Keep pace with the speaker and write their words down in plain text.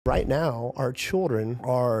Right now, our children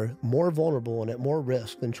are more vulnerable and at more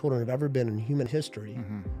risk than children have ever been in human history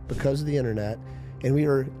because of the internet. And we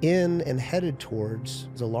are in and headed towards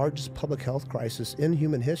the largest public health crisis in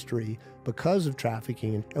human history because of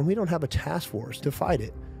trafficking. And we don't have a task force to fight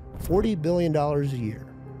it. $40 billion a year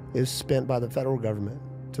is spent by the federal government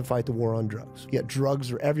to fight the war on drugs. Yet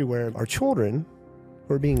drugs are everywhere. Our children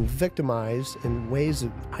are being victimized in ways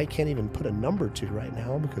that I can't even put a number to right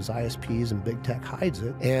now because ISPs and big tech hides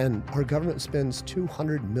it. And our government spends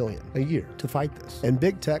 $200 million a year to fight this. And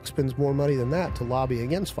big tech spends more money than that to lobby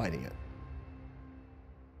against fighting it.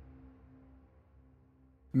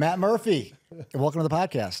 Matt Murphy, welcome to the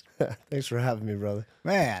podcast. Thanks for having me, brother.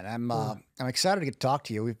 Man, I'm excited to get to talk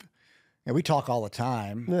to you. We talk all the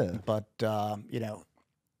time, but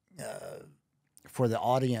for the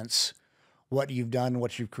audience, what you've done,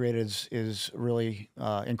 what you've created is really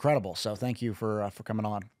incredible. So thank you for coming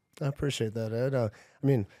on. I appreciate that, Ed. I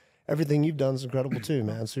mean, everything you've done is incredible too,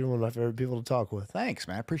 man. So you're one of my favorite people to talk with. Thanks,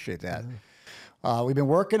 man. I appreciate that. We've been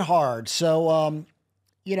working hard. So,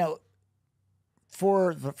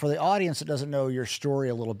 for the audience that doesn't know your story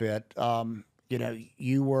a little bit,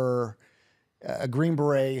 you were a Green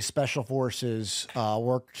Beret, Special Forces,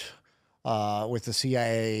 worked with the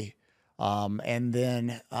CIA, and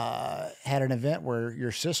then had an event where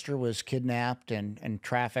your sister was kidnapped and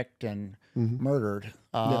trafficked and murdered.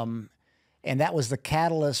 And that was the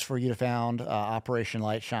catalyst for you to found Operation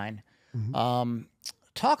Light Shine.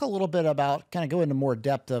 Talk a little bit about, kind of go into more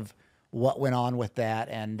depth of what went on with that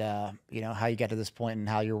and, how you got to this point and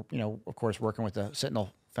how you're, of course, working with the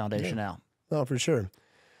Sentinel Foundation now. Oh, for sure.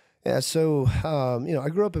 Yeah. So, I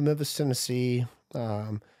grew up in Memphis, Tennessee.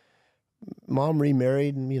 Mom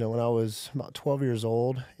remarried, when I was about 12 years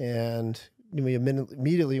old. And we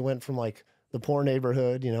immediately went from like the poor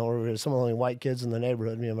neighborhood, where we were some of the only white kids in the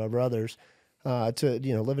neighborhood, me and my brothers, to,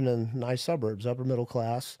 living in nice suburbs, upper middle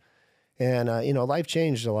class. And, life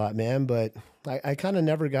changed a lot, man. But I kind of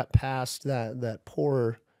never got past that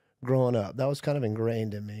poor growing up. That was kind of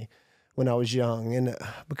ingrained in me when I was young. And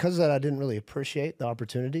because of that, I didn't really appreciate the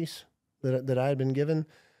opportunities that I had been given.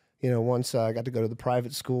 Once I got to go to the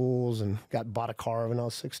private schools and bought a car when I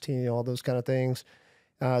was 16, all those kind of things.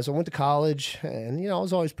 So I went to college and, I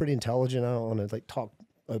was always pretty intelligent. I don't want to talk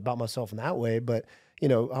about myself in that way, but,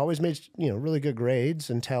 I always made, really good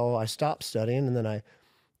grades until I stopped studying. And then I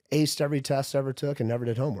aced every test I ever took and never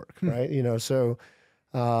did homework. Right. So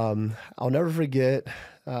I'll never forget,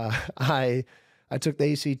 I took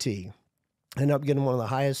the ACT. I ended up getting one of the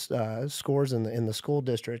highest scores in the school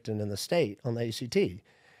district and in the state on the ACT.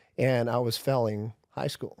 And I was failing high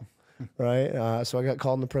school, right? So I got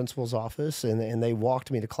called in the principal's office, and they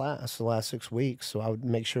walked me to class the last 6 weeks. So I would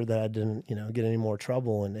make sure that I didn't, get any more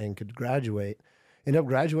trouble and could graduate. Ended up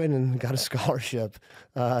graduating and got a scholarship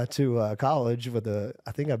to college with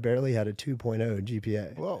I think I barely had a 2.0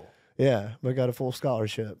 GPA. Whoa. Yeah, but I got a full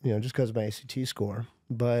scholarship, just because of my ACT score.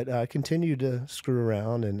 But I continued to screw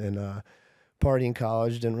around and party in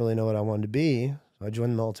college, didn't really know what I wanted to be. So I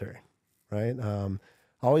joined the military, right?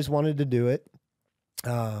 Always wanted to do it.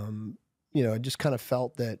 I just kind of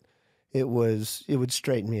felt that it would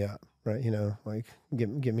straighten me up, right?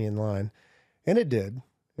 Get me in line. And it did,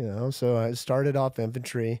 So I started off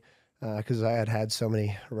infantry because I had so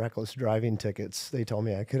many reckless driving tickets. They told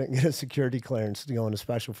me I couldn't get a security clearance to go into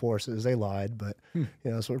Special Forces. They lied, but,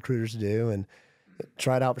 that's what recruiters do. And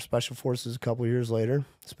tried out for Special Forces a couple of years later.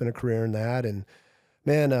 Spent a career in that. And,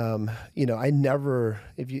 man, I never,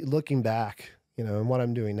 looking back, and what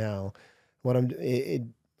I'm doing now, it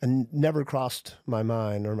never crossed my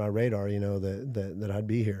mind or my radar, that I'd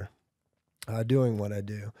be here doing what I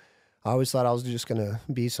do. I always thought I was just going to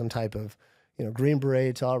be some type of, Green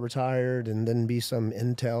Beret till I retired and then be some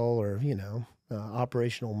intel or,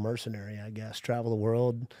 operational mercenary, I guess, travel the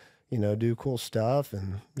world, do cool stuff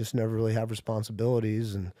and just never really have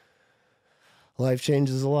responsibilities. And life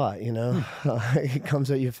changes a lot, it comes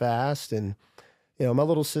at you fast. And, my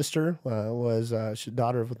little sister was she's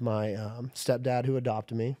daughter with my stepdad who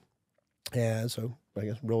adopted me. And so I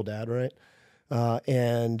guess real dad, right?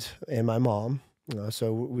 And my mom.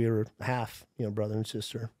 So we were half, brother and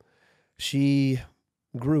sister. She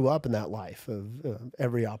grew up in that life of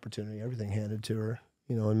every opportunity, everything handed to her,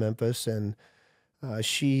 in Memphis. And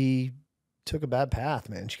she took a bad path,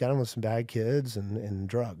 man. She got in with some bad kids and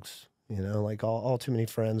drugs, like all too many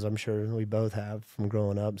friends, I'm sure we both have from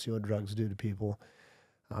growing up, see what drugs do to people.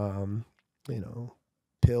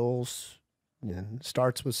 Pills,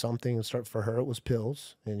 starts with something. For her, it was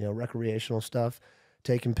pills and, recreational stuff,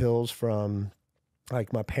 taking pills from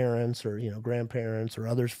like my parents or, grandparents or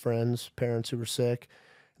others' friends, parents who were sick.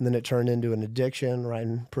 And then it turned into an addiction,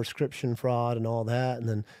 writing prescription fraud and all that. And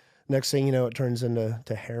then next thing you know, it turns into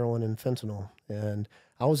heroin and fentanyl. And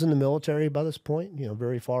I was in the military by this point,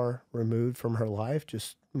 very far removed from her life.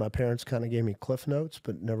 Just my parents kind of gave me cliff notes,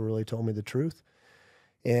 but never really told me the truth.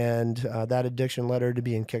 And that addiction led her to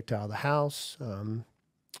being kicked out of the house.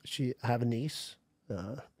 I have a niece,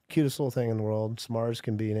 cutest little thing in the world, smart as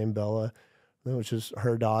can be, named Bella, which is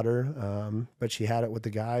her daughter. But she had it with the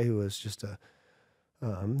guy who was just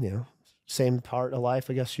same part of life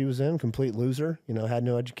I guess she was in, complete loser, had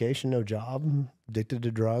no education, no job, addicted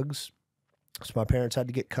to drugs. So my parents had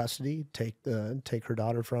to get custody, take her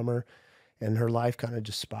daughter from her, and her life kind of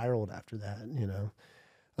just spiraled after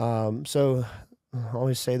that, So I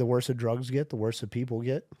always say the worse the drugs get, the worse the people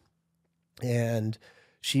get. And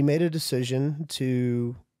she made a decision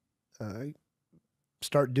to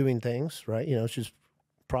start doing things, right? She's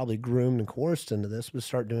probably groomed and coerced into this, but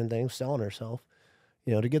start doing things, selling herself,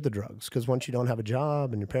 to get the drugs. Because once you don't have a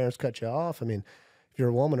job and your parents cut you off, if you're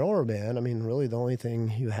a woman or a man, really the only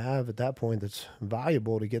thing you have at that point that's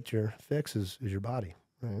valuable to get your fix is your body,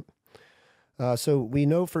 right? So we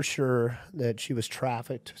know for sure that she was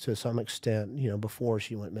trafficked to some extent, before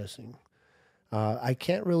she went missing. I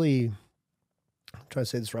can't really, I'm trying to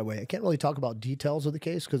say this the right way. I can't really talk about details of the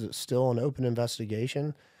case because it's still an open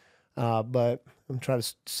investigation. But I'm trying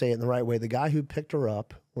to say it in the right way. The guy who picked her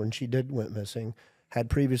up when she went missing had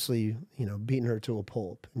previously, beaten her to a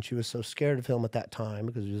pulp. And she was so scared of him at that time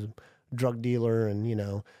because he was a drug dealer and,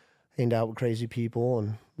 hanged out with crazy people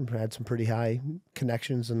and had some pretty high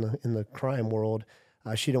connections in the crime world.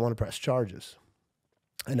 She didn't want to press charges.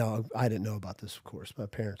 I know I didn't know about this, of course. My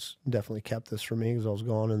parents definitely kept this from me because I was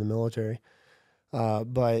gone in the military.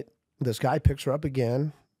 But this guy picks her up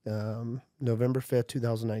again, November 5th,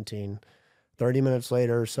 2019. 30 minutes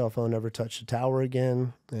later, her cell phone never touched the tower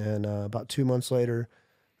again. And about 2 months later,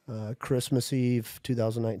 Christmas Eve,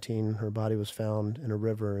 2019, her body was found in a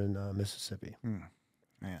river in Mississippi.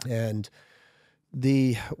 Man. And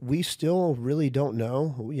we still really don't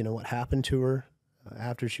know, what happened to her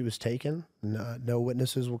after she was taken. No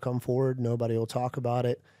witnesses will come forward. Nobody will talk about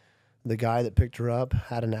it. The guy that picked her up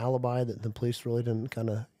had an alibi that the police really didn't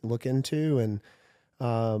kind of look into. And,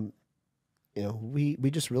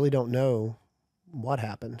 we just really don't know what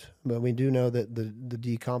happened, but we do know that the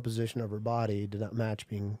decomposition of her body did not match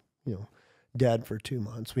being, dead for 2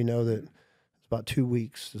 months. We know that it's about 2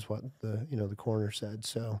 weeks is what the coroner said.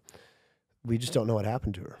 So we just don't know what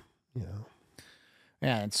happened to her, Yeah.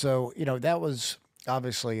 And so, that was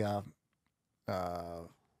obviously a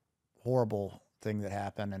horrible thing that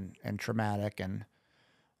happened and traumatic. And,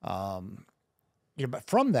 but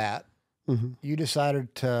from that, you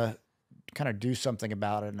decided to kind of do something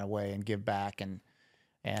about it in a way and give back and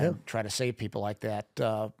try to save people like that.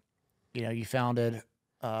 You founded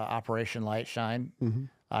Operation Light Shine.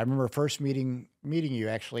 I remember first meeting you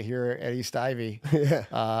actually here at East Ivy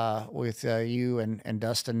with you and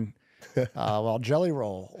Dustin while Jelly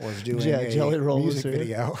Roll was doing Jelly Roll music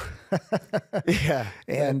video. Yeah.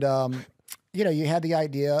 And, you had the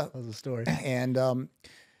idea. That was a story. And,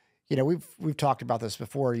 we've talked about this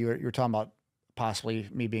before. You were talking about possibly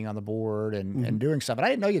me being on the board and doing stuff. But I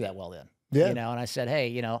didn't know you that well then. Yeah. And I said,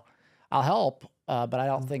 hey, I'll help, but I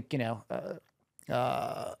don't think,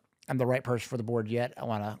 I'm the right person for the board yet. I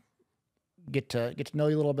want to get to know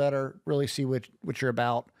you a little better, really see what you're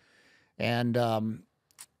about. And,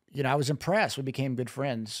 I was impressed. We became good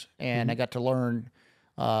friends and I got to learn,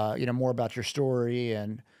 more about your story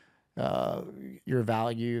and your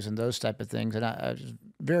values and those type of things. And I was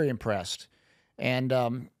very impressed. And,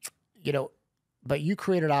 but you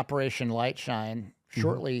created Operation Light Shine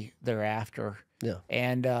shortly thereafter. Yeah.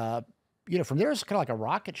 And, from there, it's kind of like a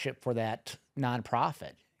rocket ship for that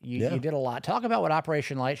nonprofit. You did a lot. Talk about what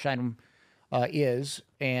Operation Light Shine is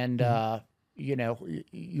and,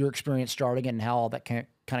 your experience starting it and how all that kind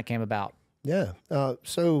of came about. Yeah.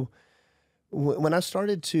 So when I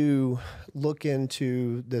started to look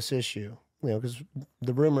into this issue, because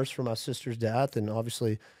the rumors for my sister's death and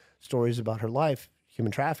obviously stories about her life,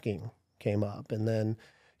 human trafficking came up. And then,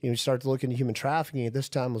 you start to look into human trafficking. At this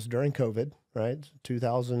time was during COVID, right?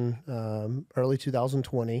 early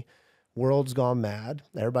 2020, world's gone mad.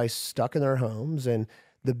 Everybody's stuck in their homes. And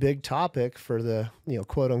the big topic for the,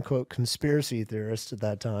 quote unquote conspiracy theorists at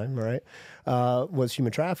that time, right, was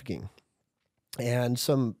human trafficking. And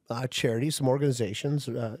some charities, some organizations,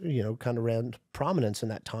 kind of ran prominence in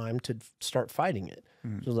that time to start fighting it.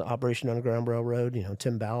 So the Operation Underground Railroad,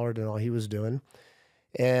 Tim Ballard and all he was doing.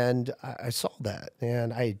 And I saw that,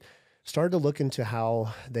 and I started to look into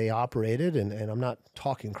how they operated, and I'm not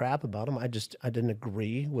talking crap about them. I didn't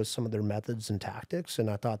agree with some of their methods and tactics, and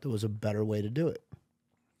I thought there was a better way to do it.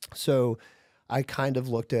 So I kind of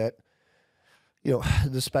looked at,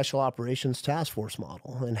 the Special Operations Task Force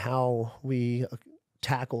model and how we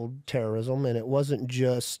tackled terrorism. And it wasn't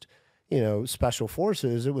just, special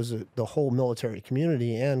forces. It was the whole military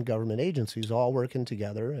community and government agencies all working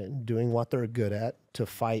together and doing what they're good at to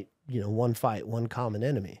fight, one common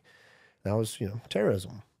enemy. That was,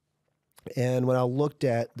 terrorism. And when I looked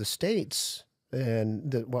at the states,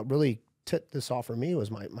 and what really tipped this off for me was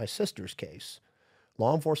my sister's case.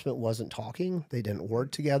 Law enforcement wasn't talking. They didn't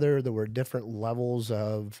work together. There were different levels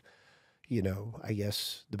of, I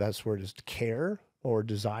guess the best word is care or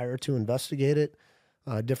desire to investigate it.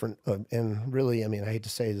 And really, I mean, I hate to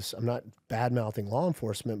say this, I'm not bad mouthing law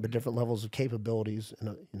enforcement, but different levels of capabilities,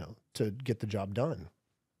 to get the job done.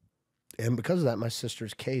 And because of that, my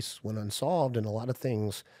sister's case went unsolved, and a lot of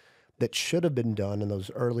things that should have been done in those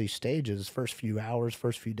early stages, first few hours,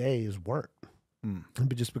 first few days, weren't,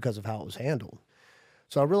 but just because of how it was handled.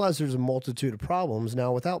 So I realized there's a multitude of problems.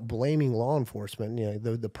 Now, without blaming law enforcement,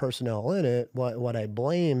 the personnel in it, what I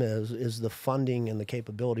blame is the funding and the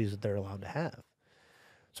capabilities that they're allowed to have.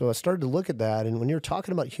 So I started to look at that, and when you're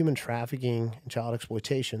talking about human trafficking and child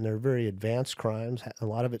exploitation, they're very advanced crimes. A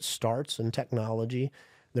lot of it starts in technology.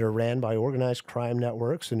 They're ran by organized crime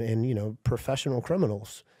networks and professional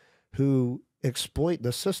criminals who exploit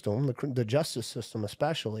the system, the justice system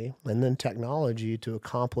especially, and then technology to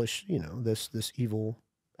accomplish, this evil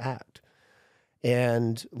act.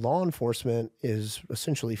 And law enforcement is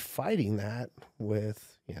essentially fighting that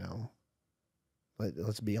with,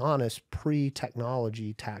 let's be honest,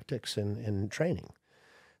 pre-technology tactics and training.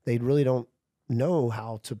 They really don't know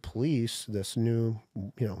how to police this new,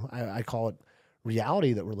 I call it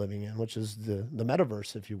reality that we're living in, which is the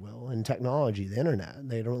metaverse, if you will, and technology, the internet.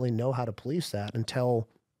 They don't really know how to police that until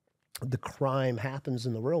the crime happens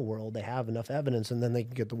in the real world. They have enough evidence, and then they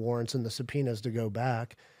can get the warrants and the subpoenas to go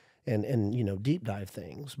back and deep dive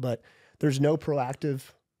things. But there's no proactive,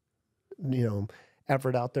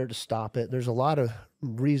 effort out there to stop it. There's a lot of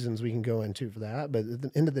reasons we can go into for that. But at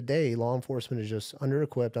the end of the day, law enforcement is just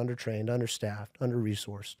under-equipped, under-trained, understaffed,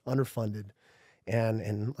 under-resourced, underfunded.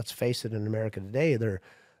 And let's face it, in America today, they're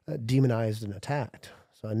demonized and attacked.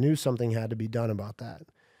 So I knew something had to be done about that.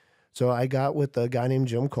 So I got with a guy named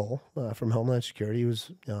Jim Cole from Homeland Security. He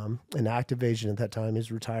was an active agent at that time.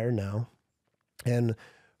 He's retired now. And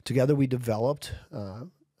together we developed a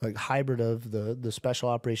hybrid of the Special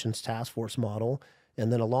Operations Task Force model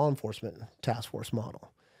and then a law enforcement task force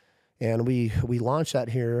model. And we launched that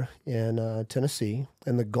here in Tennessee.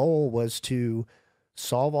 And the goal was to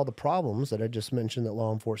solve all the problems that I just mentioned that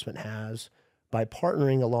law enforcement has by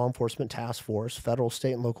partnering a law enforcement task force, federal,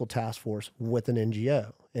 state, and local task force with an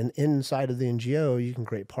NGO. And inside of the NGO, you can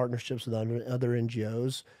create partnerships with other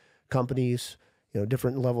NGOs, companies,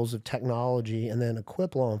 different levels of technology, and then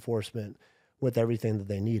equip law enforcement with everything that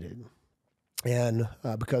they needed. And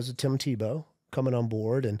because of Tim Tebow coming on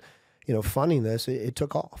board and, funding this, it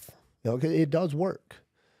took off. It does work.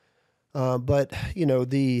 But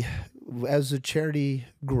as the charity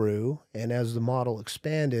grew and as the model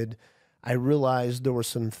expanded, I realized there were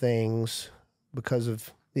some things because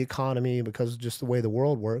of the economy, because of just the way the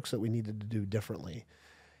world works, that we needed to do differently.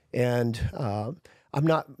 And I'm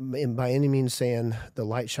not by any means saying the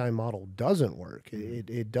light shine model doesn't work.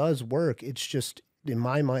 It does work. It's just, in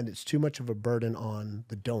my mind, it's too much of a burden on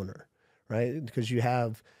the donor, right? Because you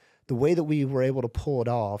have the way that we were able to pull it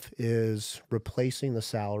off is replacing the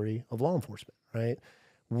salary of law enforcement, right,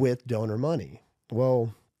 with donor money.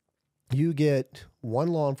 Well, you get one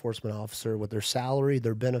law enforcement officer with their salary,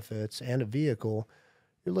 their benefits, and a vehicle.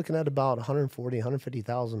 You're looking at about $140,000,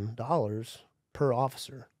 $150,000 per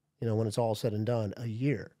officer, when it's all said and done, a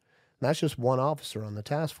year. And that's just one officer on the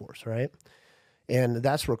task force, right? And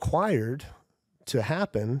that's required to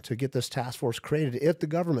happen to get this task force created if the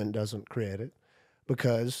government doesn't create it,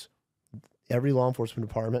 because every law enforcement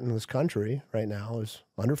department in this country right now is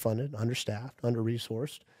underfunded, understaffed,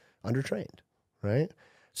 under-resourced, undertrained, right?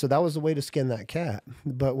 So that was the way to skin that cat.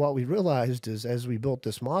 But what we realized is, as we built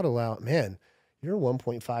this model out, man, you're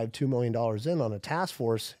 $1.52 million in on a task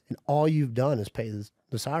force, and all you've done is pay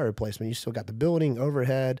the salary replacement. You still got the building,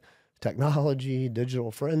 overhead, technology,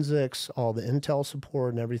 digital forensics, all the intel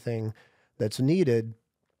support and everything that's needed.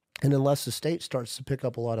 And unless the state starts to pick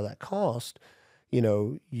up a lot of that cost,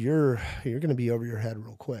 you're going to be over your head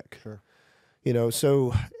real quick. Sure.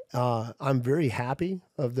 So I'm very happy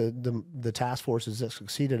of the task forces that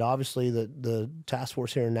succeeded. Obviously, the task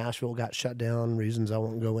force here in Nashville got shut down, reasons I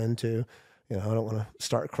won't go into. you know, I don't want to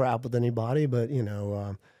start crap with anybody, but you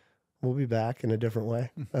know, we'll be back in a different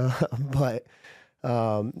way.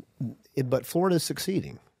 But Florida's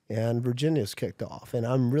succeeding and Virginia's kicked off, and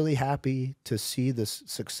I'm really happy to see this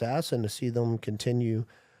success and to see them continue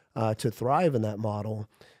to thrive in that model.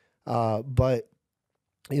 But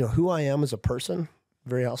you know, who I am as a person,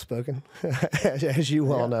 very outspoken, as you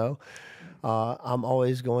well know. I'm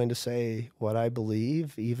always going to say what I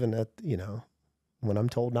believe, even at, you know, when I'm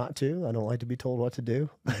told not to. I don't like to be told what to do.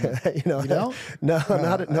 You know, You don't? no,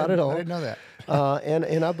 not at all. I didn't know that.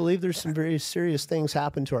 And I believe there's some very serious things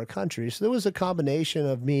happen to our country. So there was a combination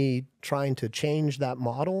of me trying to change that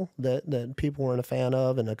model that people weren't a fan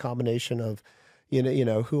of, and a combination of, you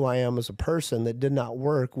know, who I am as a person that did not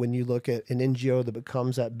work when you look at an NGO that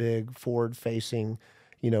becomes that big forward facing,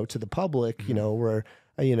 you know, to the public, you know, where,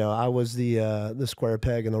 you know, I was the square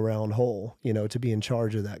peg in the round hole, you know, to be in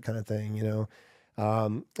charge of that kind of thing, you know.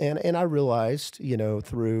 And I realized, you know,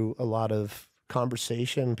 through a lot of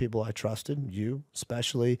conversation, people I trusted, you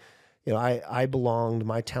especially, you know, I belonged,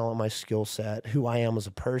 my talent, my skill set, who I am as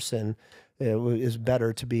a person, is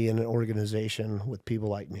better to be in an organization with people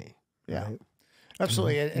like me. Yeah, right?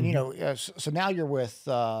 absolutely. And you know, so now you're with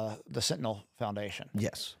the Sentinel Foundation.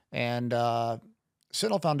 Yes. And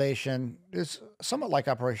Sentinel Foundation is somewhat like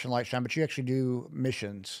Operation Lightshine, but you actually do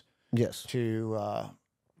missions Yes. to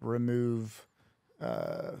remove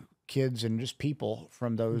kids and just people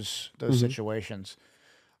from those situations.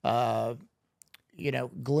 You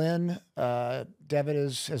know, Glenn Devitt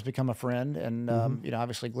has become a friend, and you know,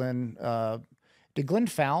 obviously Glenn. Did Glenn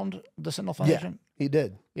found the Sentinel Foundation? Yeah, he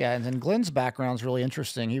did. Yeah, and then Glenn's background is really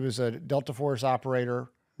interesting. He was a Delta Force operator.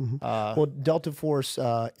 Well, Delta Force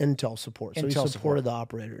intel support. So he Intel supported support. the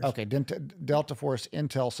operators. Okay, Delta Force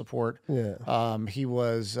intel support. Yeah. He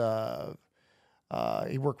was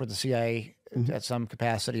he worked with the CIA at some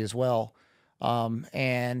capacity as well,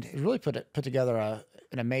 and he really put together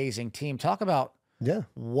an amazing team. Talk about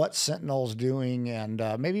what Sentinel's doing, and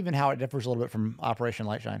maybe even how it differs a little bit from Operation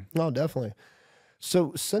Lightshine. No, definitely.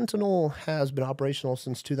 So Sentinel has been operational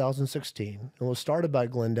since 2016 and was started by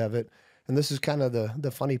Glenn Devitt. And this is kind of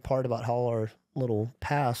the funny part about how our little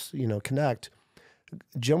paths, you know, connect.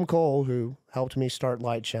 Jim Cole, who helped me start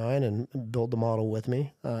Lightshine and build the model with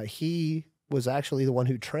me, he was actually the one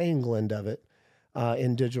who trained Glenn Devitt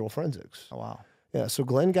in digital forensics. Oh, wow. Yeah, so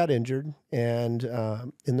Glenn got injured and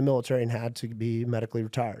in the military and had to be medically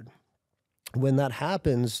retired. When that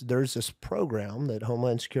happens, there's this program that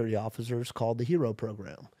Homeland Security officers called the HERO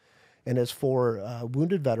program. And it's for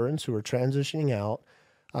wounded veterans who are transitioning out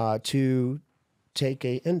to take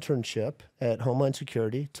a internship at Homeland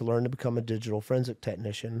Security to learn to become a digital forensic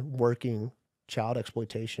technician working child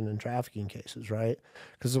exploitation and trafficking cases, right?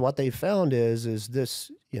 Because what they found is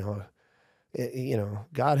this, you know,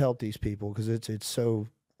 God help these people, because it's so,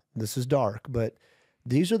 this is dark, but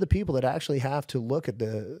these are the people that actually have to look at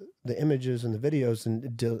the images and the videos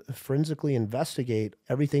and forensically investigate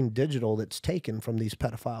everything digital that's taken from these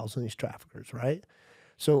pedophiles and these traffickers, right?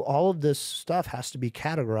 So all of this stuff has to be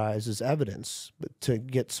categorized as evidence to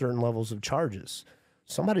get certain levels of charges.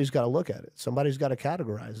 Somebody's got to look at it. Somebody's got to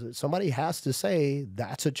categorize it. Somebody has to say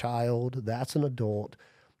that's a child, that's an adult,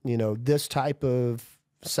 you know, this type of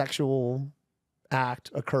sexual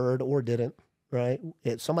act occurred or didn't. Right?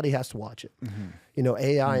 Somebody has to watch it. You know,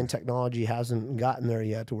 AI and technology hasn't gotten there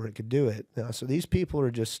yet to where it could do it. So these people are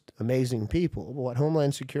just amazing people. But what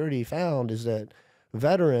Homeland Security found is that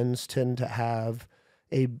veterans tend to have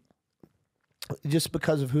just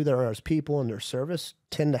because of who they are as people and their service,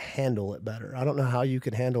 tend to handle it better. I don't know how you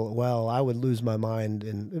could handle it well. I would lose my mind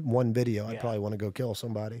in one video. I'd probably want to go kill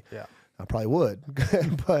somebody. Yeah, I probably would.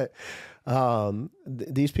 But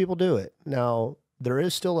these people do it. Now, there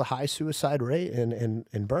is still a high suicide rate and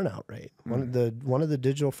burnout rate. One of the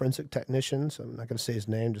digital forensic technicians, I'm not going to say his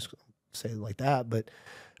name, just say it like that, but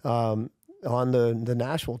on the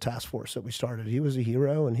Nashville task force that we started, he was a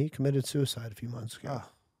hero and he committed suicide a few months ago.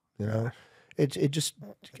 You know, it just,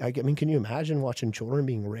 I mean, can you imagine watching children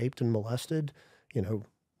being raped and molested, you know,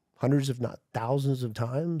 hundreds if not thousands of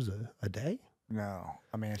times a day? No,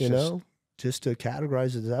 I mean, it's you know, just to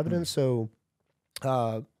categorize it as evidence. So,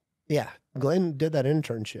 yeah, Glenn did that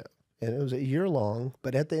internship, and it was a year long.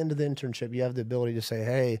 But at the end of the internship, you have the ability to say,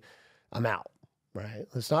 "Hey, I'm out." Right?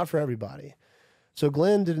 It's not for everybody. So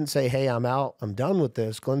Glenn didn't say, "Hey, I'm out. I'm done with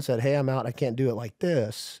this." Glenn said, "Hey, I'm out. I can't do it like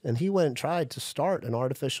this." And he went and tried to start an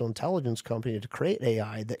artificial intelligence company to create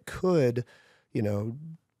AI that could, you know,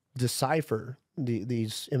 decipher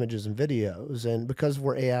these images and videos. And because of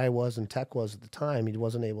where AI was and tech was at the time, he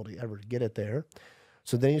wasn't able to ever get it there.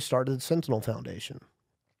 So then he started the Sentinel Foundation.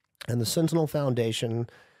 And the Sentinel Foundation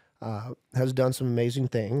has done some amazing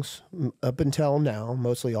things up until now,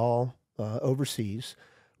 mostly all overseas,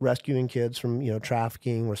 rescuing kids from,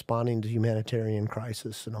 trafficking, responding to humanitarian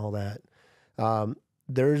crisis and all that.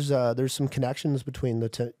 There's some connections between the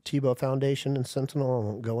Tebow Foundation and Sentinel. I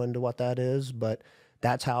won't go into what that is, but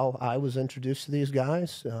that's how I was introduced to these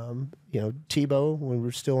guys. Tebow, when we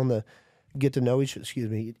were still in the get to know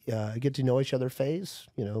each other phase,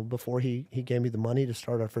 before he gave me the money to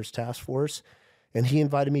start our first task force, and he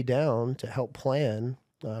invited me down to help plan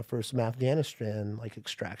for some Afghanistan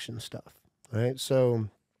extraction stuff. Right, so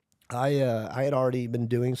I had already been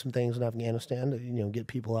doing some things in Afghanistan to get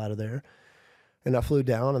people out of there. And I flew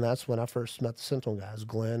down, and that's when I first met the Sentinel guys,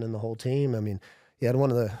 Glenn and the whole team. I mean, you had one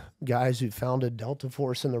of the guys who founded Delta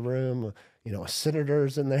Force in the room, a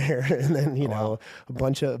senator's in there, and then, Wow. a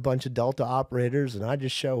bunch of Delta operators. And I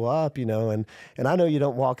just show up, and I know you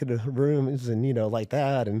don't walk into rooms and, like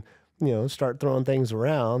that and, start throwing things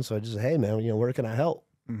around. So I just, hey, man, where can I help?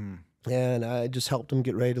 And I just helped them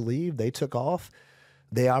get ready to leave. They took off.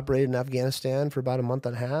 They operated in Afghanistan for about a month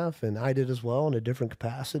and a half, and I did as well in a different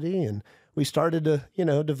capacity. And we started to,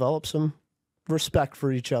 develop some respect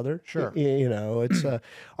for each other. Sure. It's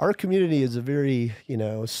our community is a very,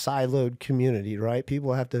 siloed community, right?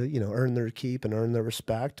 People have to, earn their keep and earn their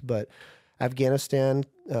respect. But Afghanistan,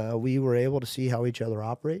 we were able to see how each other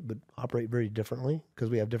operate, but operate very differently because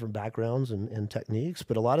we have different backgrounds and techniques.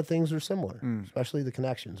 But a lot of things are similar, especially the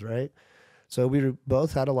connections, right? So we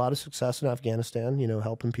both had a lot of success in Afghanistan,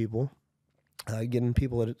 helping people, getting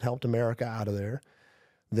people that helped America out of there.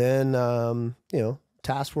 Then,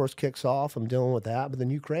 task force kicks off. I'm dealing with that, but then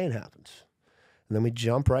Ukraine happens. And then we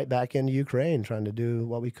jump right back into Ukraine trying to do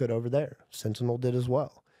what we could over there. Sentinel did as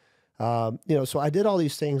well. So I did all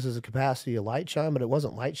these things as a capacity of Lightshine, but it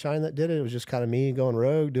wasn't Lightshine that did it. It was just kind of me going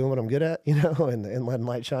rogue, doing what I'm good at, and letting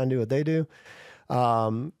Lightshine do what they do.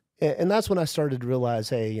 And that's when I started to realize,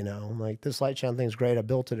 hey, this Lightshine thing's great. I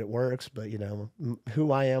built it. It works. But,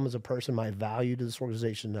 who I am as a person, my value to this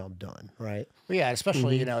organization, now I'm done. Right. Well, yeah,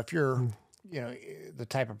 especially, if you're, the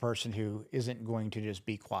type of person who isn't going to just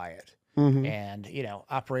be quiet. And,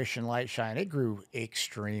 Operation Lightshine, it grew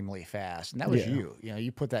extremely fast. And that was you.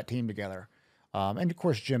 You put that team together. And, of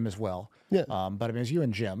course, Jim as well. Yeah. But, I mean, it was you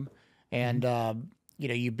and Jim. And,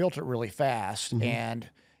 you built it really fast. And,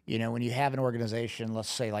 when you have an organization, let's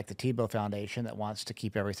say like the Tebow Foundation that wants to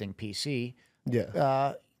keep everything PC,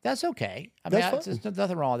 that's okay. I mean, there's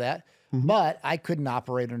nothing wrong with that. But I couldn't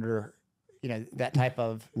operate under, that type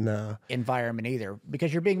of environment either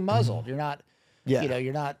because you're being muzzled. You're not,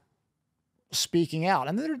 you're not speaking out.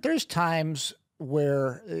 And there's times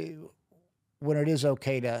where when it is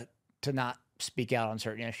okay to not speak out on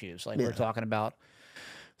certain issues. Like we're talking about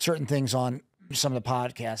certain things on some of the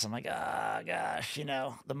podcasts. I'm like, gosh,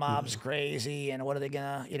 the mob's crazy, and what are they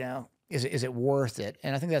gonna, is it worth it?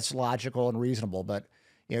 And I think that's logical and reasonable, but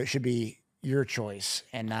it should be your choice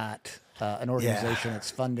and not an organization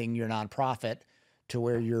that's funding your nonprofit to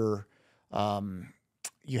where you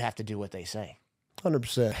have to do what they say.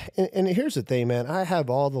 100%. And here's the thing, man. I have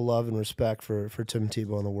all the love and respect for Tim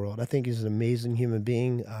Tebow in the world. I think he's an amazing human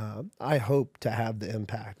being. I hope to have the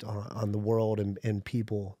impact on the world and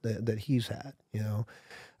people that he's had.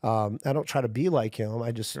 I don't try to be like him.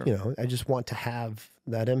 I just, I just want to have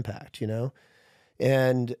that impact.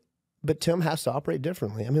 But Tim has to operate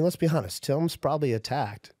differently. I mean, let's be honest. Tim's probably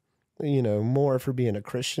attacked, more for being a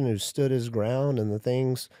Christian who stood his ground and the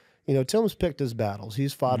things. Tim's picked his battles.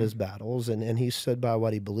 He's fought his battles, and he's stood by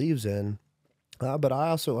what he believes in. But I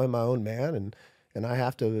also am my own man, and I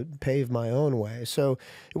have to pave my own way. So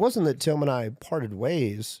it wasn't that Tim and I parted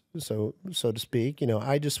ways, so to speak.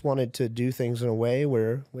 I just wanted to do things in a way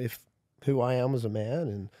where if who I am as a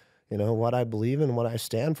man and what I believe in and what I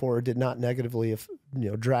stand for did not negatively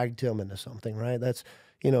drag Tim into something, right? That's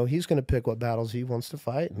he's going to pick what battles he wants to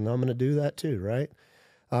fight, and I'm going to do that too, right?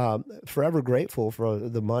 Forever grateful for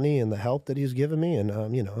the money and the help that he's given me, and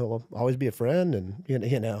he'll always be a friend,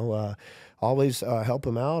 and always help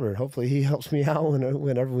him out, or hopefully he helps me out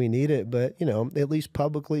whenever we need it. But at least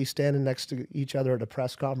publicly standing next to each other at a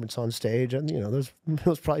press conference on stage, and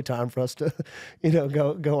there's probably time for us to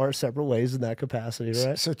go our separate ways in that capacity,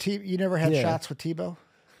 right? So you never had shots with Tebow?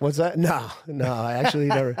 What's that? No, actually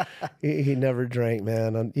never. he never drank,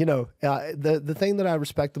 man. And the thing that I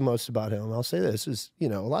respect the most about him, I'll say this, is a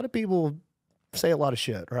lot of people say a lot of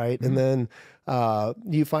shit, right? And then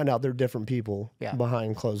you find out they're different people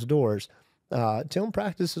behind closed doors. Tim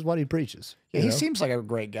practices what he preaches. He seems like a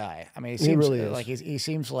great guy. I mean, he really is. Like he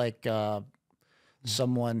seems like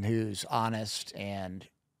someone who's honest, and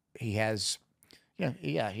he has,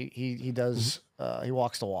 he does. He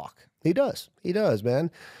walks the walk. He does, man.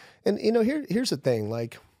 And here's the thing,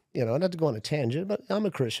 like, not to go on a tangent, but I'm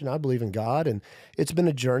a Christian. I believe in God, and it's been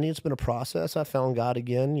a journey. It's been a process. I found God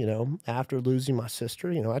again, after losing my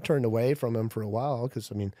sister. I turned away from him for a while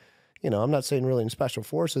because, I'm not saying really in special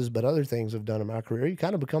forces, but other things I've done in my career, you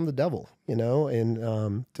kind of become the devil,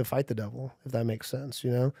 and to fight the devil, if that makes sense,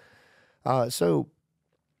 So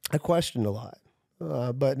I questioned a lot,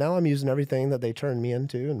 but now I'm using everything that they turned me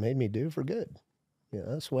into and made me do for good.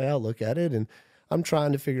 That's the way I look at it, and I'm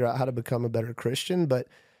trying to figure out how to become a better Christian, but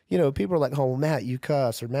people are like, oh, well, Matt, you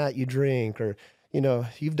cuss, or Matt, you drink, or,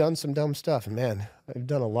 you've done some dumb stuff. And man, I've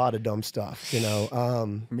done a lot of dumb stuff,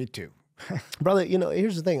 Me too. brother,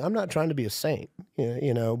 here's the thing. I'm not trying to be a saint,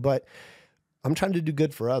 but I'm trying to do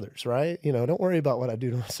good for others, right? Don't worry about what I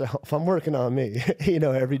do to myself. I'm working on me,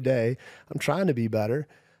 every day. I'm trying to be better.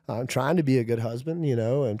 I'm trying to be a good husband,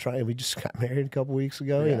 we just got married a couple weeks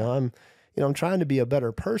ago, Yeah. I'm trying to be a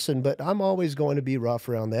better person, but I'm always going to be rough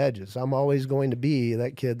around the edges. I'm always going to be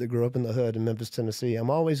that kid that grew up in the hood in Memphis, Tennessee. I'm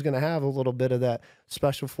always going to have a little bit of that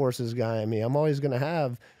special forces guy in me. I'm always going to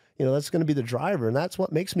have, that's going to be the driver. And that's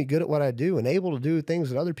what makes me good at what I do and able to do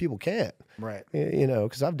things that other people can't. Right.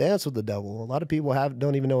 Because I've danced with the devil. A lot of people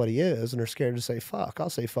don't even know what he is and are scared to say fuck.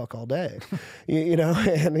 I'll say fuck all day, and,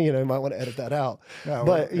 you might want to edit that out. No,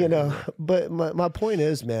 but, but my point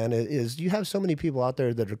is, man, is you have so many people out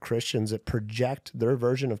there that are Christians that project their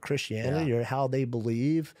version of Christianity or how they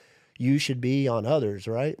believe you should be on others,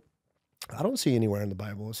 right? I don't see anywhere in the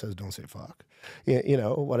Bible that says don't say fuck.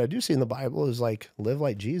 What I do see in the Bible is like live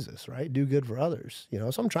like Jesus, right? Do good for others.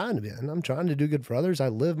 So I'm trying to be, and I'm trying to do good for others. I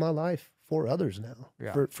live my life for others now,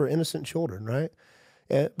 for innocent children, right?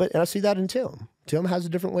 But I see that in Tim. Tim has a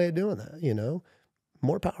different way of doing that.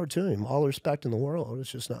 More power to him. All the respect in the world.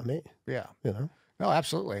 It's just not me. Yeah. No,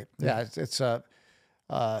 absolutely. Yeah. It's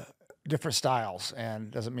different styles,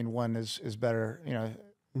 and doesn't mean one is better,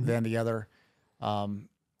 than the other.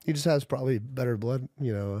 He just has probably better blood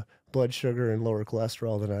sugar and lower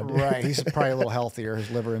cholesterol than I do. Right. He's probably a little healthier. His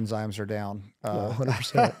liver enzymes are down.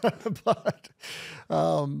 100%. But,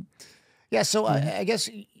 yeah. So I guess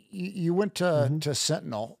you went to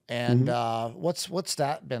Sentinel, and what's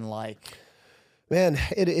that been like? Man,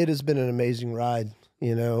 it has been an amazing ride.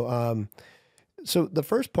 So the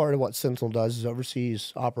first part of what Sentinel does is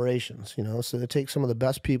oversees operations, so they take some of the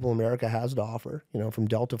best people America has to offer, from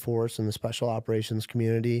Delta Force and the special operations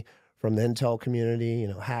community, from the intel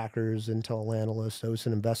community, hackers, intel analysts,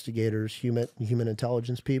 OSINT investigators, human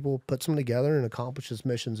intelligence people, puts them together and accomplishes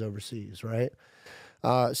missions overseas, right?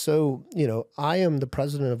 So, I am the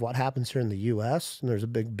president of what happens here in the U.S., and there's a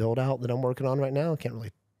big build out that I'm working on right now. I can't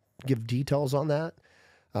really give details on that,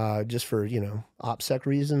 just for, OPSEC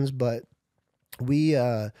reasons, but we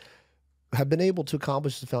have been able to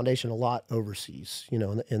accomplish the foundation a lot overseas,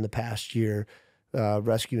 in the past year,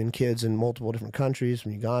 rescuing kids in multiple different countries,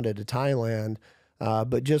 from Uganda to Thailand.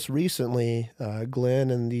 But just recently, Glenn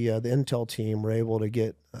and the intel team were able to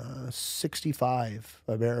get 65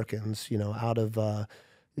 Americans, out of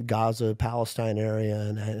Gaza, Palestine area,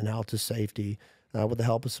 and out to safety with the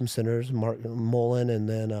help of some senators, Mark Mullen and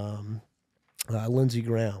then Lindsey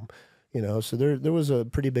Graham. So there was a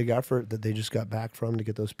pretty big effort that they just got back from to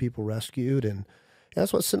get those people rescued. And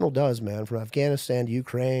that's what Sentinel does, man, from Afghanistan to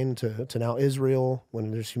Ukraine to now Israel,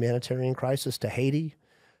 when there's humanitarian crisis, to Haiti.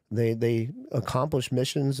 They accomplish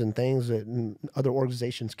missions and things that other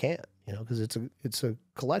organizations can't, because it's a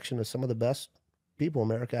collection of some of the best people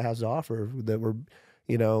America has to offer that were,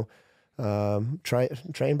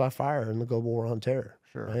 trained by fire in the global war on terror.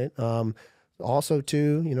 Sure. Right. Also,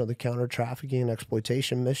 too, the counter trafficking and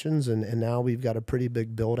exploitation missions, and now we've got a pretty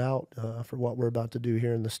big build out for what we're about to do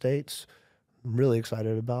here in the States. I'm really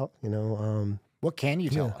excited about. What can you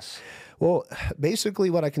tell us? Well,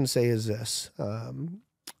 basically, what I can say is this: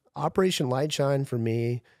 Operation Lightshine for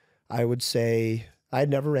me, I would say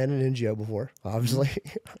I'd never ran an NGO before, obviously,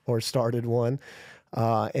 or started one,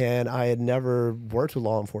 and I had never worked with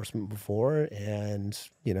law enforcement before, and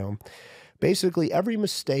basically every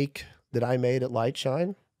mistake that I made at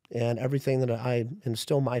Lightshine and everything and it's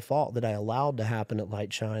still my fault that I allowed to happen at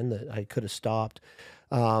Lightshine that I could have stopped.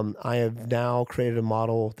 I have now created a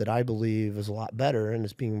model that I believe is a lot better and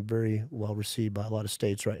is being very well received by a lot of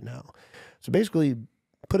states right now. So basically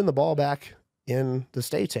putting the ball back in the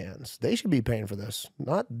states' hands. They should be paying for this,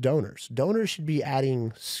 not donors. Donors should be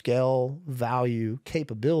adding scale, value,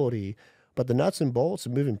 capability, but the nuts and bolts, the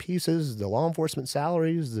moving pieces, the law enforcement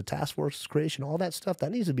salaries, the task force creation, all that stuff, that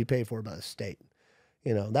needs to be paid for by the state.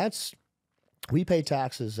 We pay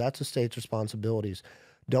taxes. That's the state's responsibilities.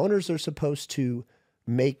 Donors are supposed to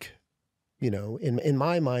make, in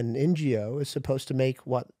my mind, an NGO is supposed to make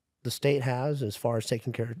what the state has as far as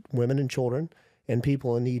taking care of women and children and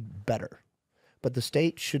people in need better. But the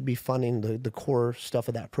state should be funding the core stuff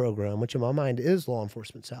of that program, which in my mind is law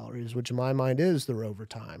enforcement salaries, which in my mind is their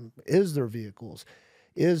overtime, is their vehicles,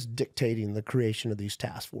 is dictating the creation of these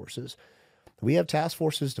task forces. We have task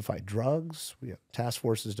forces to fight drugs. We have task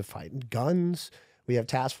forces to fight guns. We have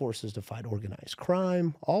task forces to fight organized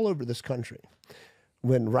crime all over this country.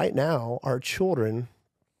 When right now our children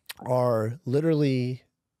are literally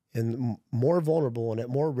more vulnerable and at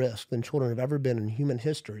more risk than children have ever been in human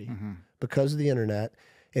history because of the internet.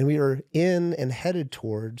 And we are in and headed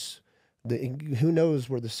towards who knows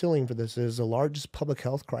where the ceiling for this is, the largest public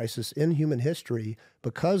health crisis in human history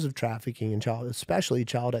because of trafficking and especially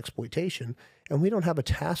child exploitation. And we don't have a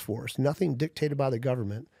task force, nothing dictated by the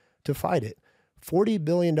government to fight it. $40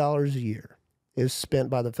 billion a year is spent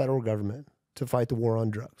by the federal government to fight the war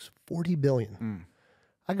on drugs. $40 billion.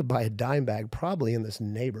 I could buy a dime bag probably in this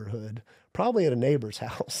neighborhood, probably at a neighbor's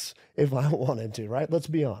house if I wanted to, right? Let's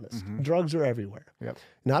be honest. Drugs are everywhere. Yep.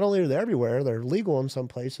 Not only are they everywhere, they're legal in some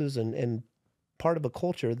places and part of a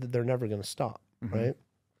culture that they're never going to stop, right?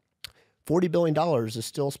 $40 billion is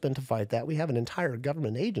still spent to fight that. We have an entire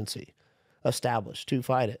government agency established to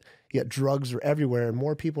fight it, yet drugs are everywhere and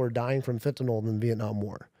more people are dying from fentanyl than the Vietnam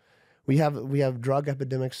War. We have drug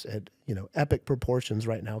epidemics at epic proportions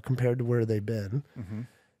right now compared to where they've been.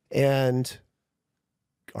 And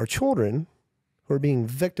our children who are being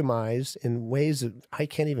victimized in ways that I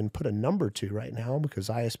can't even put a number to right now because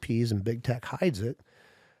ISPs and big tech hides it.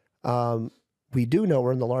 We do know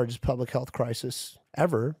we're in the largest public health crisis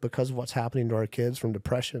ever because of what's happening to our kids, from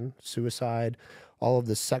depression, suicide, all of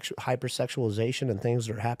this hypersexualization and things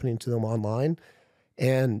that are happening to them online.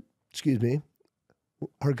 And,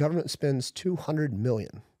 our government spends $200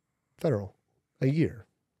 million federal a year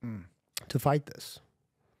to fight this.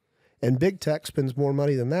 And big tech spends more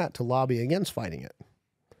money than that to lobby against fighting it.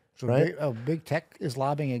 So right? big tech is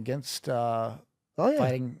lobbying against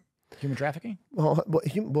fighting human trafficking?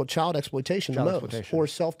 Well, child exploitation the most, or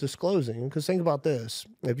self-disclosing. Because think about this.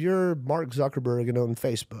 If you're Mark Zuckerberg and own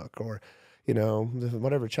Facebook, or,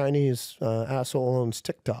 whatever Chinese asshole owns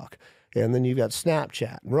TikTok, and then you've got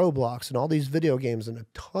Snapchat, and Roblox, and all these video games and a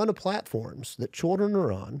ton of platforms that children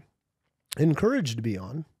are on, encouraged to be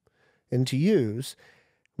on, and to use,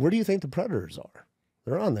 where do you think the predators are?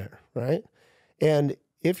 They're on there, right? And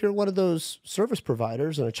if you're one of those service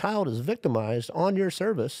providers and a child is victimized on your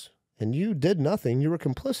service and you did nothing, you were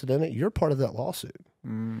complicit in it, you're part of that lawsuit.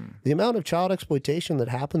 The amount of child exploitation that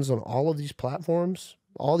happens on all of these platforms,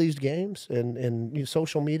 all these games, and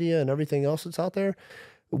social media and everything else that's out there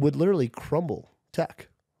would literally crumble tech.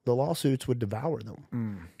 The lawsuits would devour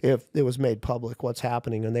them if it was made public what's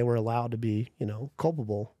happening and they were allowed to be,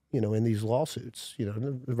 culpable, in these lawsuits,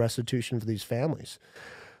 the restitution for these families.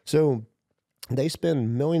 So they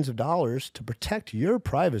spend millions of dollars to protect your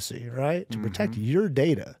privacy, right? To protect your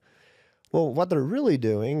data. Well, what they're really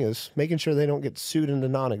doing is making sure they don't get sued into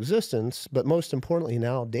non-existence, but most importantly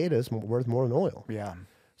now, data is worth more than oil. Yeah.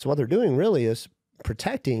 So what they're doing really is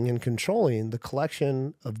protecting and controlling the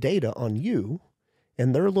collection of data on you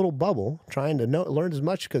in their little bubble, trying to learn as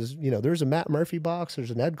much, because, there's a Matt Murphy box,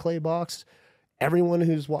 there's an Ed Clay box. Everyone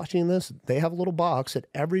who's watching this, they have a little box at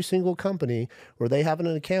every single company where they have an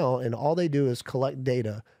account, and all they do is collect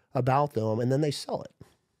data about them, and then they sell it,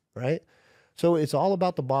 right? So it's all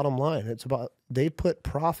about the bottom line. It's about, they put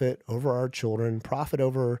profit over our children, profit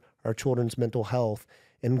over our children's mental health,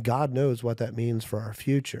 and God knows what that means for our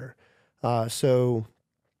future. So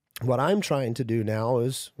what I'm trying to do now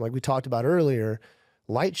is, like we talked about earlier,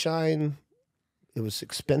 Lightshine. It was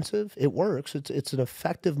expensive. It works. It's an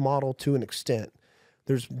effective model to an extent.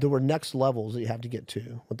 There were next levels that you have to get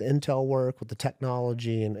to with the intel work, with the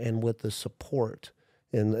technology, and with the support,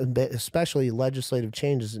 and especially legislative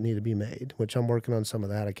changes that need to be made, which I'm working on some of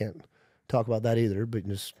that. I can't talk about that either, but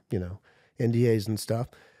just, NDAs and stuff.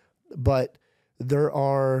 But there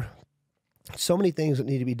are so many things that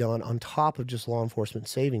need to be done on top of just law enforcement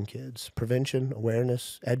saving kids: prevention,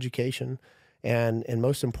 awareness, education, and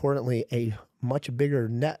most importantly, a much bigger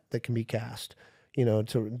net that can be cast,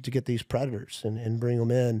 to get these predators and bring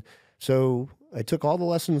them in. So I took all the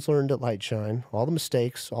lessons learned at Lightshine, all the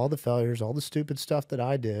mistakes, all the failures, all the stupid stuff that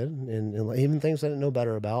I did, and even things I didn't know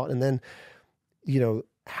better about. And then,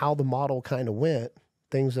 how the model kind of went,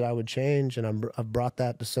 things that I would change. And I've brought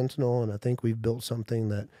that to Sentinel, and I think we've built something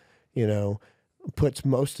that, puts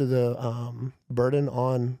most of the burden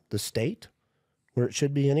on the state, where it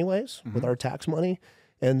should be anyways, with our tax money.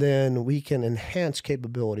 And then we can enhance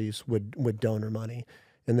capabilities with donor money,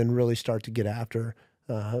 and then really start to get after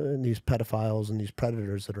these pedophiles and these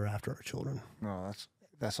predators that are after our children. Oh,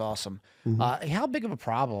 That's awesome. Mm-hmm. How big of a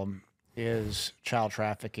problem is child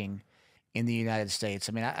trafficking in the United States?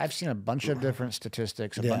 I mean, I've seen a bunch of different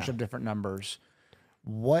statistics, a bunch of different numbers.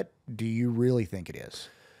 What do you really think it is?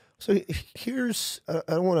 So here's, I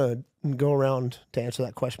don't want to go around to answer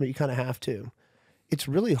that question, but you kind of have to. It's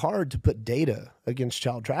really hard to put data against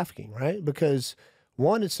child trafficking, right? Because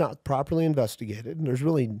one, it's not properly investigated. And there's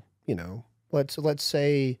really, you know, let's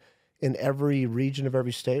say in every region of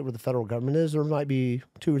every state where the federal government is, there might be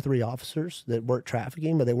 2 or 3 officers that work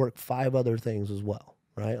trafficking, but they work 5 other things as well,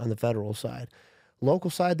 right? On the federal side. Local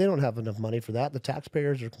side, they don't have enough money for that. The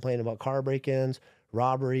taxpayers are complaining about car break-ins,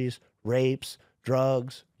 robberies, rapes,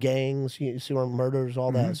 drugs, gangs, you see where murders,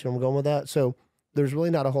 all that. See where I'm going with that? So there's really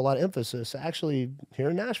not a whole lot of emphasis. Actually, here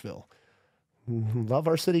in Nashville, love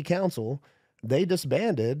our city council, they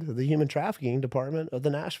disbanded the human trafficking department of the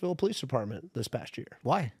Nashville Police Department this past year.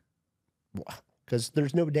 Why? Because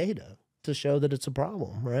there's no data to show that it's a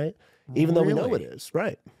problem, right? Even though we know it is,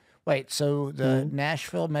 right? Wait, so the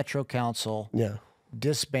Nashville Metro Council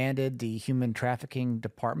disbanded the human trafficking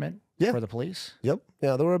department for the police? Yep.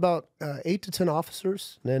 Yeah, there were about 8 to 10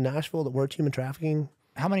 officers in Nashville that worked human trafficking.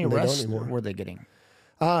 How many arrests were they getting?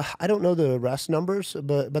 I don't know the arrest numbers,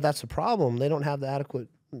 but that's the problem. They don't have the adequate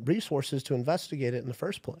resources to investigate it in the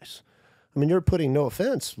first place. I mean, you're putting, no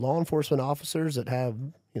offense, law enforcement officers that have,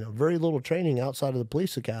 you know, very little training outside of the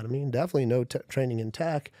police academy, and definitely no training in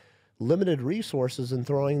tech, limited resources, and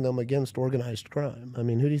throwing them against organized crime. I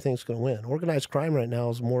mean, who do you think is going to win? Organized crime right now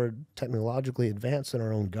is more technologically advanced than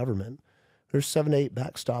our own government. There's 7 to 8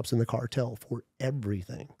 backstops in the cartel for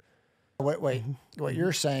everything. Wait. What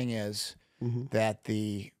you're saying is that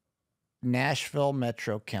the Nashville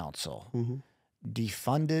Metro Council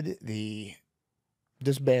defunded the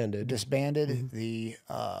disbanded the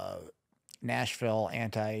Nashville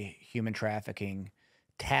anti-human trafficking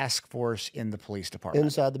task force in the police department.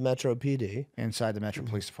 Inside the Metro PD. Inside the Metro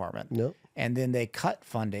Police Department. Yep. And then they cut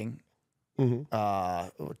funding to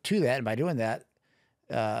that. And by doing that,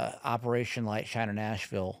 Operation Light Shine in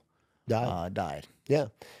Nashville died. Yeah.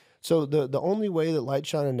 So the only way that Light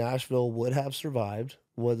Shine in Nashville would have survived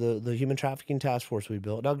was the human trafficking task force we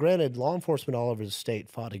built. Now, granted, law enforcement all over the state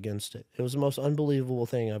fought against it. It was the most unbelievable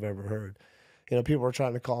thing I've ever heard. You know, people were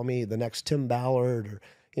trying to call me the next Tim Ballard or,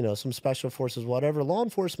 you know, some special forces, whatever. Law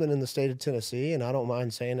enforcement in the state of Tennessee, and I don't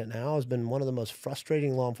mind saying it now, has been one of the most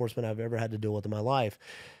frustrating law enforcement I've ever had to deal with in my life.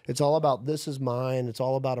 It's all about, this is mine. It's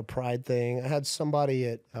all about a pride thing. I had somebody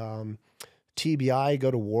at TBI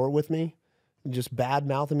go to war with me, just bad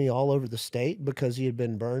mouthing me all over the state because he had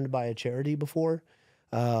been burned by a charity before.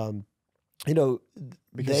 You know,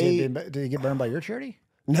 because did he get burned by your charity?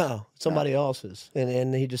 No, somebody else's,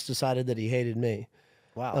 and he just decided that he hated me.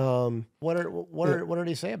 Wow. What did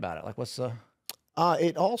he say about it? Like, what's the?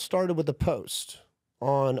 It all started with a post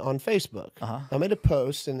on Facebook. I made a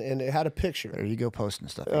post and it had a picture. There you go, posting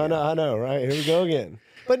stuff. I know, right? Here we go again.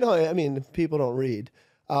 But no, I mean, people don't read.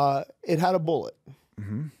 It had a bullet,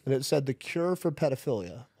 and it said "the cure for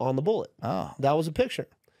pedophilia" on the bullet. Oh, that was a picture.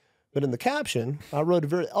 But in the caption, I wrote a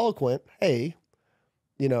very eloquent, "Hey,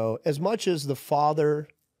 you know, as much as the father,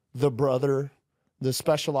 the brother, the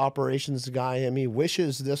special operations guy in me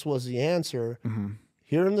wishes this was the answer,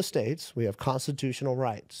 here in the States, we have constitutional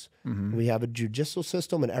rights. We have a judicial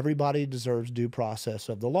system, and everybody deserves due process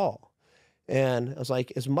of the law." And I was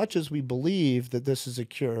like, as much as we believe that this is a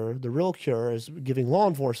cure, the real cure is giving law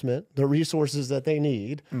enforcement the resources that they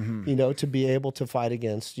need, you know, to be able to fight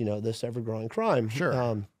against, you know, this ever-growing crime.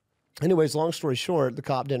 Sure. Anyways, long story short, the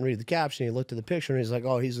cop didn't read the caption. He looked at the picture and he's like,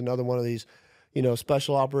 "Oh, he's another one of these, you know,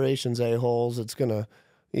 special operations a-holes that's going to,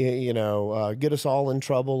 you know, get us all in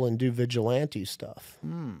trouble and do vigilante stuff."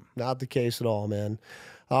 Not the case at all, man.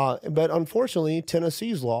 But unfortunately,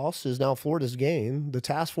 Tennessee's loss is now Florida's gain. The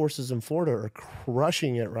task forces in Florida are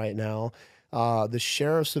crushing it right now. The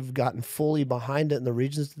sheriffs have gotten fully behind it in the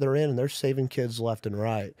regions that they're in, and they're saving kids left and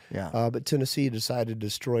right. Yeah. But Tennessee decided to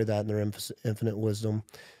destroy that in their infinite wisdom.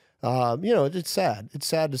 You know, it's sad. It's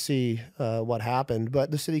sad to see what happened,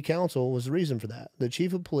 but the city council was the reason for that. The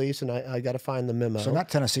chief of police, and I got to find the memo. So not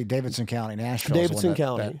Tennessee, Davidson County, Nashville. Davidson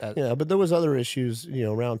County. Yeah, but there was other issues, you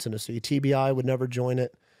know, around Tennessee. TBI would never join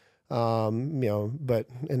it. You know, but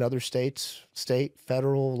in other states, state,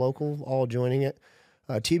 federal, local, all joining it.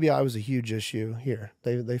 TBI was a huge issue here.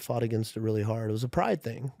 They fought against it really hard. It was a pride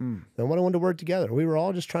thing. And when I wanted to work together, we were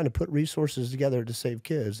all just trying to put resources together to save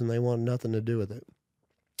kids, and they wanted nothing to do with it.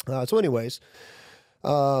 So anyways,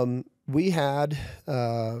 we had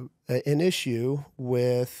an issue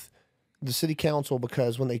with the city council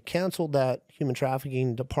because when they canceled that human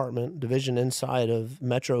trafficking division inside of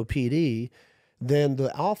Metro PD, then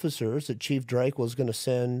the officers that Chief Drake was going to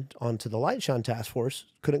send onto the Lightshine Task Force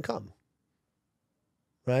couldn't come,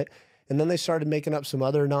 right? And then they started making up some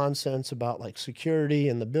other nonsense about like security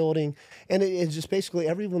in the building. And it's just basically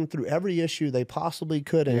everyone threw every issue they possibly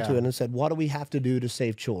could into it and said, what do we have to do to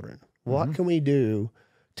save children? What can we do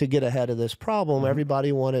to get ahead of this problem?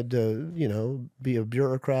 Everybody wanted to, you know, be a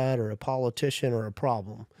bureaucrat or a politician or a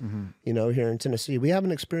problem, you know, here in Tennessee. We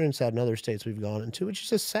haven't experienced that in other states we've gone into, which is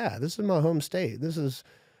just sad. This is my home state. This is,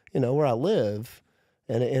 you know, where I live.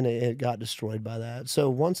 And it got destroyed by that. So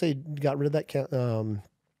once they got rid of that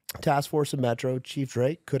task force in Metro, Chief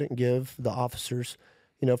Drake couldn't give the officers,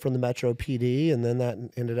 you know, from the Metro PD, and then that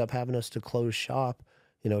ended up having us to close shop,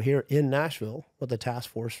 you know, here in Nashville with the task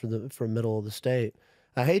force for middle of the state.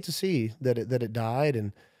 I hate to see that it died,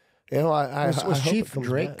 and you know, I Was hope Chief it comes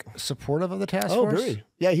Drake back. supportive of the task Oh, force? very.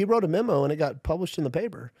 Yeah, he wrote a memo and it got published in the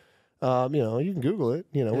paper. You know, you can Google it.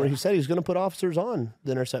 You know, where he said he's going to put officers on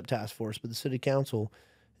the Intercept Task Force, but the city council,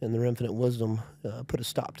 in their infinite wisdom, put a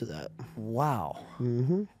stop to that. Wow.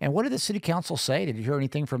 And what did the city council say? Did you hear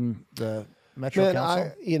anything from the Metro Man,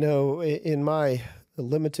 Council? you know, in my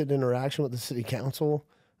limited interaction with the city council,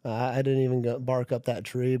 I didn't even bark up that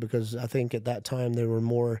tree because I think at that time they were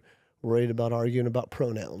more worried about arguing about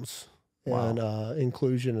pronouns and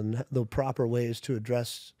inclusion and the proper ways to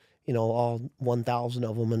address, you know, all 1,000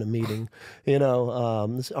 of them in a meeting. You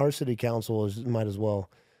know, our city council might as well.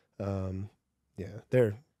 Yeah,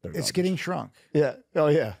 they're It's garbage. getting shrunk. Yeah. Oh,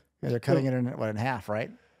 yeah. They're cutting it in half, right?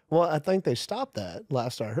 Well, I think they stopped that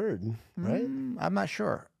last I heard, right? I'm not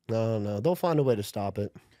sure. No, they'll find a way to stop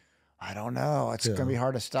it. I don't know. It's going to be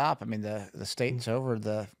hard to stop. I mean, the state's over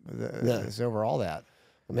is over all that.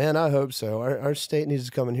 Man, I hope so. Our state needs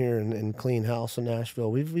to come in here and clean house in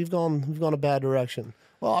Nashville. We've gone a bad direction.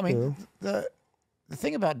 Well, I mean, the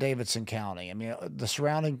thing about Davidson County, I mean, the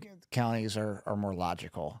surrounding counties are more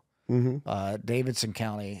logical. Davidson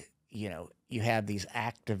County, you know, you have these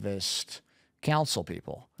activist council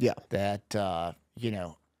people. Yeah. That, you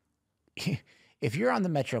know, if you're on the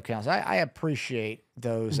Metro Council, I appreciate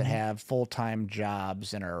those that have full-time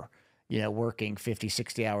jobs and are, you know, working 50,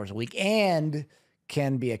 60 hours a week and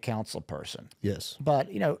can be a council person. Yes.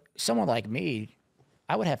 But, you know, someone like me,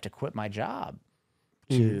 I would have to quit my job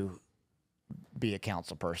to be a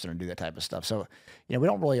council person and do that type of stuff. So, you know, we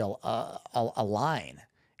don't really align.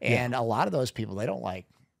 And a lot of those people, they don't like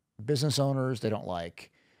business owners. They don't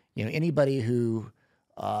like, you know, anybody who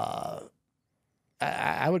I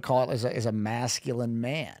would call it as a masculine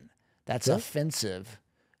man. That's offensive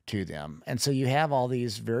to them. And so you have all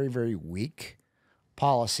these very, very weak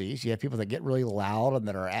policies. You have people that get really loud and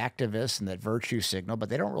that are activists and that virtue signal, but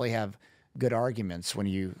they don't really have good arguments when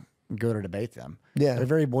you go to debate them. Yeah. They're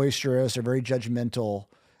very boisterous. They're very judgmental,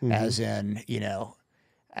 as in, you know,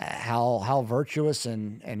 how virtuous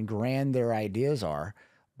and grand their ideas are,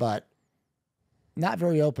 but not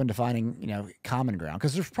very open to finding, you know, common ground,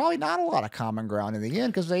 because there's probably not a lot of common ground in the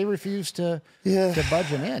end because they refuse to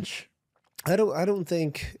budge an inch. I don't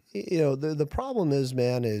think, you know, the problem is,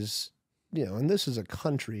 man, is, you know, and this is a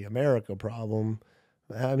country, America problem.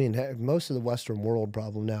 I mean, most of the Western world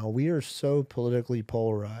problem now, we are so politically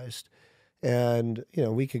polarized. And, you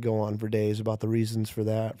know, we could go on for days about the reasons for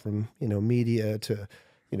that, from, you know, media to,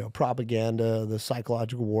 you know, propaganda, the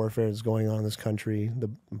psychological warfare that's going on in this country, the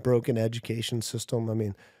broken education system. I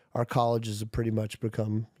mean, our colleges have pretty much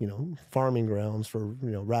become, you know, farming grounds for,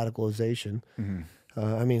 you know, radicalization.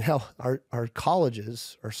 I mean, hell, our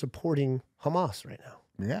colleges are supporting Hamas right now.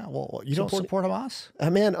 Yeah, well, you don't support Hamas?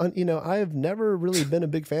 Man, you know, I have never really been a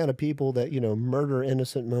big fan of people that, you know, murder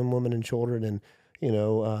innocent men, women, and children, and, you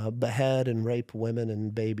know, behead and rape women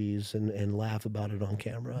and babies and laugh about it on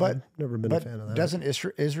camera. But I've never been a fan of that. Doesn't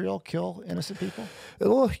Israel kill innocent people?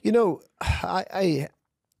 Well, you know, I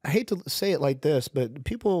hate to say it like this, but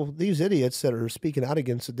people, these idiots that are speaking out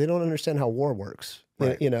against it, they don't understand how war works.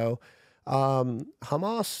 Right. You know,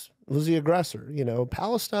 Hamas was the aggressor. You know,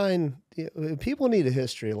 Palestine, people need a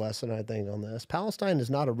history lesson, I think, on this. Palestine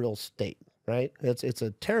is not a real state, right? It's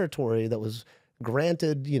a territory that was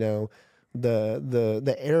granted, you know,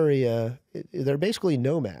 the area. They're basically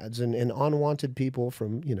nomads and unwanted people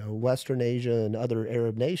from, you know, Western Asia and other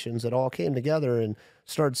Arab nations that all came together and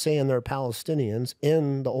started saying they're Palestinians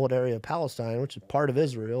in the old area of Palestine, which is part of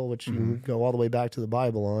Israel, which you can go all the way back to the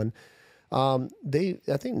Bible on. I think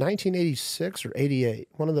 1986 or 88,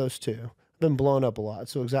 one of those two, been blown up a lot.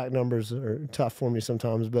 So exact numbers are tough for me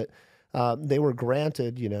sometimes, but they were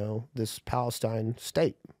granted, you know, this Palestine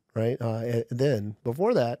state, right? Then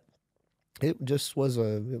before that, it just was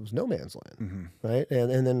it was no man's land, right?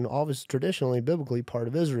 And then obviously traditionally, biblically, part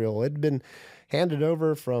of Israel. It had been handed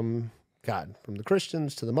over from God, from the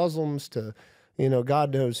Christians to the Muslims to,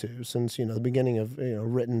 God knows who, since, the beginning of,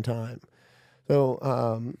 written time.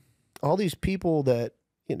 So all these people that,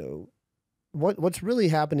 what's really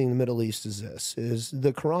happening in the Middle East is this, is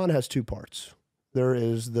the Quran has two parts. There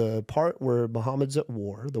is the part where Muhammad's at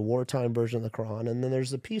war, the wartime version of the Quran, and then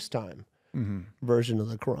there's the peacetime version of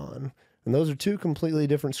the Quran. And those are two completely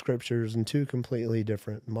different scriptures and two completely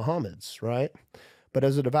different Muhammads, right? But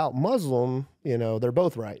as a devout Muslim, they're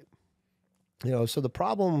both right. So the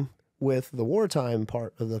problem with the wartime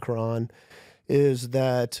part of the Quran is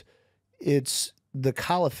that the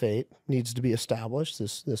caliphate needs to be established,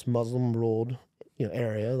 this Muslim-ruled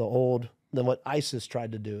area, than what ISIS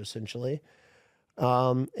tried to do, essentially.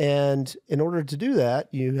 And in order to do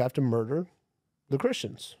that, you have to murder the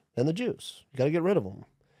Christians and the Jews. You got to get rid of them.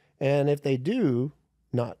 And if they do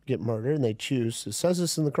not get murdered and they choose, it says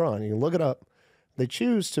this in the Quran, you can look it up, they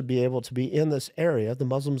choose to be able to be in this area, the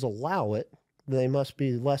Muslims allow it, they must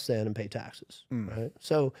be less than and pay taxes, right?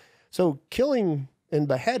 So killing and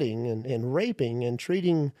beheading and raping and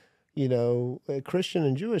treating, Christian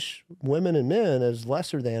and Jewish women and men as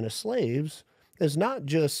lesser than, as slaves, is not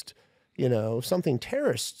just, something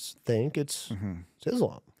terrorists think, it's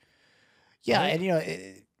Islam. Yeah, right?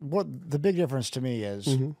 And, what the big difference to me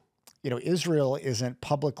is, Israel isn't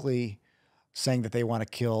publicly saying that they want to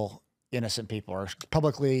kill innocent people or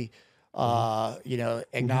publicly,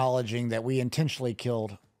 acknowledging that we intentionally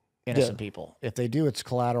killed innocent people. If they do, it's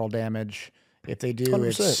collateral damage. If they do, 100%.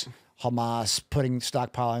 It's Hamas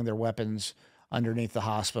stockpiling their weapons underneath the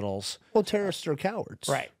hospitals. Well, terrorists are cowards.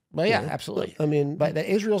 Right. Well, yeah, absolutely. But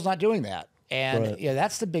Israel's not doing that. And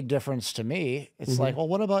that's the big difference to me. It's like, well,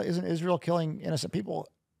 what about, isn't Israel killing innocent people?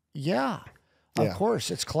 Yeah, of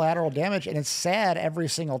course. It's collateral damage, and it's sad every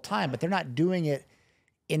single time, but they're not doing it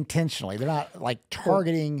intentionally. They're not like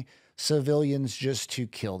targeting civilians just to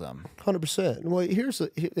kill them. 100%. Well,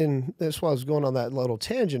 and that's why I was going on that little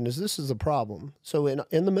tangent, is this is the problem. So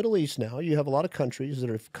in the Middle East now, you have a lot of countries that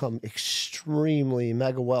have become extremely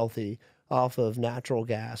mega wealthy off of natural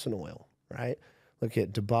gas and oil, right? Look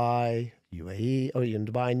at Dubai, UAE,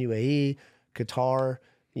 Dubai and UAE, Qatar,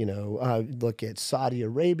 look at Saudi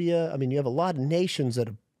Arabia. I mean, you have a lot of nations that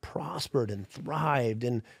have prospered and thrived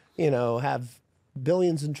and, have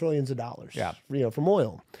billions and trillions of dollars, from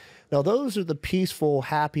oil. Now, those are the peaceful,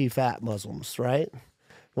 happy, fat Muslims, right?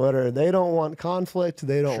 They don't want conflict,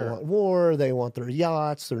 they don't want war, they want their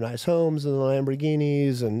yachts, their nice homes, and the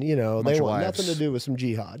Lamborghinis, and, they want nothing to do with some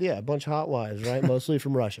jihad. Yeah, a bunch of hot wives, right? Mostly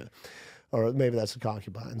from Russia. Or maybe that's the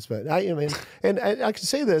concubines. But I can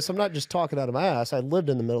say this, I'm not just talking out of my ass. I lived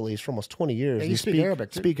in the Middle East for almost 20 years. Yeah, you speak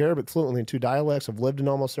Arabic. Speak Arabic fluently in 2 dialects. I've lived in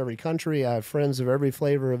almost every country. I have friends of every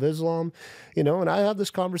flavor of Islam, and I have this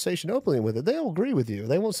conversation openly with it. They'll agree with you.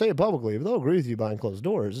 They won't say it publicly, but they'll agree with you behind closed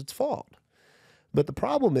doors. It's fault. But the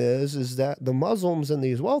problem is that the Muslims in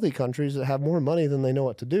these wealthy countries that have more money than they know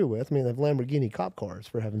what to do with, they have Lamborghini cop cars,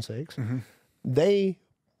 for heaven's sakes, they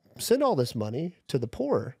send all this money to the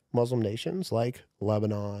poor Muslim nations like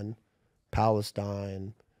Lebanon,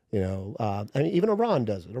 Palestine, even Iran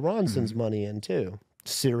does it. Iran sends money in too.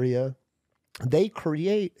 Syria. They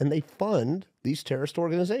create and they fund these terrorist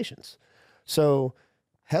organizations. So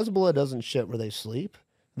Hezbollah doesn't shit where they sleep.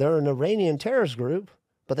 They're an Iranian terrorist group,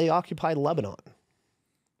 but they occupy Lebanon.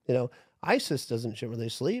 ISIS doesn't shit where they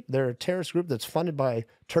sleep. They're a terrorist group that's funded by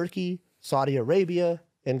Turkey, Saudi Arabia,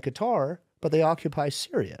 and Qatar, but they occupy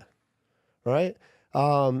Syria, right?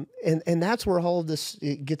 And that's where all of this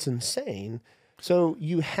gets insane. So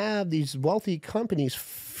you have these wealthy companies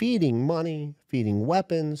feeding money, feeding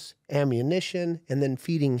weapons, ammunition, and then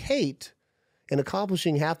feeding hate and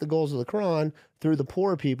accomplishing half the goals of the Quran through the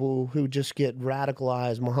poor people who just get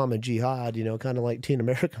radicalized Muhammad jihad, kind of like Teen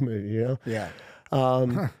America movie, Yeah.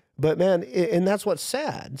 But man, and that's what's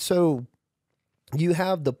sad. So you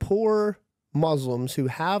have the poor Muslims who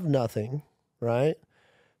have nothing, right?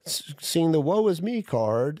 Seeing the woe is me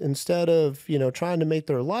card, instead of, trying to make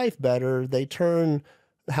their life better, they turn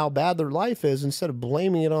how bad their life is, instead of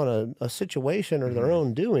blaming it on a situation or their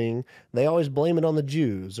own doing, they always blame it on the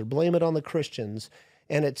Jews or blame it on the Christians.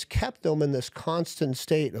 And it's kept them in this constant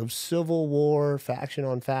state of civil war, faction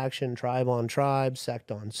on faction, tribe on tribe,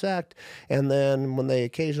 sect on sect. And then when they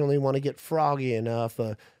occasionally want to get froggy enough,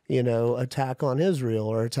 attack on Israel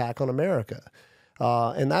or attack on America.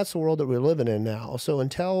 And that's the world that we're living in now. So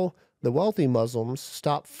until the wealthy Muslims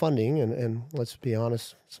stop funding, and let's be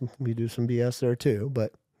honest, we do some BS there too,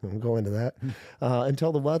 but we'll go into that.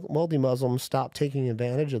 Until the wealthy Muslims stop taking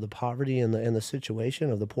advantage of the poverty and the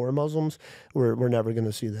situation of the poor Muslims, we're never going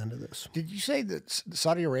to see the end of this. Did you say that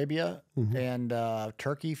Saudi Arabia and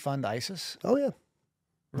Turkey fund ISIS? Oh, yeah.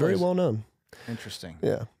 Very well known. Interesting.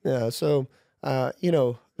 Yeah. Yeah. So,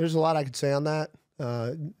 there's a lot I could say on that.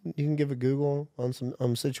 You can give a Google on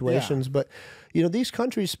some situations, but these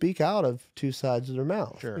countries speak out of two sides of their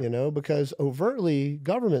mouth. Sure. Because overtly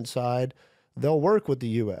government side, they'll work with the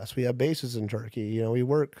U.S. We have bases in Turkey.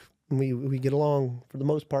 We get along for the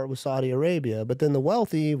most part with Saudi Arabia, but then the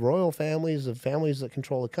wealthy royal families, the families that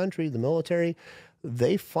control the country, the military,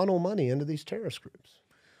 they funnel money into these terrorist groups.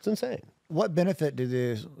 It's insane. What benefit did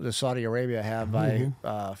the Saudi Arabia have by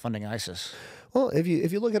funding ISIS? Well, if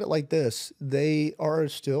you look at it like this, they are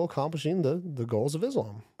still accomplishing the goals of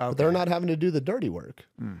Islam. But they're not having to do the dirty work.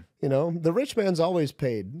 The rich man's always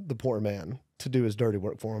paid the poor man to do his dirty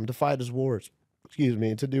work for him, to fight his wars,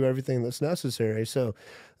 to do everything that's necessary. So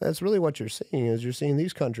that's really what you're seeing is you're seeing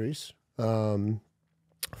these countries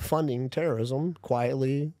funding terrorism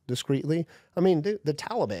quietly, discreetly. I mean, the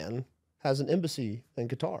Taliban has an embassy in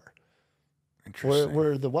Qatar. Interesting.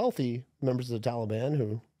 Where the wealthy members of the Taliban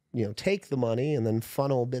who take the money and then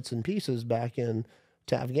funnel bits and pieces back in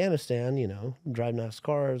to Afghanistan, drive nice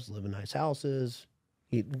cars, live in nice houses,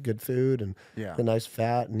 eat good food and the nice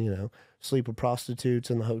fat and, sleep with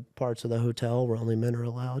prostitutes in the parts of the hotel where only men are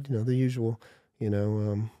allowed, the usual,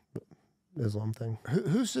 Islam thing.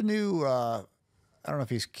 Who's the new, I don't know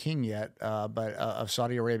if he's king yet, but of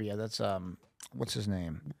Saudi Arabia? That's, what's his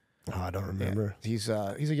name? Oh, I don't remember. Yeah.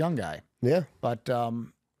 He's a young guy. Yeah. But,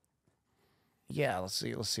 let's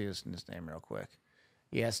see his name real quick.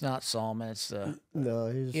 Yeah, it's not Salman. It's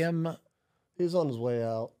no, he's on his way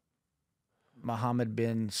out. Mohammed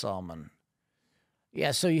bin Salman.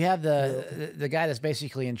 Yeah, so you have the guy that's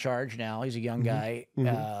basically in charge now. He's a young guy.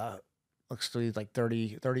 Looks to be like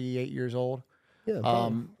 38 years old. Yeah,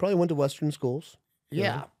 probably went to Western schools.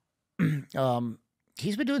 Yeah.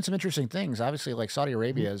 He's been doing some interesting things. Obviously, like Saudi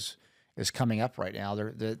Arabia is coming up right now.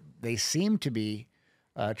 They seem to be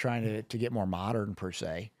trying to get more modern per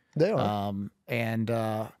se. They are.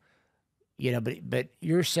 But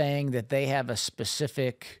you're saying that they have a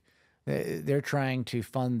specific. They're trying to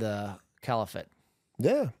fund the caliphate.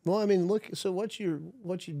 Yeah. Well, I mean, look. So what you're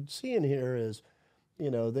seeing here is,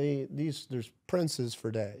 there's princes for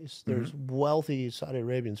days. There's wealthy Saudi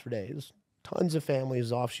Arabians for days. Tons of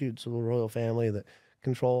families, offshoots of the royal family that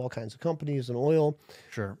control all kinds of companies and oil.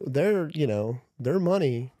 Sure. Their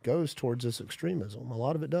money goes towards this extremism. A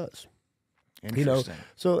lot of it does. Interesting.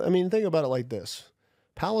 So I mean, think about it like this: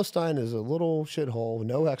 Palestine is a little shithole,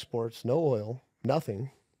 no exports, no oil, nothing,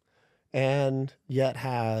 and yet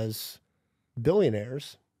has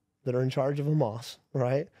billionaires that are in charge of Hamas,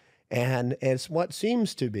 right? And it's what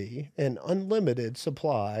seems to be an unlimited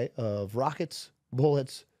supply of rockets,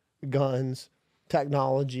 bullets, guns,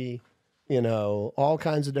 technology, all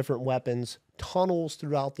kinds of different weapons, tunnels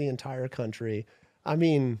throughout the entire country. I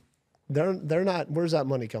mean, they're not. Where's that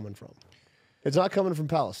money coming from? It's not coming from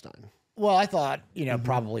Palestine. Well, I thought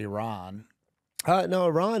probably Iran. No,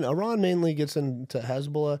 Iran mainly gets into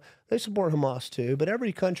Hezbollah. They support Hamas too, but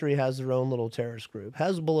every country has their own little terrorist group.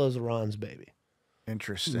 Hezbollah is Iran's baby.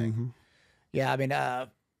 Interesting. Yeah, I mean,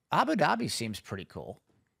 Abu Dhabi seems pretty cool.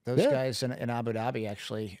 Those guys in Abu Dhabi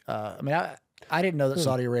actually. I didn't know that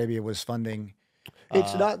Saudi Arabia was funding.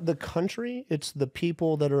 It's not the country; it's the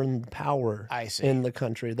people that are in power in the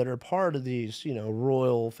country that are part of these,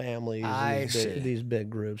 royal families. These big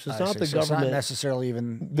groups. It's not the government. It's not necessarily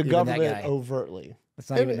even the government that guy. Overtly. It's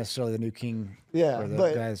not even necessarily the new king. Yeah,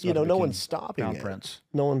 but no one's stopping it. Prince.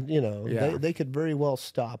 No one, they could very well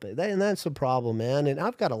stop it. And that's the problem, man. And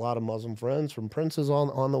I've got a lot of Muslim friends from princes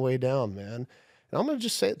on the way down, man. And I'm gonna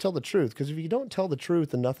just tell the truth, because if you don't tell the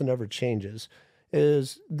truth and nothing ever changes,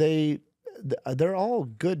 they're all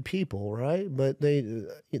good people, right? But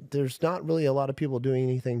there's not really a lot of people doing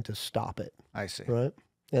anything to stop it. I see. Right,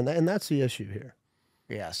 and that's the issue here.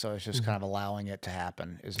 Yeah, so it's just kind of allowing it to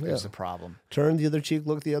happen is the problem. Turn the other cheek,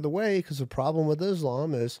 look the other way, because the problem with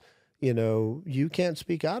Islam is, you can't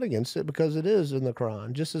speak out against it because it is in the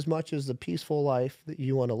Quran, just as much as the peaceful life that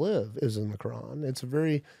you want to live is in the Quran. It's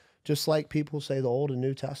just like people say the Old and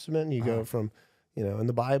New Testament, you go from, in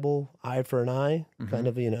the Bible, eye for an eye, kind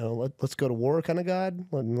of, let's go to war kind of God.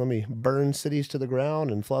 Let me burn cities to the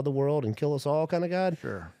ground and flood the world and kill us all kind of God.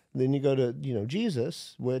 Sure. Then you go to,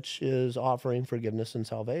 Jesus, which is offering forgiveness and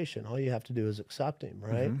salvation. All you have to do is accept him,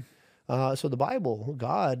 right? So the Bible,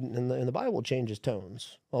 God in the Bible changes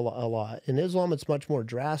tones a lot. In Islam, it's much more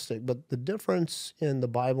drastic. But the difference in the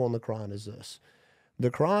Bible and the Quran is this.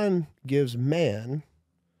 The Quran gives man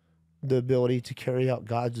the ability to carry out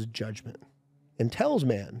God's judgment and tells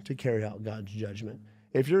man to carry out God's judgment.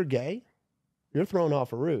 If you're gay, you're thrown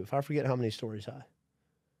off a roof. I forget how many stories high.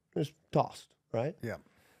 Just tossed, right? Yeah.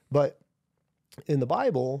 But in the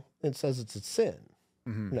Bible, it says it's a sin.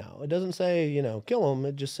 No, it doesn't say, kill them.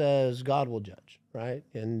 It just says God will judge, right?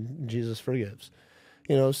 And Jesus forgives.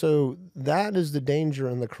 So that is the danger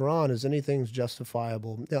in the Quran, is anything's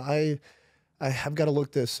justifiable. Now, I have got to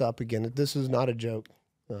look this up again. This is not a joke,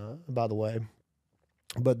 by the way.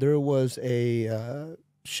 But there was a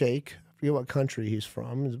sheikh, I forget what country he's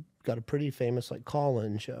from. He's got a pretty famous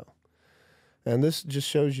call-in show. And this just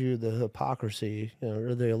shows you the hypocrisy,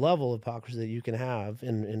 or the level of hypocrisy that you can have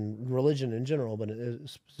in religion in general, but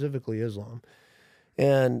specifically Islam.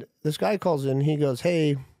 And this guy calls in, he goes,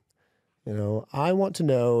 hey, I want to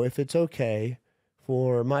know if it's okay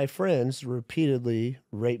for my friends to repeatedly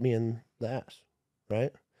rape me in the ass,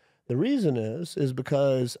 right? The reason is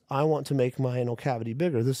because I want to make my anal cavity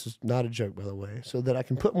bigger. This is not a joke, by the way, so that I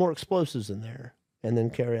can put more explosives in there and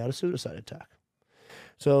then carry out a suicide attack.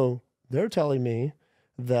 So they're telling me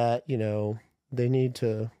that, they need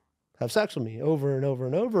to have sex with me over and over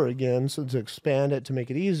and over again, so to expand it, to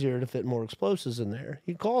make it easier to fit more explosives in there.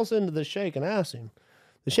 He calls into the sheikh and asks him.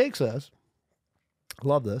 The sheikh says,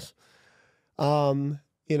 love this, anal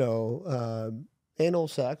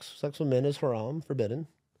sex with men is haram, forbidden,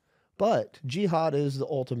 but jihad is the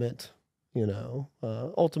ultimate,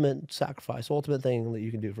 ultimate sacrifice, ultimate thing that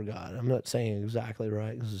you can do for God. I'm not saying exactly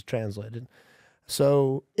right because it's translated.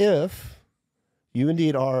 So if you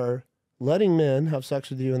indeed are letting men have sex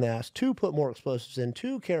with you in the ass to put more explosives in,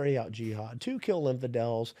 to carry out jihad, to kill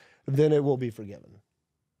infidels, then it will be forgiven.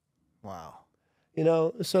 Wow.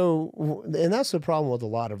 So, and that's the problem with a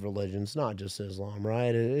lot of religions, not just Islam,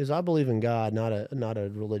 right? I believe in God, not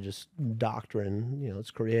a religious doctrine,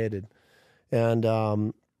 it's created. And,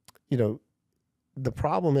 the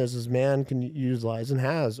problem is man can utilize, and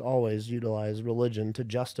has always utilized, religion to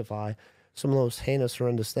justify some of those heinous,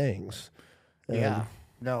 horrendous things. Yeah,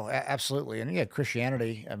 no, absolutely. And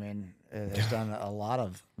Christianity, has done a lot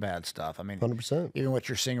of bad stuff. 100%. Even what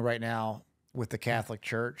you're seeing right now with the Catholic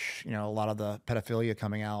Church, a lot of the pedophilia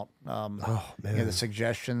coming out. The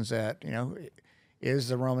suggestions that, is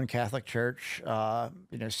the Roman Catholic Church,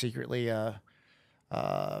 secretly a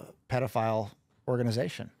pedophile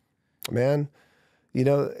organization? Man,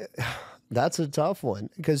 that's a tough one,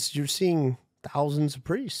 because you're seeing thousands of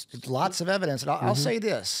priests. Lots of evidence. And I'll say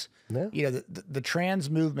this, the trans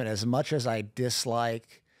movement, as much as I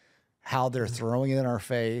dislike how they're throwing it in our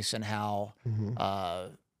face and how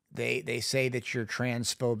they say that you're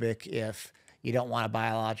transphobic if you don't want a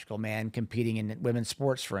biological man competing in women's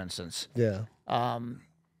sports, for instance. Yeah.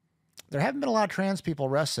 There haven't been a lot of trans people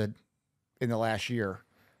arrested in the last year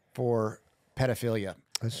for pedophilia.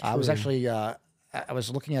 That's true. I was actually, I was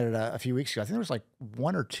looking at it a few weeks ago. I think there was like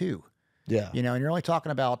one or two. Yeah. And you're only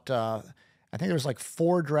talking about, I think there was like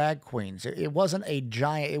 4 drag queens. It wasn't a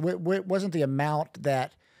giant, it wasn't the amount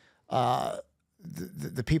that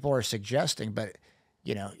the people are suggesting, but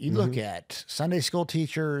you look at Sunday school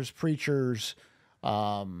teachers, preachers,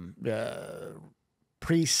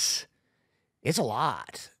 priests. It's a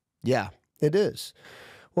lot. Yeah, it is.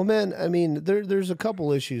 Well, man, there's a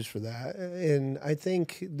couple issues for that, and I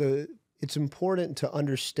think it's important to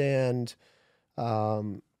understand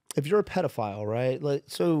if you're a pedophile, right?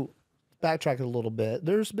 So backtrack it a little bit.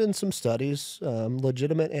 There's been some studies,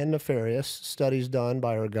 legitimate and nefarious studies done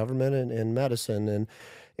by our government and medicine,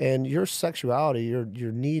 and your sexuality,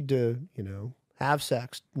 your need to, have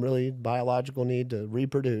sex, really biological need to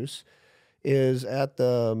reproduce, is at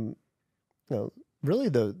the, really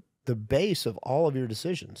the base of all of your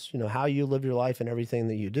decisions, how you live your life and everything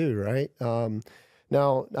that you do, right?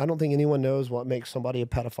 Now, I don't think anyone knows what makes somebody a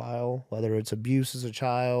pedophile, whether it's abuse as a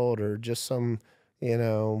child or just some,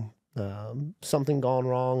 something gone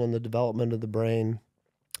wrong in the development of the brain.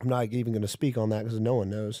 I'm not even going to speak on that because no one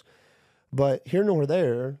knows. But here nor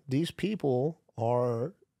there, these people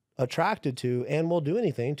are attracted to and will do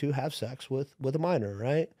anything to have sex with a minor,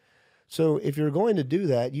 right? So if you're going to do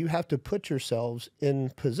that, you have to put yourselves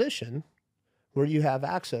in position where you have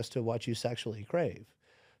access to what you sexually crave.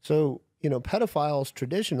 So, pedophiles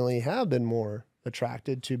traditionally have been more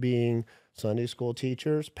attracted to being Sunday school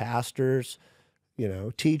teachers, pastors,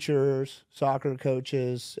 teachers, soccer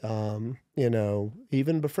coaches,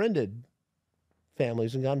 even befriended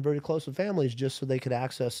families and gotten very close with families just so they could have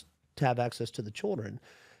access to the children.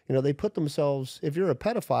 They put themselves, if you're a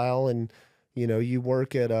pedophile and, you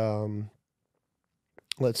work at,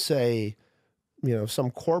 let's say,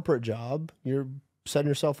 some corporate job, you're setting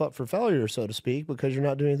yourself up for failure, so to speak, because you're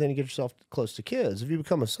not doing anything to get yourself close to kids. If you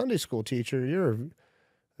become a Sunday school teacher, you're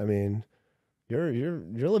living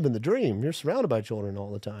the dream. You're surrounded by children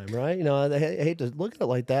all the time, right? I hate to look at it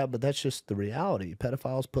like that, but that's just the reality.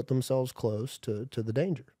 Pedophiles put themselves close to the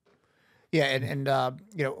danger. Yeah, and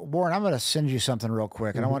you know, Warren, I'm going to send you something real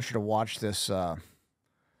quick, and I want you to watch this. I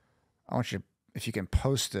want you, if you can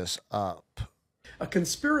post this up. A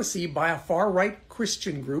conspiracy by a far-right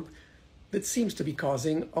Christian group that seems to be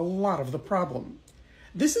causing a lot of the problem.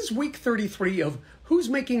 This is week 33 of Who's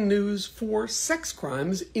Making News for Sex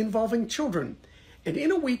Crimes Involving Children, and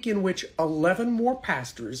in a week in which 11 more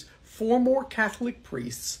pastors, 4 more Catholic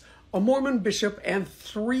priests, a Mormon bishop, and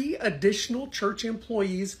 3 additional church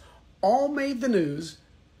employees all made the news,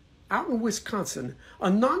 out in Wisconsin, a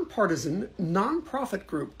nonpartisan, nonprofit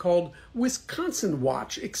group called Wisconsin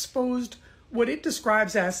Watch exposed what it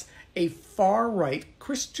describes as a far-right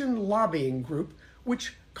Christian lobbying group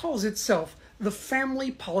which calls itself the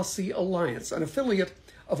Family Policy Alliance, an affiliate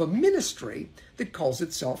of a ministry that calls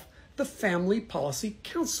itself the Family Policy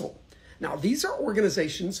Council. Now, these are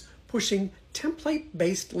organizations pushing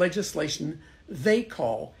template-based legislation they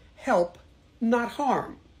call help, not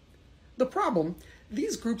harm. The problem,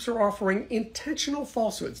 these groups are offering intentional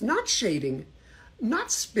falsehoods, not shading,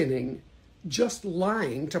 not spinning, just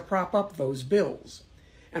lying to prop up those bills.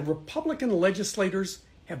 And Republican legislators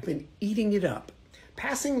have been eating it up,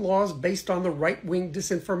 passing laws based on the right-wing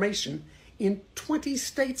disinformation in 20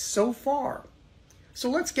 states so far. So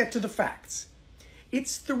let's get to the facts.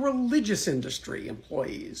 It's the religious industry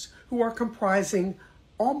employees who are comprising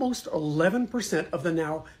almost 11% of the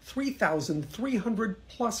now 3,300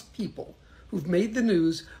 plus people who've made the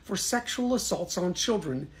news for sexual assaults on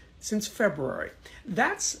children since February.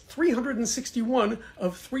 That's 361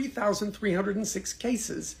 of 3,306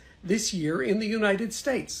 cases this year in the United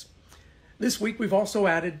States. This week we've also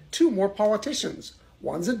added 2 more politicians.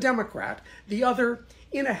 One's a Democrat, the other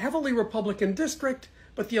in a heavily Republican district,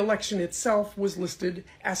 but the election itself was listed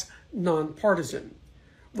as nonpartisan.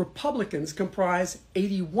 Republicans comprise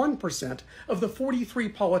 81% of the 43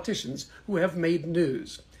 politicians who have made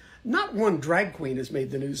news. Not one drag queen has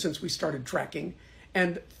made the news since we started tracking,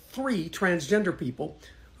 and 3 transgender people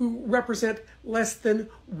who represent less than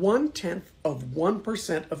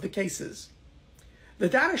 0.1% of the cases. The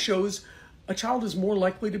data shows a child is more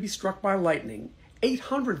likely to be struck by lightning,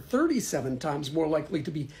 837 times more likely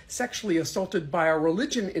to be sexually assaulted by a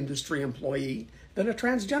religion industry employee than a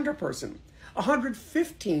transgender person,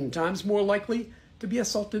 115 times more likely to be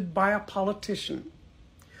assaulted by a politician.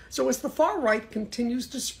 So as the far right continues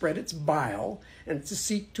to spread its bile and to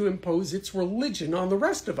seek to impose its religion on the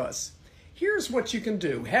rest of us, here's what you can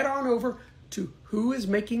do. Head on over to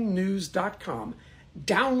whoismakingnews.com,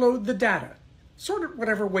 download the data, sort it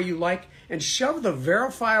whatever way you like, and shove the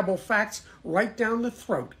verifiable facts right down the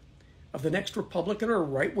throat of the next Republican or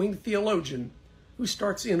right-wing theologian who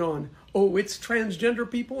starts in on, oh, it's transgender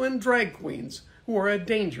people and drag queens who are a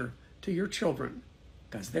danger to your children,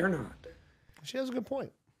 because they're not. She has a good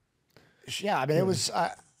point. Yeah, I mean, it was.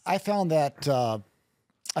 I found that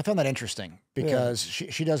interesting because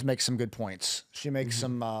she does make some good points. She makes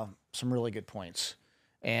some really good points,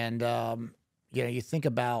 and you know, you think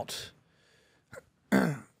about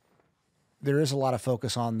there is a lot of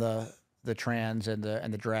focus on the trans and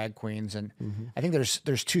the drag queens, and I think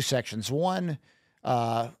there's 2 sections. One,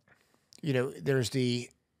 you know, there's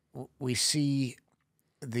we see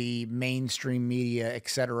the mainstream media, et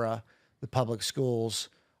cetera, the public schools.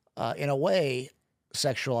 In a way,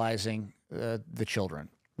 sexualizing the children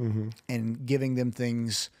and giving them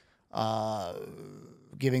things,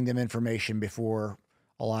 giving them information before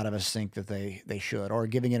a lot of us think that they should, or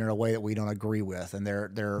giving it in a way that we don't agree with, and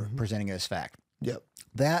they're presenting it as fact. Yep.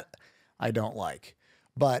 That I don't like.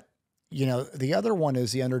 But, you know, the other one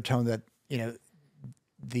is the undertone that, you know,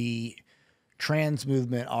 the trans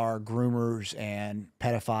movement are groomers and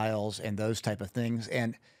pedophiles and those type of things.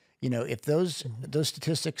 And you know, if those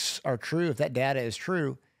statistics are true, if that data is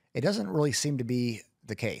true, it doesn't really seem to be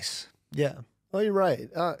the case. Yeah. Well, you're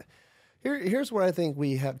right. Here's where I think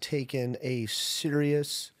we have taken a very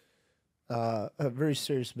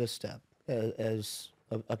serious misstep as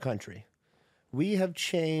a country. We have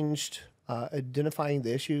changed identifying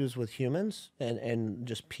the issues with humans and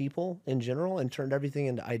just people in general and turned everything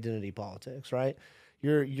into identity politics, right?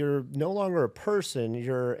 You're no longer a person.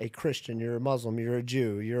 You're a Christian. You're a Muslim. You're a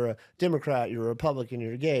Jew. You're a Democrat. You're a Republican.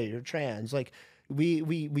 You're gay. You're trans. Like we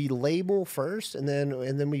label first, and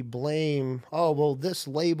then we blame. Oh well, this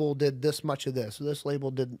label did this much of this. This label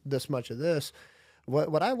did this much of this.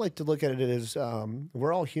 What I like to look at it is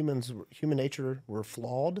we're all humans. Human nature. We're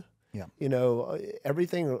flawed. Yeah. You know,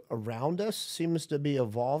 everything around us seems to be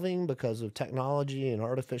evolving because of technology and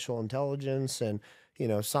artificial intelligence and, you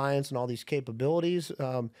know, science and all these capabilities.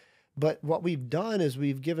 But what we've done is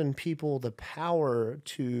we've given people the power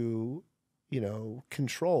to,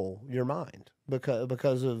 control your mind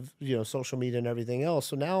because of, social media and everything else.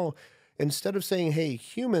 So now, instead of saying, hey,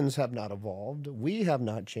 humans have not evolved, we have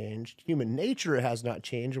not changed, human nature has not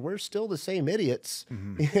changed, we're still the same idiots,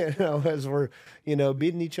 as we're,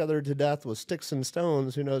 beating each other to death with sticks and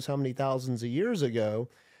stones, who knows how many thousands of years ago.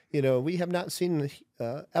 We have not seen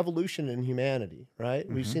evolution in humanity, right?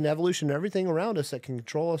 We've seen evolution in everything around us that can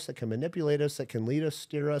control us, that can manipulate us, that can lead us,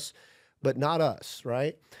 steer us, but not us,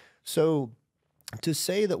 right? So to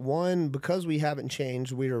say that because we haven't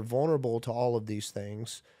changed, we are vulnerable to all of these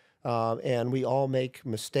things, and we all make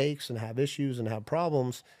mistakes and have issues and have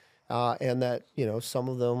problems, and that, some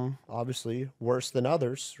of them obviously worse than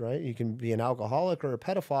others, right? You can be an alcoholic or a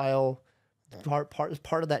pedophile,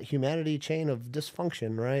 part of that humanity chain of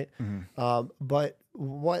dysfunction, right? But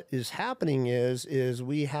what is happening is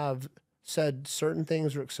we have said certain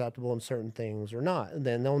things are acceptable and certain things are not, and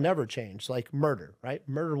then they'll never change. Like murder, right?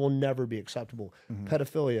 Murder will never be acceptable.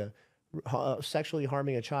 Pedophilia, sexually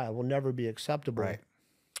harming a child will never be acceptable. Right.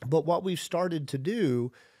 But what we've started to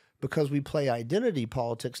do, because we play identity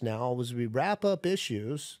politics now, is we wrap up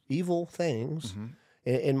issues, evil things.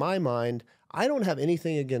 In my mind, I don't have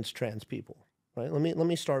anything against trans people, right? Let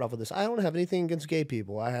me start off with this. I don't have anything against gay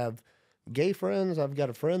people. I have gay friends. I've got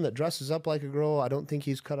a friend that dresses up like a girl. I don't think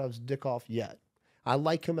he's cut his dick off yet. I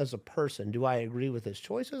like him as a person. Do I agree with his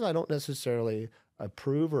choices? I don't necessarily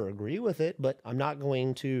approve or agree with it, but I'm not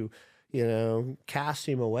going to, cast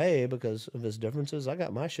him away because of his differences. I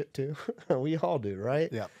got my shit too. We all do, right?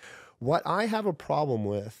 Yeah. What I have a problem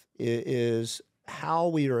with is how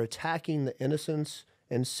we are attacking the innocence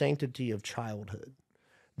and sanctity of childhood.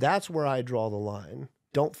 That's where I draw the line.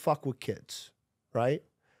 Don't fuck with kids, right?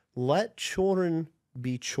 Let children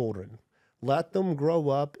be children. Let them grow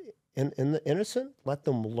up in the innocent. Let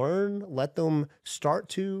them learn. Let them start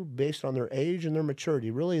to, based on their age and their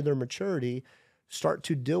maturity, really their maturity, start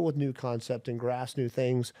to deal with new concepts and grasp new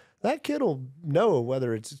things. That kid will know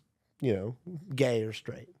whether it's, gay or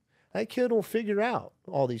straight. That kid will figure out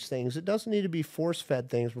all these things. It doesn't need to be force-fed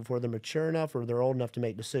things before they're mature enough or they're old enough to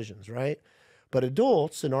make decisions, right? But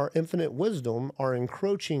adults, in our infinite wisdom, are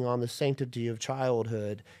encroaching on the sanctity of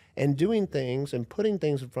childhood and doing things and putting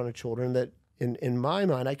things in front of children that, in my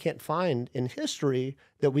mind, I can't find in history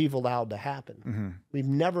that we've allowed to happen. We've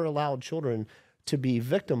never allowed children to be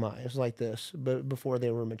victimized like this before they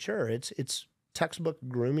were mature. It's textbook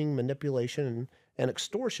grooming, manipulation, and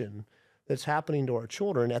extortion that's happening to our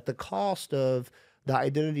children at the cost of the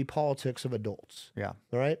identity politics of adults. Yeah.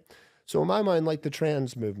 All right. So in my mind, like the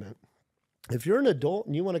trans movement, if you're an adult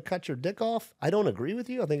and you want to cut your dick off, I don't agree with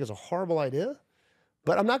you. I think it's a horrible idea,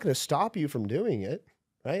 but I'm not going to stop you from doing it.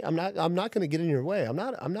 Right. I'm not going to get in your way. I'm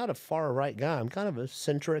not a far right guy. I'm kind of a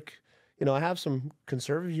centric, I have some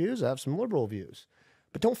conservative views. I have some liberal views,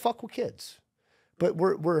 but don't fuck with kids. But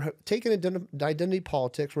we're taking identity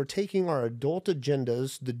politics. We're taking our adult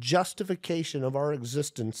agendas, the justification of our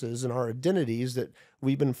existences and our identities that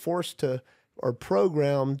we've been forced to or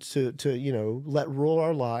programmed to let rule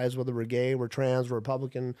our lives, whether we're gay, we're trans, we're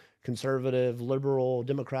Republican, conservative, liberal,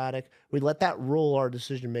 Democratic. We let that rule our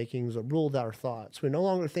decision makings, rule our thoughts. We no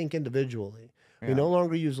longer think individually. Yeah. We no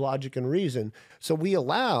longer use logic and reason. So we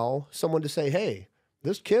allow someone to say, hey,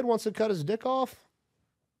 this kid wants to cut his dick off.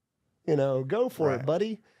 Go for it,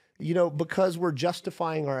 buddy. Because we're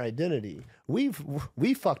justifying our identity. We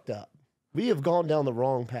fucked up. We have gone down the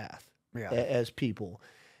wrong path as people.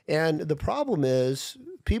 And the problem is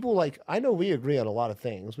people I know we agree on a lot of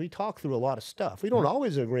things. We talk through a lot of stuff. We don't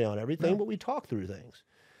always agree on everything, but we talk through things.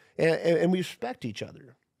 And we respect each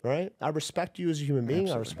other, right? I respect you as a human being.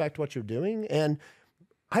 Absolutely. I respect what you're doing. And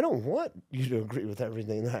I don't want you to agree with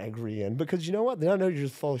everything that I agree in because you know what? Then I know you're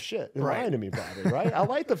just full of shit. You're lying to me about it, right? I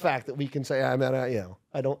like the fact that we can say, I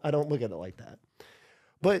don't look at it like that.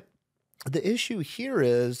 But the issue here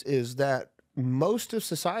is that most of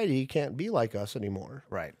society can't be like us anymore.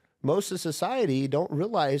 Right. Most of society don't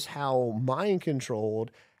realize how mind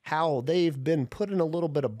controlled, how they've been put in a little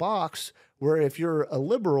bit of box where if you're a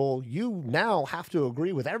liberal, you now have to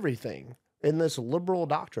agree with everything in this liberal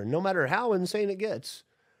doctrine, no matter how insane it gets.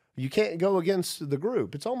 You can't go against the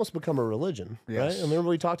group. It's almost become a religion, right? I remember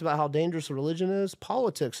we talked about how dangerous religion is.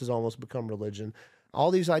 Politics has almost become religion.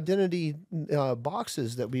 All these identity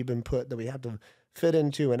boxes that we've been put that we have to fit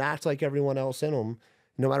into and act like everyone else in them,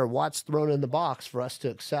 no matter what's thrown in the box for us to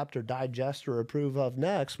accept or digest or approve of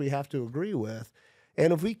next, we have to agree with.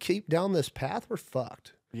 And if we keep down this path, we're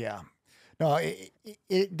fucked. Yeah. No,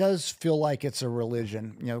 it does feel like it's a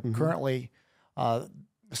religion. Currently,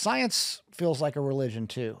 science feels like a religion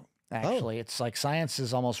too. Actually, it's like science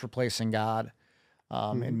is almost replacing God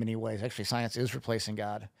in many ways. Actually, science is replacing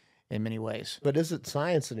God, in many ways. But is it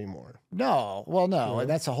science anymore? No, well, no, and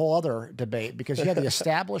that's a whole other debate because you have the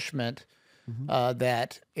establishment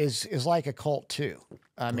that is like a cult too.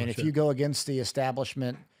 I mean, if you go against the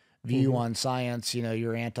establishment view on science, you know,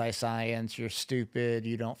 you're anti-science, you're stupid,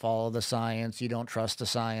 you don't follow the science, you don't trust the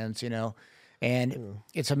science, you know, and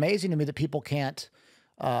it's amazing to me that people can't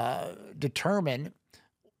determine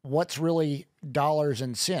what's really dollars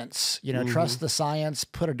and cents. You know, trust the science,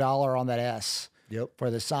 put a dollar on that S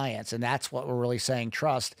for the science. And that's what we're really saying,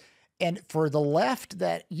 trust. And for the left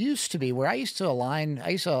that used to be where I used to align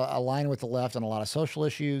with the left on a lot of social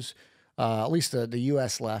issues, at least the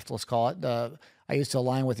U.S. left, let's call it. I used to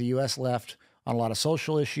align with the U.S. left on a lot of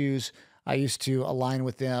social issues. I used to align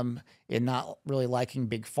with them in not really liking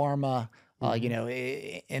big pharma, you know,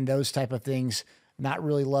 and those type of things, not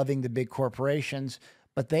really loving the big corporations.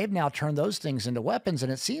 But they've now turned those things into weapons,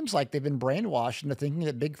 and it seems like they've been brainwashed into thinking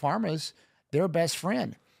that big pharma's their best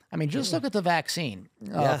friend. I mean, just look at the vaccine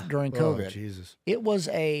during COVID. Oh, Jesus. It was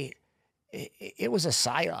a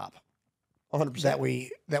psyop 100%.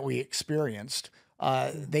 that we experienced.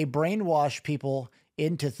 They brainwashed people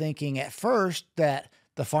into thinking at first that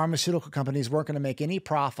the pharmaceutical companies weren't going to make any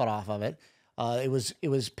profit off of it. It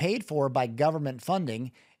was paid for by government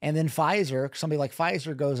funding, and then Pfizer, somebody like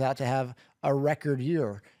Pfizer, goes out to have a record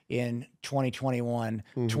year in 2021,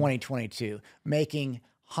 2022, making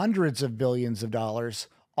hundreds of billions of dollars.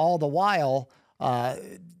 All the while,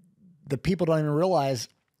 the people don't even realize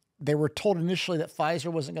they were told initially that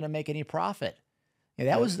Pfizer wasn't going to make any profit. Yeah,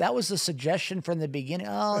 that was the suggestion from the beginning.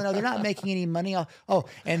 Oh, no, they're not making any money. Oh,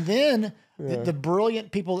 and then the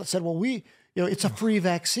brilliant people that said, well, it's a free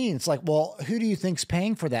vaccine. It's like, well, who do you think's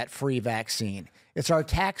paying for that free vaccine? It's our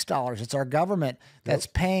tax dollars. It's our government that's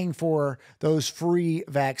paying for those free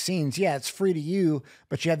vaccines. Yeah, it's free to you,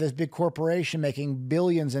 but you have this big corporation making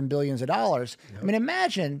billions and billions of dollars. I mean,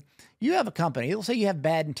 imagine you have a company. Let's say you have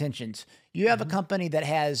bad intentions. You have a company that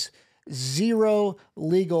has zero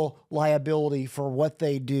legal liability for what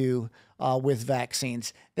they do with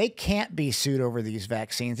vaccines. They can't be sued over these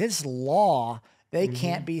vaccines. It's law. They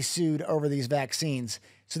can't be sued over these vaccines.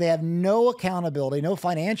 So they have no accountability, no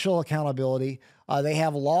financial accountability. They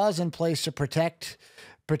have laws in place to protect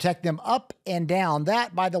them up and down.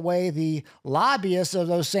 That, by the way, the lobbyists of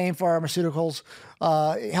those same pharmaceuticals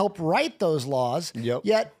help write those laws.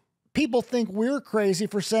 Yet people think we're crazy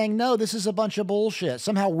for saying, no, this is a bunch of bullshit.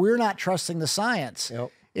 Somehow we're not trusting the science.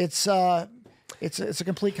 It's a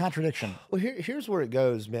complete contradiction. Well, here's where it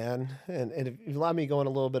goes, man. And if you allow me to go on a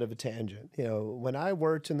little bit of a tangent, you know, when I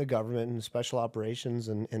worked in the government and special operations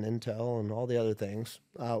and intel and all the other things,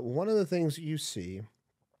 one of the things you see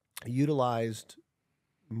utilized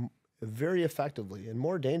very effectively and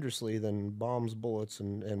more dangerously than bombs, bullets,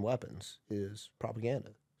 and weapons is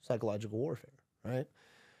propaganda, psychological warfare, right?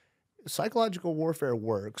 Psychological warfare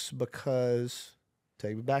works because,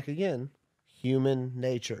 take it back again, human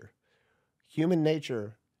nature. Human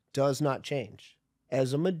nature does not change.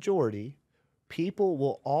 As a majority, people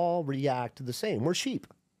will all react the same. We're sheep.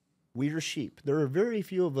 We are sheep. There are very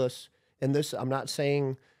few of us, and this, I'm not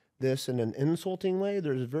saying this in an insulting way,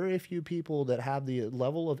 there's very few people that have the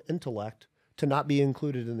level of intellect to not be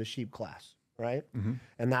included in the sheep class, right?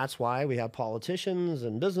 And that's why we have politicians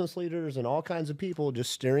and business leaders and all kinds of people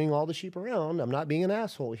just steering all the sheep around. I'm not being an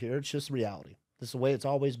asshole here. It's just reality. This is the way it's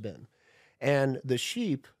always been. And the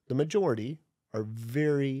sheep, the majority, are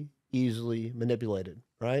very easily manipulated,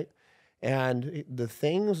 right? And the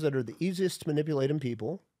things that are the easiest to manipulate in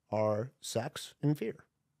people are sex and fear,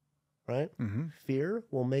 right? Fear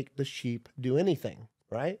will make the sheep do anything,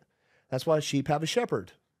 right? That's why sheep have a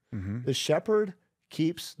shepherd. The shepherd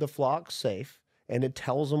keeps the flock safe, and it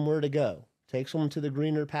tells them where to go, takes them to the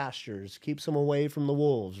greener pastures, keeps them away from the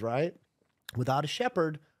wolves, right? Without a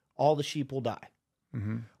shepherd, all the sheep will die.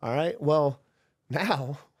 All right. Well,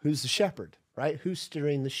 now who's the shepherd, right? Who's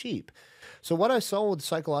steering the sheep? So what I saw with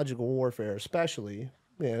psychological warfare, especially,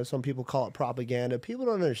 you know, some people call it propaganda. People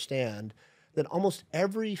don't understand that almost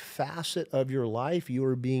every facet of your life, you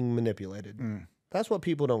are being manipulated. That's what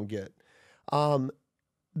people don't get.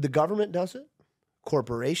 The government does it.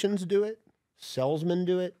 Corporations do it. Salesmen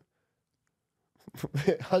do it.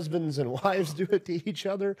 Husbands and wives do it to each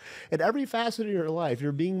other. At every facet of your life,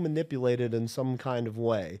 you're being manipulated in some kind of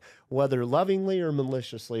way, whether lovingly or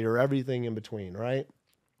maliciously or everything in between, right?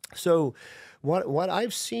 So what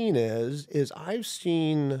I've seen is I've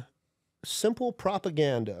seen simple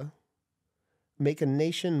propaganda make a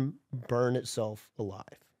nation burn itself alive,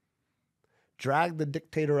 drag the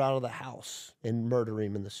dictator out of the house and murder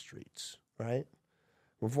him in the streets, right?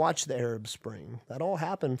 We've watched the Arab Spring. That all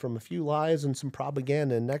happened from a few lies and some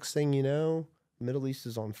propaganda. And next thing you know, Middle East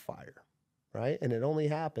is on fire, right? And it only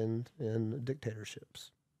happened in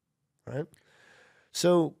dictatorships, right?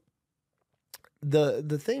 So the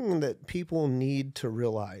thing that people need to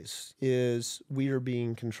realize is we are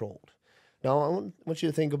being controlled. Now, I want you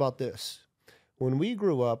to think about this. When we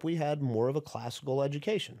grew up, we had more of a classical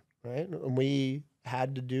education, right? And we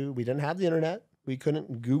didn't have the internet. We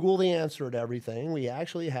couldn't Google the answer to everything. We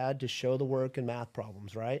actually had to show the work in math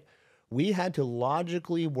problems, right? We had to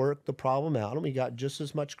logically work the problem out, and we got just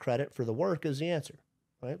as much credit for the work as the answer,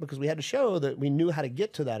 right? Because we had to show that we knew how to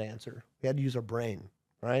get to that answer. We had to use our brain,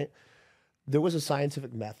 right? There was a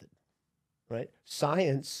scientific method, right?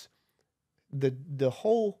 Science, the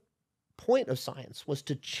whole point of science was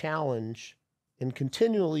to challenge and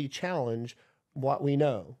continually challenge what we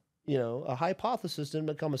know. You know, a hypothesis didn't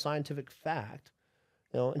become a scientific fact,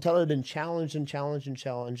 you know, until it had been challenged and challenged and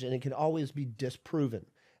challenged, and it could always be disproven.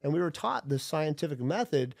 And we were taught this scientific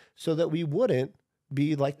method so that we wouldn't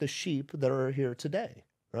be like the sheep that are here today,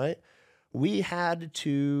 right? We had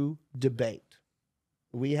to debate.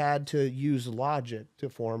 We had to use logic to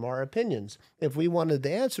form our opinions. If we wanted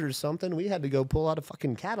the answer to something, we had to go pull out a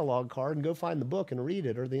fucking catalog card and go find the book and read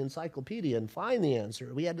it, or the encyclopedia and find the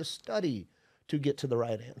answer. We had to study to get to the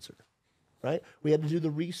right answer, right? We had to do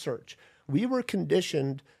the research. We were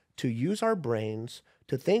conditioned to use our brains,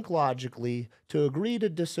 to think logically, to agree to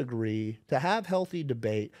disagree, to have healthy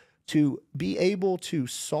debate, to be able to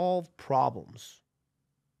solve problems.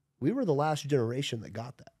 We were the last generation that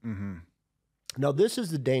got that. Mm-hmm. Now, this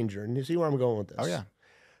is the danger, and you see where I'm going with this. Oh, yeah.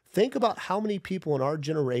 Think about how many people in our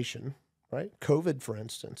generation, right, COVID, for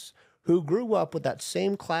instance, who grew up with that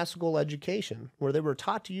same classical education where they were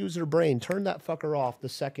taught to use their brain, turn that fucker off the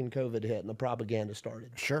second COVID hit and the propaganda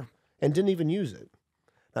started. Sure. And didn't even use it.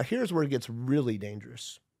 Now, here's where it gets really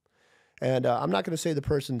dangerous. And I'm not going to say the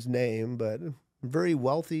person's name, but a very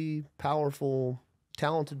wealthy, powerful,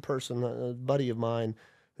 talented person, a buddy of mine,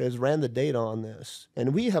 has ran the data on this,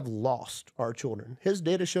 and we have lost our children. His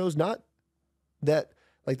data shows not that,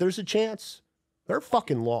 like, there's a chance they're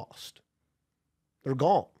fucking lost. They're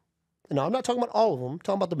gone. And now, I'm not talking about all of them. I'm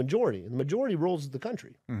talking about the majority. The majority rules the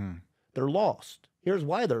country. Mm-hmm. They're lost. Here's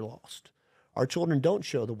why they're lost. Our children don't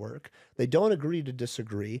show the work. They don't agree to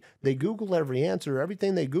disagree. They Google every answer.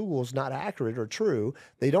 Everything they Google is not accurate or true.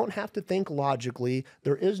 They don't have to think logically.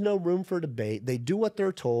 There is no room for debate. They do what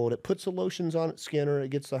they're told. It puts the lotions on its skin or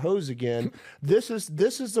it gets the hose again. This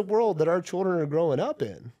is the world that our children are growing up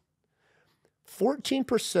in.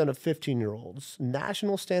 14% of 15-year-olds,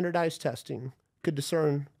 national standardized testing, could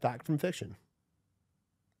discern fact from fiction.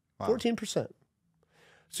 Wow. 14%.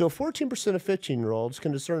 So 14% of 15-year-olds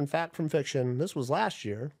can discern fact from fiction. This was last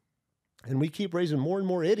year. And we keep raising more and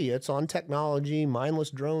more idiots on technology,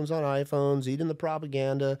 mindless drones on iPhones, eating the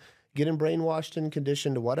propaganda, getting brainwashed and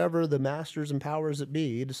conditioned to whatever the masters and powers that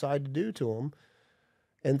be decide to do to them.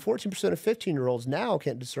 And 14% of 15-year-olds now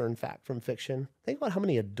can't discern fact from fiction. Think about how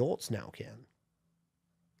many adults now can.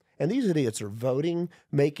 And these idiots are voting,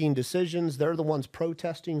 making decisions. They're the ones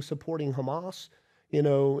protesting, supporting Hamas, you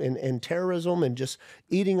know, and terrorism, and just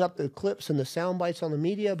eating up the clips and the sound bites on the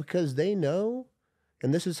media because they know,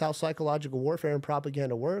 and this is how psychological warfare and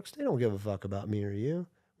propaganda works, they don't give a fuck about me or you.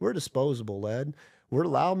 We're disposable, led. We're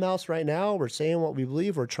loudmouths right now. We're saying what we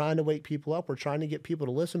believe. We're trying to wake people up. We're trying to get people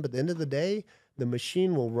to listen. But at the end of the day, the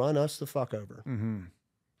machine will run us the fuck over,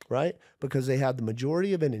 right? Because they have the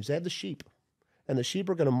majority of innings. They have the sheep. And the sheep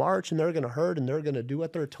are going to march, and they're going to herd, and they're going to do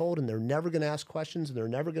what they're told, and they're never going to ask questions, and they're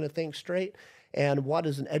never going to think straight. And what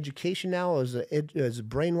is an education now is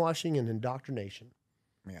brainwashing and indoctrination.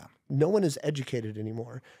 Yeah. No one is educated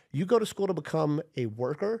anymore. You go to school to become a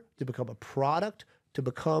worker, to become a product, to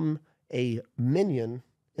become a minion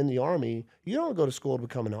in the army. You don't go to school to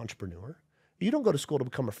become an entrepreneur. You don't go to school to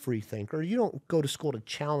become a free thinker. You don't go to school to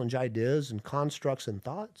challenge ideas and constructs and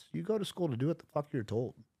thoughts. You go to school to do what the fuck you're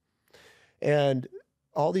told. And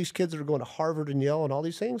all these kids that are going to Harvard and Yale and all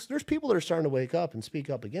these things, there's people that are starting to wake up and speak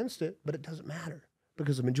up against it, but it doesn't matter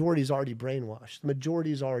because the majority is already brainwashed. The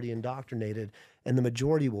majority is already indoctrinated, and the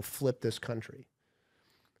majority will flip this country.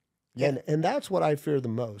 Yeah. And that's what I fear the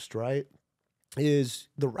most, right? Is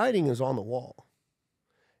the writing is on the wall.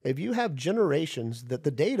 If you have generations that the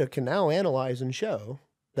data can now analyze and show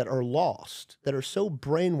that are lost, that are so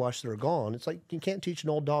brainwashed they're gone, it's like you can't teach an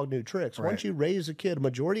old dog new tricks. Right. Once you raise a kid,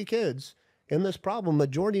 majority of kids in this problem,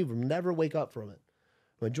 majority of them never wake up from it.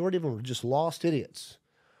 Majority of them are just lost idiots.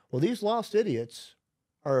 Well, these lost idiots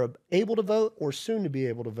are able to vote or soon to be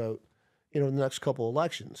able to vote, in the next couple of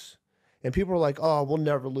elections. And people are like, oh, we'll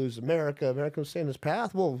never lose America. America will stay in this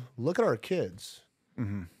path. Well, look at our kids.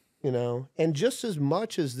 Mm-hmm. you know, and just as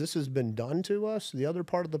much as this has been done to us, the other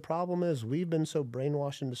part of the problem is we've been so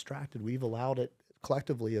brainwashed and distracted. We've allowed it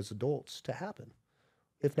collectively as adults to happen,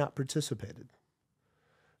 if not participated.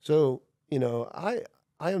 So, you know, I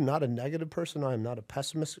am not a negative person. I am not a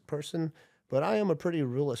pessimistic person, but I am a pretty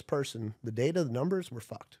realist person. The data, the numbers, we're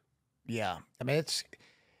fucked. Yeah. I mean,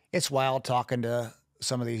 it's wild talking to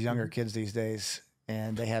some of these younger kids these days,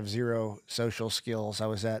 and they have zero social skills. I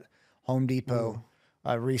was at Home Depot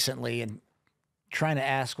recently and trying to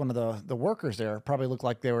ask one of the workers there, probably looked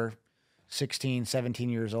like they were 16, 17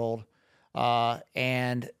 years old.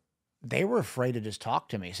 And they were afraid to just talk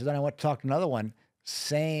to me. So then I went to talk to another one,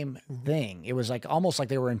 same thing. It was like almost like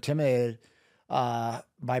they were intimidated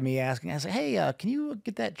by me asking. I said, "Hey, can you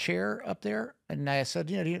get that chair up there?" And I said,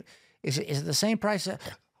 "You know, is it the same price?"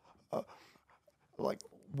 Like,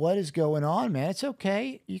 what is going on, man? It's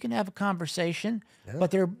okay. You can have a conversation,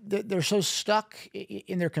 but they're so stuck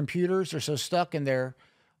in their computers. They're so stuck in their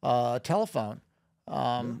telephone,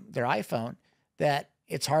 their iPhone, that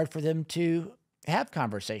it's hard for them to have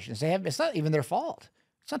conversations. It's not even their fault.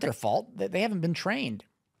 It's not their fault. They haven't been trained.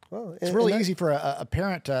 Well, It's really easy for a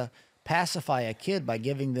parent to pacify a kid by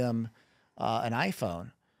giving them an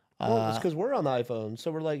iPhone. Well, it's because we're on the iPhone.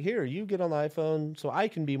 So we're like, here, you get on the iPhone so I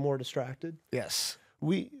can be more distracted. Yes.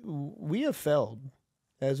 We have failed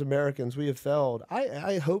as Americans. We have failed.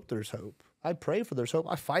 I hope there's hope. I pray for there's hope.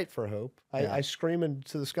 I fight for hope. I scream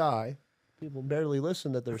into the sky. People barely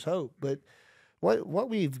listen that there's hope. But what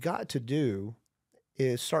we've got to do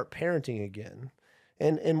is start parenting again.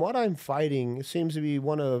 And what I'm fighting seems to be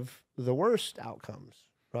one of the worst outcomes,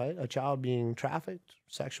 right? A child being trafficked,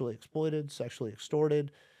 sexually exploited, sexually extorted,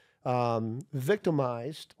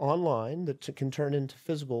 victimized online that can turn into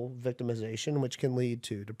physical victimization, which can lead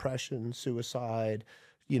to depression, suicide,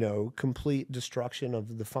 you know, complete destruction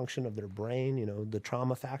of the function of their brain, you know, the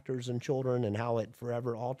trauma factors in children and how it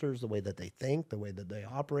forever alters the way that they think, the way that they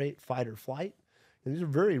operate, fight or flight. And these are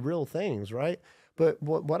very real things, right? But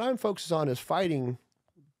what I'm focused on is fighting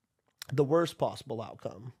the worst possible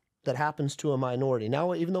outcome that happens to a minority.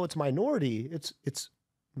 Now, even though it's minority, it's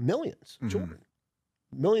millions of children.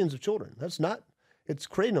 Millions of children. It's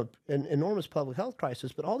creating an enormous public health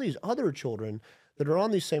crisis, but all these other children that are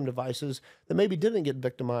on these same devices that maybe didn't get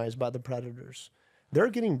victimized by the predators, they're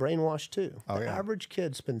getting brainwashed too. The average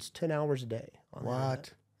kid spends 10 hours a day on the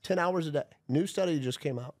internet. 10 hours a day. New study just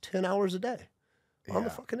came out. 10 hours a day on the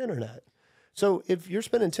fucking internet. So if you're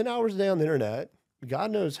spending 10 hours a day on the internet,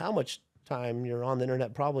 God knows how much time you're on the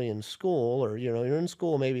internet, probably in school, or, you know, you're in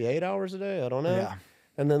school maybe 8 hours a day. I don't know. Yeah.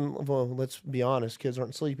 And then, well, let's be honest, kids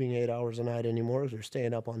aren't sleeping 8 hours a night anymore. They're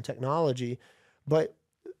staying up on technology. But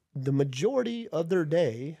the majority of their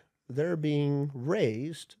day, they're being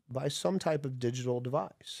raised by some type of digital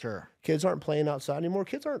device. Sure. Kids aren't playing outside anymore.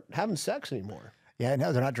 Kids aren't having sex anymore. Yeah,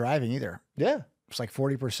 no, they're not driving either. Yeah. It's like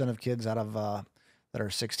 40% of kids out of that are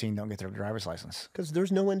 16 don't get their driver's license. Because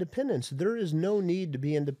there's no independence. There is no need to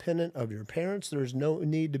be independent of your parents. There's no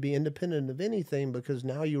need to be independent of anything because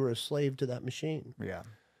now you are a slave to that machine. Yeah.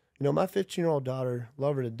 You know, my 15-year-old daughter,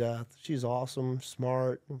 love her to death. She's awesome,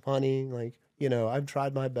 smart, funny. Like, you know, I've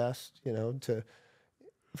tried my best, you know, to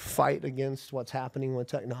fight against what's happening with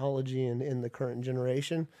technology and in the current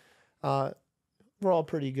generation. We're all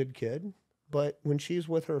pretty good kid. But when she's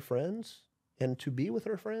with her friends, and to be with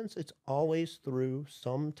her friends, it's always through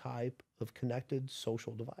some type of connected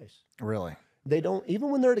social device. Really? They don't,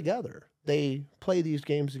 even when they're together, they play these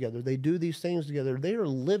games together. They do these things together. They are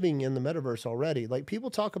living in the metaverse already. Like,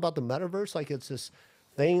 people talk about the metaverse like it's this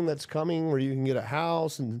thing that's coming where you can get a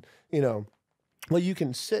house and, you know, well, you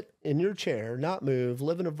can sit in your chair, not move,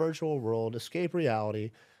 live in a virtual world, escape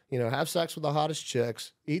reality, you know, have sex with the hottest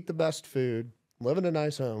chicks, eat the best food, live in a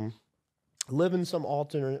nice home, live in some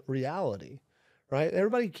alternate reality. Right?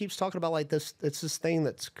 Everybody keeps talking about like this, it's this thing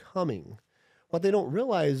that's coming. What they don't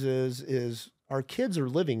realize is our kids are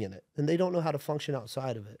living in it and they don't know how to function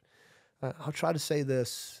outside of it. I'll try to say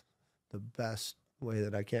this the best way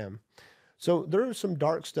that I can. So there are some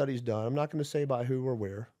dark studies done. I'm not going to say by who or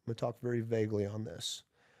where. I'm going to talk very vaguely on this.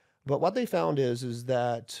 But what they found is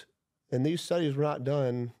that, and these studies were not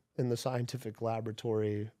done in the scientific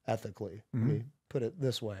laboratory ethically. Let me put it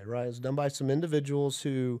this way, right? It's done by some individuals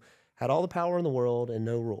who had all the power in the world and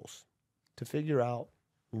no rules to figure out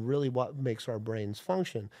really what makes our brains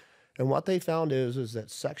function. And what they found is that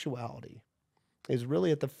sexuality is really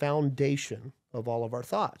at the foundation of all of our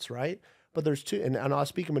thoughts, right? But there's two, and I'll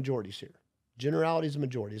speak in majorities here. Generalities and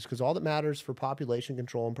majorities, because all that matters for population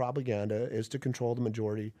control and propaganda is to control the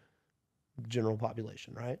majority general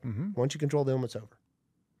population, right? Once you control them, it's over.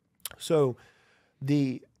 So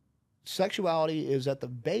the sexuality is at the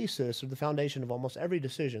basis or the foundation of almost every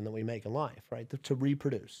decision that we make in life, right? To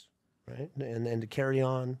reproduce, right? And to carry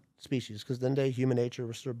on species, because then the human nature,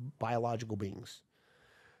 we're sort of biological beings.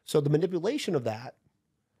 So the manipulation of that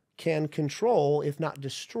can control, if not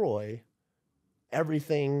destroy,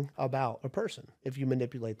 everything about a person if you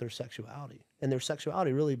manipulate their sexuality. And their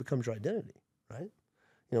sexuality really becomes your identity, right?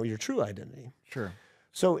 You know, your true identity. Sure.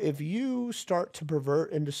 So if you start to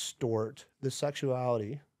pervert and distort the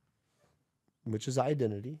sexuality, which is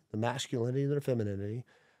identity, the masculinity and the femininity,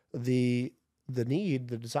 the need,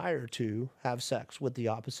 the desire to have sex with the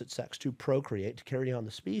opposite sex, to procreate, to carry on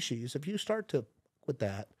the species, if you start to with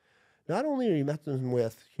that, not only are you messing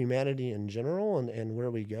with humanity in general and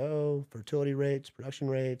where we go, fertility rates, production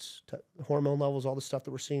rates, hormone levels, all the stuff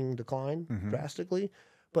that we're seeing decline drastically,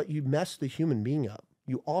 but you mess the human being up.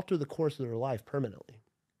 You alter the course of their life permanently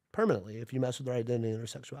if you mess with their identity and their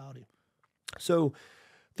sexuality. So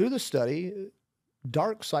through the study,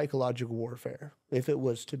 dark psychological warfare, if it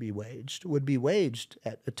was to be waged, would be waged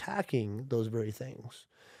at attacking those very things.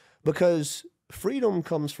 Because freedom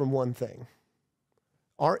comes from one thing: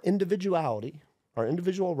 our individuality, our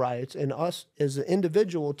individual rights, and us as an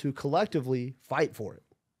individual to collectively fight for it.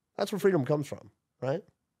 That's where freedom comes from, right?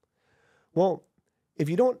 Well, if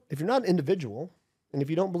you're not an individual, and if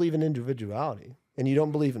you don't believe in individuality, and you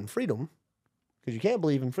don't believe in freedom, because you can't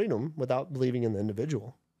believe in freedom without believing in the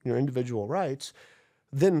individual, your individual rights,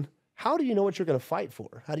 then how do you know what you're going to fight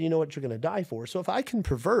for? How do you know what you're going to die for? So if I can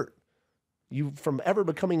pervert you from ever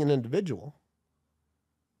becoming an individual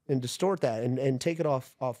and distort that and take it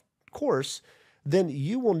off course, then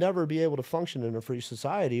you will never be able to function in a free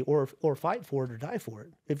society or fight for it or die for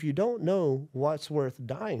it. If you don't know what's worth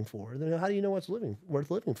dying for, then how do you know what's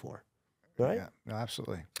worth living for? Right? Yeah, no,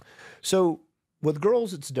 absolutely. So with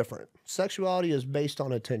girls, it's different. Sexuality is based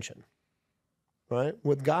on attention, right?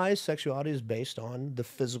 With guys, sexuality is based on the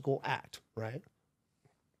physical act, right?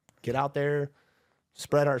 Get out there,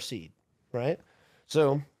 spread our seed, right?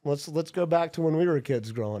 So let's go back to when we were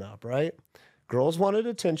kids growing up, right? Girls wanted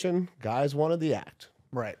attention, guys wanted the act.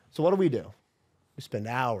 Right. So what do? We spend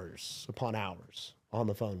hours upon hours on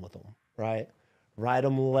the phone with them, right? Write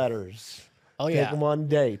them letters. Oh, yeah. Take them on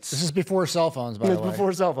dates. This is before cell phones, by the way. It's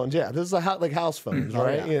before cell phones, yeah. This is like house phones,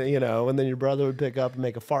 right? Yeah. You know, and then your brother would pick up and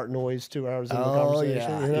make a fart noise 2 hours into the conversation.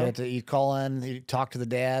 Yeah. You know? You call in, you talk to the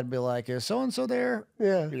dad, be like, is so-and-so there?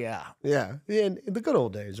 Yeah. Yeah. Yeah. In the good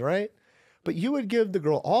old days, right? But you would give the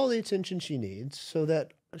girl all the attention she needs so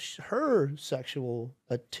that her sexual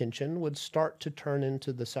attention would start to turn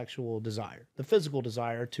into the sexual desire, the physical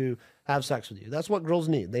desire to have sex with you. That's what girls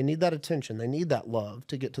need. They need that attention. They need that love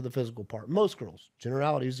to get to the physical part. Most girls,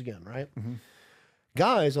 generalities again, right? Mm-hmm.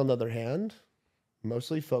 Guys, on the other hand,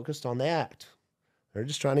 mostly focused on the act. They're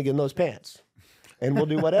just trying to get in those pants and will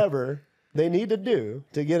do whatever they need to do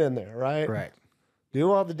to get in there, right? Right.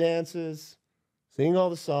 Do all the dances, sing all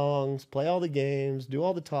the songs, play all the games, do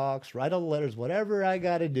all the talks, write all the letters, whatever I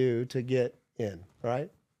got to do to get in, right?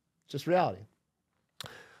 It's just reality.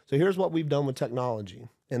 So here's what we've done with technology,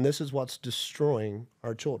 and this is what's destroying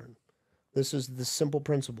our children. This is the simple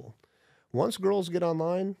principle. Once girls get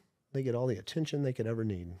online, they get all the attention they could ever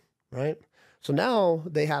need, right? So now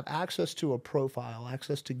they have access to a profile,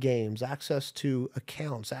 access to games, access to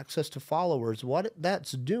accounts, access to followers. What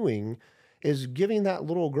that's doing is giving that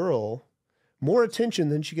little girl more attention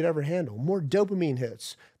than she could ever handle, more dopamine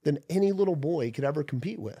hits than any little boy could ever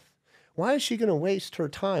compete with. Why is she going to waste her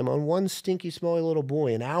time on one stinky, smelly little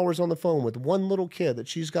boy and hours on the phone with one little kid that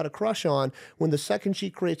she's got a crush on when the second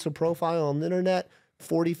she creates a profile on the internet,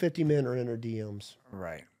 40, 50 men are in her DMs?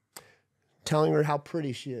 Right. Telling her how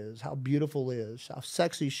pretty she is, how beautiful is, how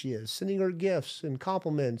sexy she is, sending her gifts and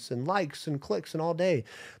compliments and likes and clicks and all day.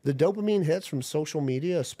 The dopamine hits from social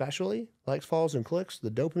media, especially likes, follows, and clicks, the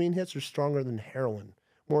dopamine hits are stronger than heroin,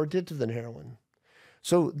 more addictive than heroin.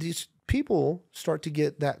 So these people start to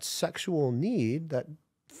get that sexual need that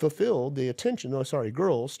fulfilled, the attention,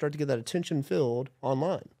 girls start to get that attention filled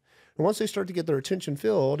online. And once they start to get their attention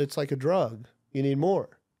filled, it's like a drug. You need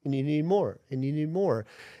more. And you need more, and you need more.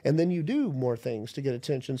 And then you do more things to get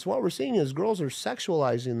attention. So what we're seeing is girls are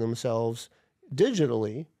sexualizing themselves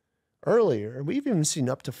digitally earlier. We've even seen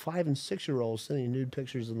up to 5- and 6-year-olds sending nude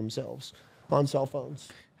pictures of themselves on cell phones.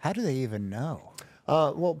 How do they even know?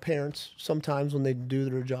 Well, parents, sometimes when they do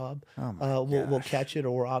their job, will catch it,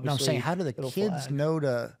 or obviously... No, I'm saying, how do the kids know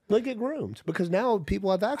to... They get groomed, because now people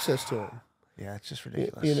have access to them. Yeah, it's just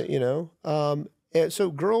ridiculous. And so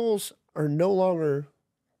girls are no longer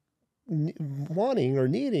wanting or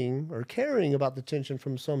needing or caring about the attention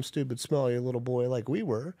from some stupid, smelly little boy like we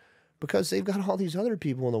were, because they've got all these other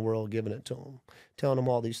people in the world giving it to them, telling them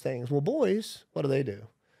all these things. Well, boys, what do?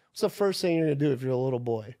 What's the first thing you're going to do if you're a little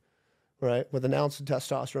boy, right? With an ounce of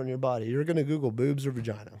testosterone in your body, you're going to Google boobs or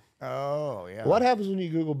vagina. Oh, yeah. What happens when you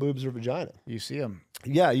Google boobs or vagina? You see them.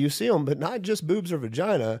 Yeah, you see them, but not just boobs or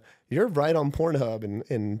vagina. You're right on Pornhub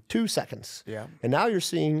in 2 seconds. Yeah. And now you're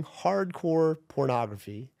seeing hardcore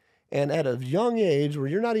pornography. And at a young age where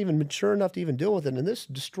you're not even mature enough to even deal with it, and this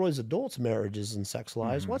destroys adults' marriages and sex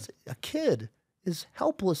lives. A kid is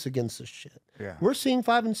helpless against this shit. Yeah. We're seeing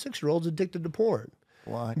 5 and 6-year-olds addicted to porn.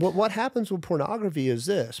 What happens with pornography is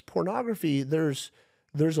this. Pornography, there's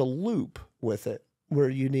a loop with it where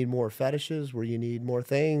you need more fetishes, where you need more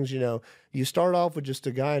things. You know, you start off with just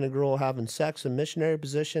a guy and a girl having sex in missionary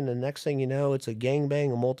position, and next thing you know, it's a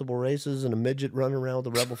gangbang of multiple races and a midget running around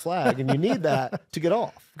with a rebel flag, and you need that to get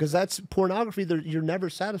off, because that's pornography. You're never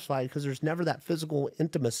satisfied because there's never that physical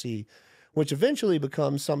intimacy, which eventually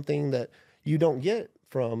becomes something that you don't get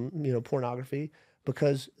from, you know, pornography,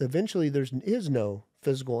 because eventually there is no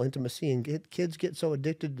physical intimacy, and kids get so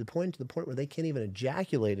addicted to the point where they can't even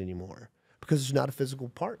ejaculate anymore. Because there's not a physical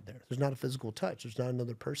part there. There's not a physical touch. There's not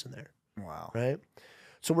another person there. Wow. Right?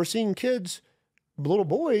 So we're seeing kids, little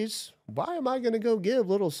boys, why am I going to go give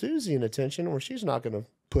little Susie an attention where she's not going to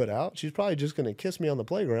put out? She's probably just going to kiss me on the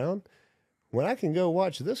playground when I can go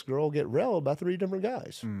watch this girl get railed by 3 different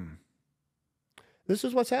guys. This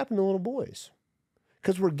is what's happening to little boys.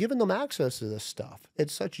 Because we're giving them access to this stuff at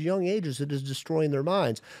such young ages, it is destroying their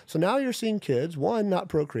minds. So now you're seeing kids, one, not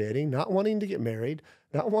procreating, not wanting to get married,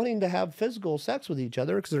 not wanting to have physical sex with each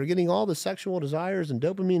other because they're getting all the sexual desires and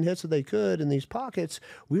dopamine hits that they could in these pockets.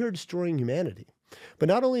 We are destroying humanity. But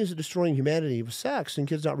not only is it destroying humanity with sex and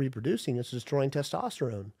kids not reproducing, it's destroying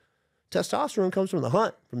testosterone. Testosterone comes from the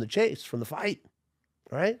hunt, from the chase, from the fight,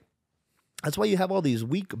 right? That's why you have all these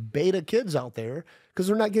weak beta kids out there, because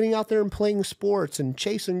they're not getting out there and playing sports and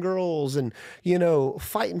chasing girls and, you know,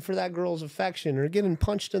 fighting for that girl's affection, or getting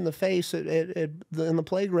punched in the face in the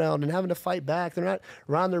playground and having to fight back. They're not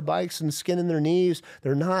riding their bikes and skinning their knees.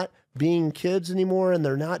 They're not being kids anymore, and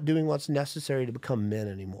they're not doing what's necessary to become men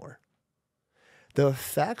anymore. The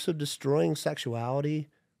effects of destroying sexuality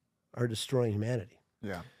are destroying humanity.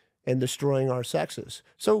 Yeah. And destroying our sexes.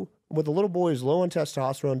 So with a little boy who's low on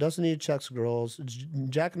testosterone, doesn't need to check girls,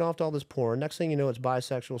 jacking off to all this porn, next thing you know, it's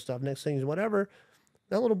bisexual stuff, next thing is whatever,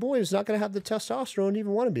 that little boy is not going to have the testosterone to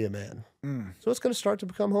even want to be a man. So it's going to start to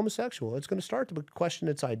become homosexual. It's going to start to question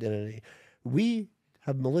its identity. We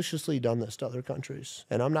have maliciously done this to other countries.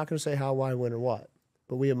 And I'm not going to say how, why, when, or what.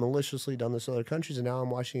 But we have maliciously done this to other countries, and now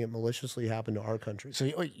I'm watching it maliciously happen to our country. So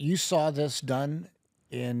you saw this done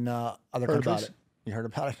in other countries? About it. You heard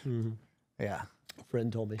about it? Yeah. A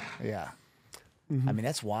friend told me. Yeah. I mean,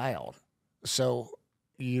 that's wild. So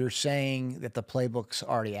you're saying that the playbook's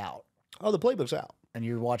already out, Oh, the playbook's out. and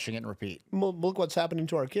you're watching it and repeat. Well, look what's happening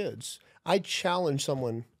to our kids. I challenge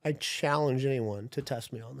anyone to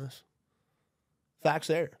test me on this. Facts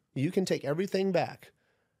there. You can take everything back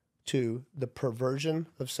to the perversion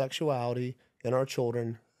of sexuality in our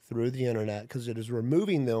children through the internet, because it is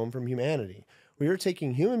removing them from humanity. We are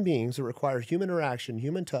taking human beings that require human interaction,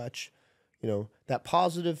 human touch, you know, that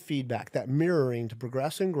positive feedback, that mirroring to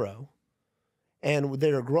progress and grow. And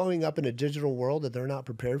they are growing up in a digital world that they're not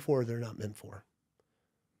prepared for, or they're not meant for.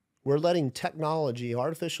 We're letting technology,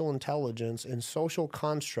 artificial intelligence, and social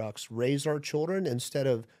constructs raise our children instead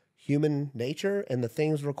of human nature and the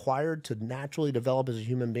things required to naturally develop as a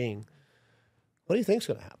human being. What do you think's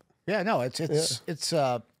going to happen? Yeah, no,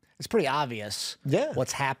 it's pretty obvious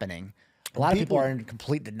what's happening. A lot of people are in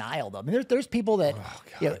complete denial, though. I mean, there's people that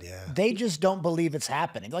they just don't believe it's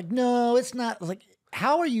happening. Like, no, it's not. Like,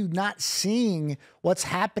 how are you not seeing what's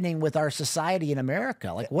happening with our society in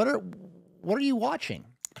America? Like, what are you watching?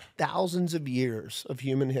 Thousands of years of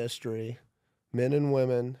human history, men and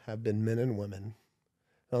women have been men and women.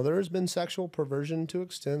 Now, there has been sexual perversion to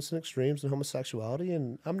extents and extremes in homosexuality,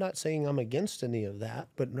 and I'm not saying I'm against any of that,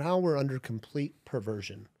 but now we're under complete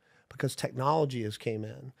perversion because technology has came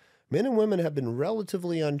in. Men and women have been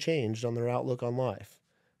relatively unchanged on their outlook on life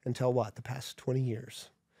until what? The past 20 years.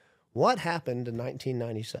 What happened in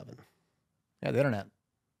 1997? Yeah, the internet.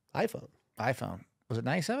 iPhone. Was it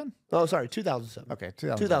 97? Oh, sorry, 2007. Okay,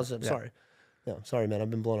 2007. 2007, Yeah. sorry. Yeah, sorry, man, I've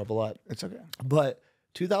been blown up a lot. It's okay. But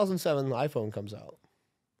 2007, the iPhone comes out.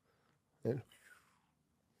 And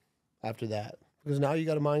after that, because now you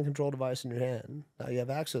got a mind control device in your hand. Now you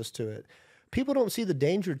have access to it. People don't see the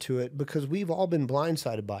danger to it because we've all been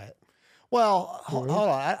blindsided by it. Well, hold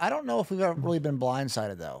on. I don't know if we've ever really been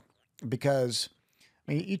blindsided, though, because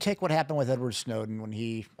I mean, you take what happened with Edward Snowden when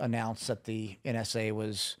he announced that the NSA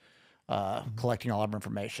was collecting all of our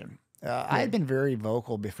information. I had been very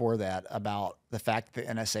vocal before that about the fact that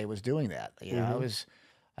the NSA was doing that. You know, I was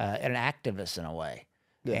an activist in a way.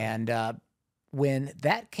 Yeah. And when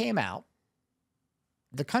that came out,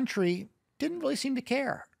 the country didn't really seem to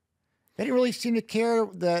care. They didn't really seem to care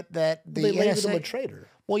that the They labeled NSA him a traitor.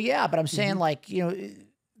 Well, yeah, but I'm saying like, you know,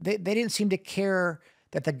 they didn't seem to care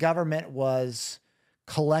that the government was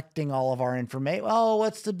collecting all of our information. Oh,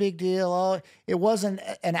 what's the big deal? Oh, it wasn't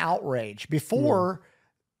an outrage. Before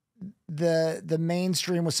the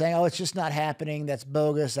mainstream was saying, oh, it's just not happening. That's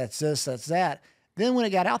bogus. That's this, that's that. Then when it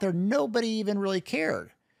got out there, nobody even really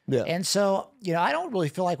cared. Yeah. And so, you know, I don't really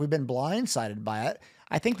feel like we've been blindsided by it.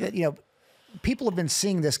 I think that, you know, people have been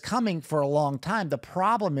seeing this coming for a long time. The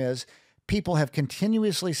problem is people have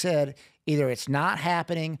continuously said either it's not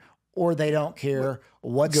happening or they don't care.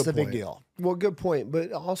 What's the big deal? Well, good point.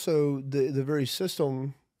 But also the very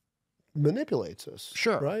system manipulates us.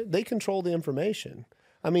 Sure. Right? They control the information.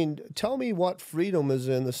 I mean, tell me what freedom is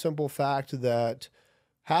in the simple fact that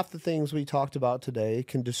half the things we talked about today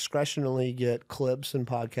can discretionally get clips and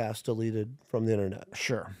podcasts deleted from the internet.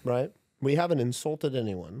 Sure. Right? We haven't insulted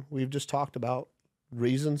anyone. We've just talked about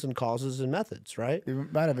reasons and causes and methods, right? You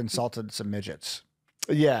might have insulted some midgets.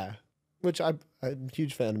 Yeah. Which I'm a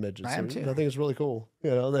huge fan of midgets. I am too. I think it's really cool.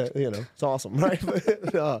 You know, that, you know, it's awesome, right?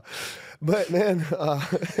 But man, all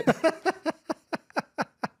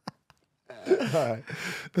right.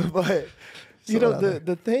 But you know,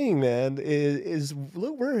 the thing, man, is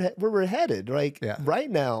look where we're headed. Like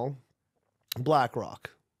right now,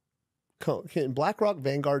 BlackRock,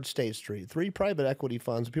 Vanguard, State Street, 3 private equity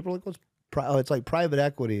funds. People are like, it's like private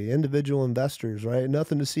equity, individual investors, right?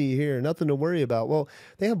 Nothing to see here, nothing to worry about. Well,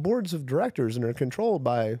 they have boards of directors and are controlled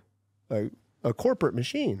by a corporate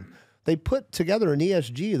machine. They put together an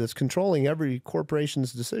ESG that's controlling every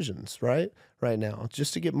corporation's decisions, right now,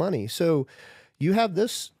 just to get money. So you have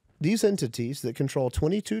these entities that control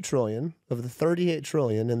 22 trillion of the 38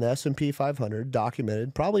 trillion in the S&P 500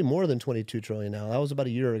 documented, probably more than 22 trillion now. That was about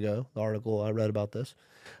a year ago, the article I read about this.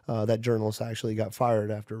 That journalist actually got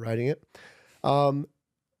fired after writing it.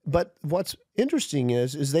 But what's interesting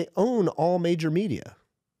is they own all major media.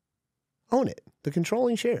 Own it. The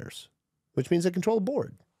controlling shares, which means they control the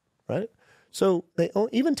board, right? So they own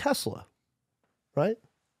even Tesla, right?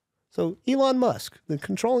 So Elon Musk, the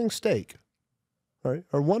controlling stake, right,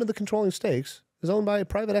 or one of the controlling stakes is owned by a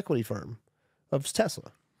private equity firm of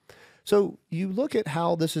Tesla. So you look at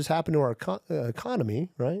how this has happened to our economy,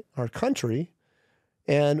 right, our country,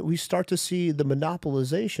 and we start to see the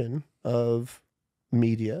monopolization of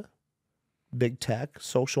media, big tech,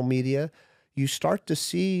 social media. You start to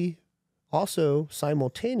see also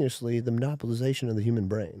simultaneously the monopolization of the human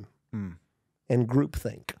brain and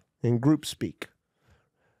groupthink and group speak.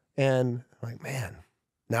 And like, man,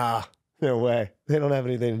 nah, no way. They don't have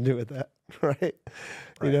anything to do with that, right?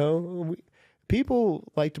 You know,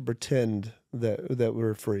 people like to pretend that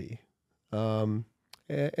we're free. And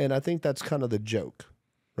I think that's kind of the joke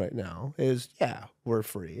right now is, yeah, we're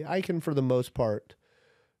free. I can, for the most part,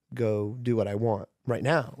 go do what I want right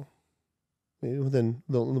now within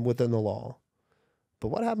the law. But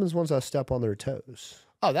what happens once I step on their toes?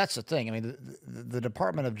 Oh, that's the thing. I mean, the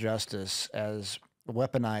Department of Justice, as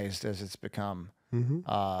weaponized as it's become, you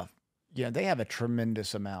know, they have a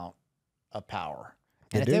tremendous amount of power.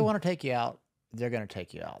 And if they want to take you out, they're going to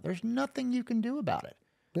take you out. There's nothing you can do about it.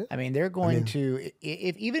 Yeah. I mean, they're going to,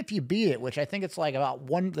 even if you beat it, which I think it's like about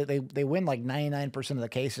they win like 99% of the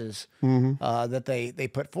cases that they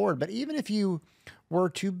put forward. But even if you were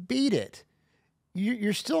to beat it,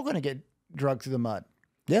 you're still going to get dragged through the mud.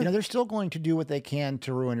 Yeah. You know, they're still going to do what they can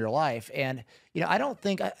to ruin your life. And, you know, I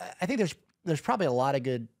think there's probably a lot of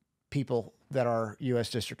good people that are U.S.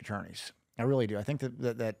 district attorneys. I really do. I think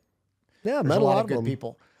that yeah, there's a lot of good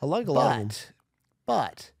people. I like a lot of them.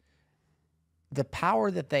 But the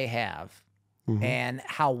power that they have and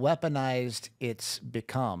how weaponized it's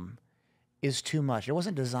become is too much. It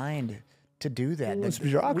wasn't designed to do that. Well, it's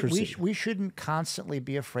bureaucracy. We shouldn't constantly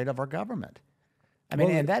be afraid of our government. I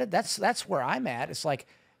mean, and that's where I'm at. It's like,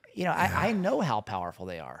 you know, I know how powerful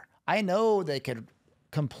they are. I know they could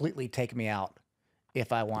completely take me out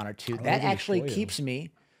if I wanted to. That actually keeps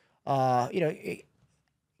me, you know, it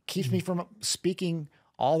keeps me from speaking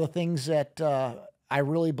all the things that I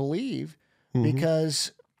really believe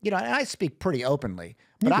because, you know, and I speak pretty openly,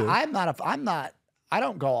 but I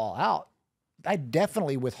don't go all out. I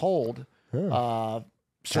definitely withhold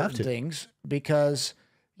certain things because,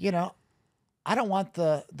 you know, I don't want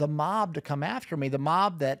the mob to come after me. The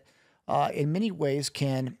mob that in many ways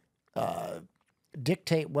can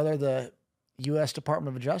dictate whether the U.S.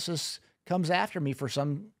 Department of Justice comes after me for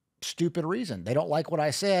some stupid reason. They don't like what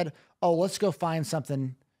I said. Oh, let's go find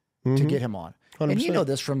something to get him on. 100%. And you know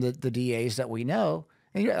this from the DAs that we know.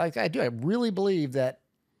 And like I do, I really believe that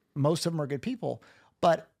most of them are good people,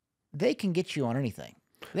 but they can get you on anything.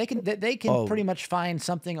 They can pretty much find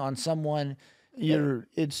something on someone.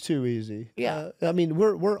 It's too easy. Yeah. I mean,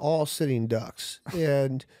 we're all sitting ducks,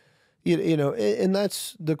 and you know, and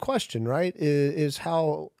that's the question, right? Is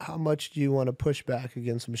how much do you want to push back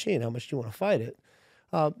against the machine? How much do you want to fight it?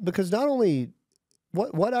 Because not only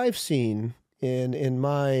what I've seen in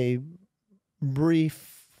my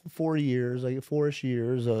brief 4-ish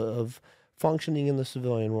years of functioning in the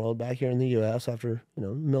civilian world back here in the U.S. after, you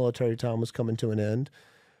know, military time was coming to an end,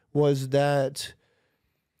 was that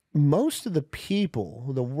most of the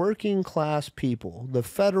people, the working class people, the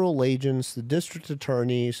federal agents, the district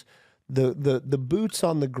attorneys, the boots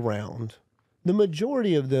on the ground, the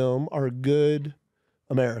majority of them are good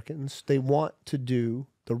Americans. They want to do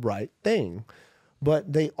the right thing,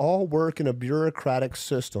 but they all work in a bureaucratic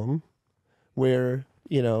system where,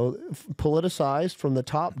 you know, politicized from the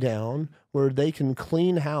top down, where they can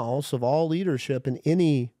clean house of all leadership in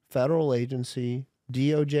any federal agency,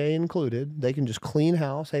 DOJ included. They can just clean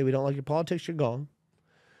house. Hey, we don't like your politics, you're gone.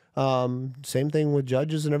 Same thing with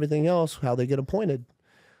judges and everything else, how they get appointed.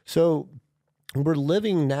 So we're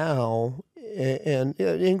living now, and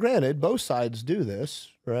granted, both sides do this,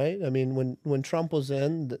 right? I mean, when Trump was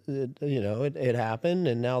in, it happened,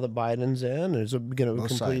 and now that Biden's in, there's a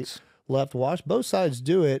complete left wash. Both sides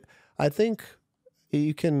do it. I think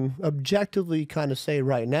you can objectively kind of say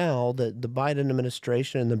right now that the Biden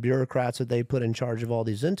administration and the bureaucrats that they put in charge of all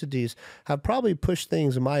these entities have probably pushed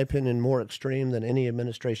things, in my opinion, more extreme than any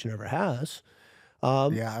administration ever has.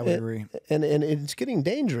 Yeah, I would agree. And it's getting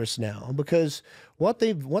dangerous now, because what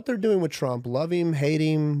they're doing with Trump, love him, hate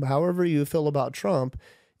him, however you feel about Trump,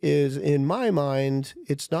 is, in my mind,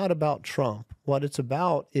 it's not about Trump. What it's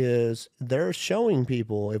about is they're showing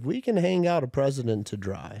people, if we can hang out a president to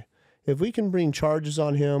dry, if we can bring charges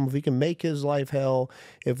on him, if we can make his life hell,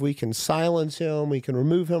 if we can silence him, we can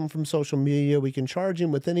remove him from social media, we can charge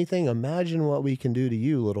him with anything, imagine what we can do to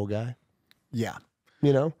you, little guy. Yeah.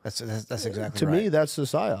 You know? That's exactly right. To me, that's the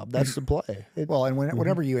psyop. That's the play. Well, and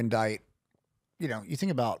whenever you indict, you know, you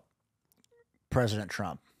think about President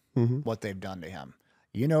Trump, what they've done to him.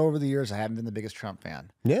 You know, over the years, I haven't been the biggest Trump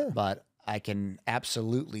fan. Yeah. But I can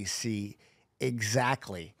absolutely see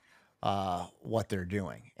exactly what they're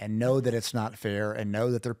doing, and know that it's not fair, and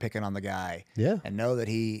know that they're picking on the guy. Yeah. And know that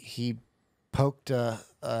he poked a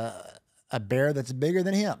bear that's bigger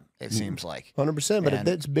than him, it seems like. 100%. But if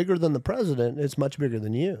it's bigger than the president, it's much bigger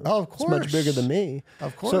than you. Oh, of course. It's much bigger than me.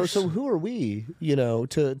 Of course. So who are we, you know,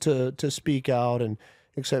 to speak out and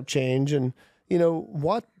accept change? And, you know,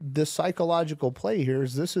 what the psychological play here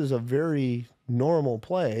is, this is a very normal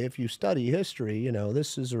play. If you study history, you know,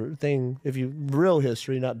 this is a thing, if you real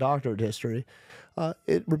history, not doctorate history,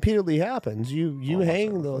 it repeatedly happens. You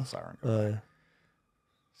hang the siren.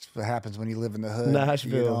 That's what happens when you live in the hood.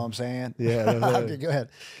 Nashville. You know what I'm saying? Yeah. Okay, go ahead.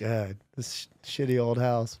 God, this shitty old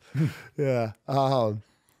house. Yeah.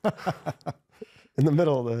 In the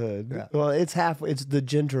middle of the hood. Yeah. Well, it's the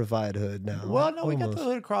gentrified hood now. Well, no, we got the Almost.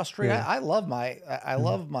 hood across the street. Yeah. I love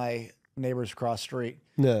my neighbors across the street.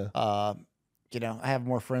 Yeah. You know, I have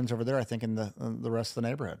more friends over there, I think, in the rest of the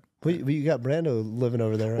neighborhood. Well, you got Brando living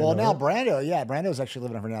over there. Well, now right? Brando's actually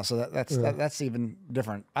living over now, so that's even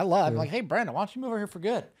different. I'm like, hey, Brando, why don't you move over here for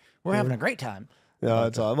good? We're having a great time. No,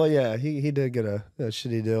 it's all. Well, yeah, he did get a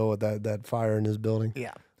shitty deal with that fire in his building.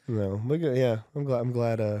 Yeah. No, yeah, I'm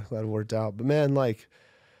glad it worked out. But man, like,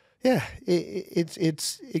 yeah,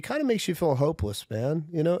 it kind of makes you feel hopeless, man.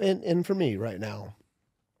 You know, and for me right now,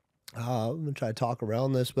 I'm gonna try to talk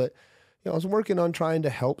around this, but you know, I was working on trying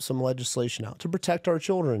to help some legislation out to protect our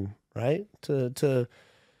children, right? To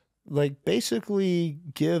like basically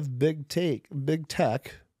give big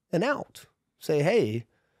tech an out. Say, hey,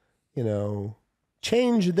 you know,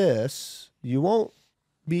 change this. You won't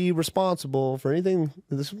be responsible for anything,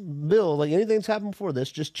 this bill, like anything that's happened before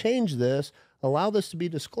this. Just change this, allow this to be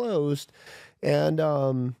disclosed, and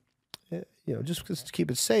you know, just to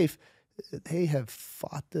keep it safe. They have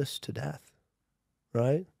fought this to death,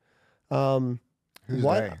 right?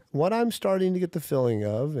 What I'm starting to get the feeling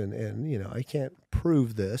of, and you know, I can't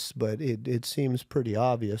prove this, but it seems pretty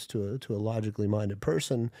obvious to a logically minded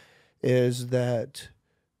person, is that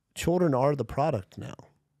children are the product now,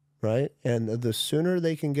 right? And the sooner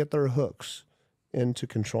they can get their hooks into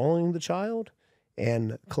controlling the child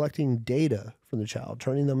and collecting data from the child,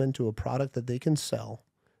 turning them into a product that they can sell,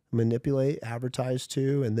 manipulate, advertise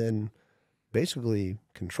to, and then basically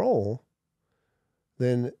control,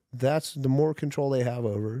 then that's the more control they have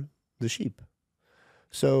over, the sheep.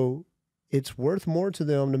 So it's worth more to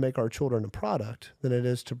them to make our children a product than it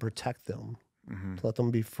is to protect them, to let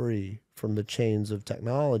them be free from the chains of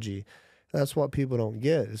technology. That's what people don't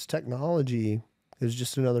get is technology is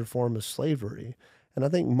just another form of slavery. And I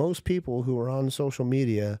think most people who are on social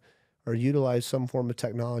media or utilize some form of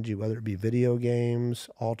technology, whether it be video games,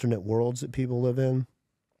 alternate worlds that people live in,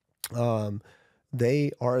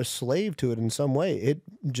 they are a slave to it in some way. It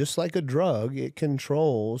just like a drug, it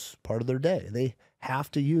controls part of their day. They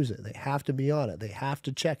have to use it. They have to be on it. They have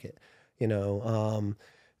to check it. You know,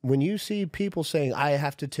 when you see people saying, I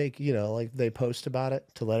have to take, you know, like they post about it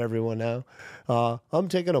to let everyone know, I'm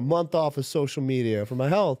taking a month off of social media for my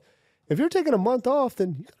health. If you're taking a month off,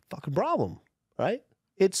 then you got a fucking problem, right?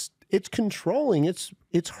 It's controlling,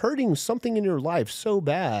 it's hurting something in your life so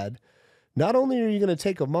bad. Not only are you going to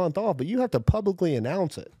take a month off, but you have to publicly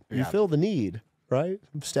announce it. You feel the need, right?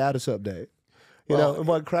 Status update. You know, and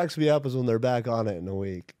what cracks me up is when they're back on it in a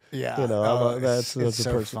week. Yeah. You know, it's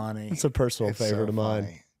so funny. It's a personal favorite of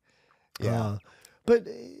mine. Yeah. But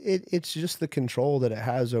it's just the control that it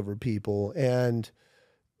has over people. And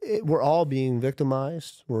we're all being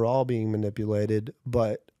victimized. We're all being manipulated.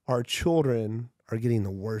 But our children are getting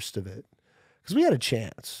the worst of it. Because we had a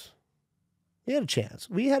chance. We had a chance.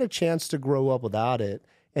 We had a chance to grow up without it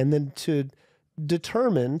and then to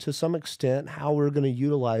determine to some extent how we're going to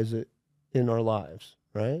utilize it in our lives,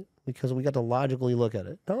 right? Because we got to logically look at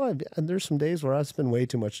it. No, there's some days where I spend way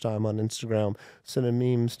too much time on Instagram sending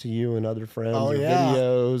memes to you and other friends or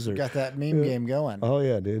videos. Or, got that meme game going. Oh,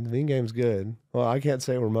 yeah, dude. The meme game's good. Well, I can't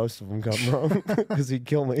say where most of them come from because he'd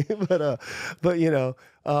kill me. But you know,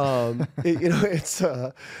 it's,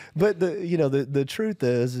 but the truth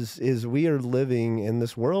is we are living in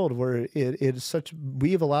this world where it is such,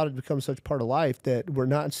 we have allowed it to become such part of life that we're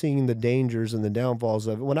not seeing the dangers and the downfalls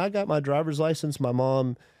of it. When I got my driver's license, my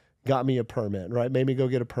mom got me a permit, right? Made me go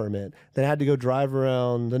get a permit. Then I had to go drive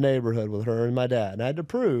around the neighborhood with her and my dad. And I had to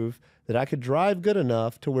prove that I could drive good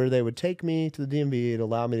enough to where they would take me to the DMV and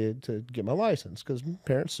allow me to get my license because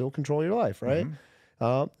parents still control your life, right?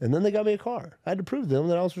 And then they got me a car. I had to prove to them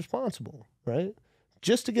that I was responsible, right?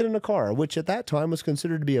 Just to get in a car, which at that time was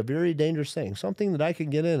considered to be a very dangerous thing, something that I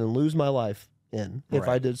could get in and lose my life in if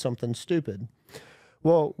I did something stupid.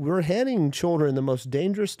 Well, we're handing children the most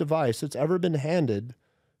dangerous device that's ever been handed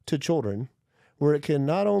to children, where it can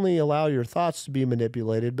not only allow your thoughts to be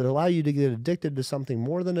manipulated, but allow you to get addicted to something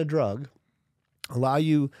more than a drug, allow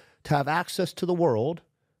you to have access to the world,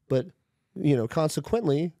 but, you know,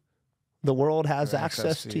 consequently, the world has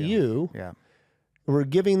access to you. Yeah. We're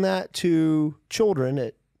giving that to children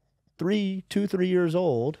at 2, 3 years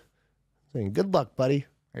old, saying, good luck, buddy.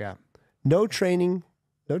 Yeah. No training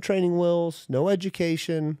wheels, no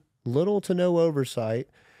education, little to no oversight.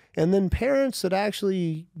 And then parents that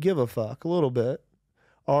actually give a fuck a little bit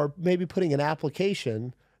are maybe putting an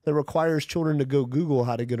application that requires children to go Google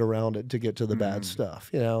how to get around it to get to the bad stuff,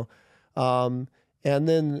 you know? And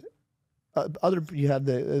then you have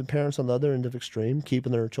the parents on the other end of extreme,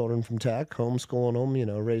 keeping their children from tech, homeschooling them, you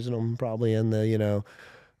know, raising them probably in the, you know,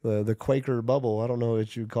 the Quaker bubble. I don't know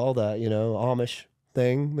what you'd call that, you know, Amish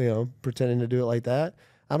thing, you know, pretending to do it like that.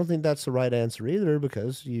 I don't think that's the right answer either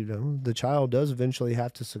because, you know, the child does eventually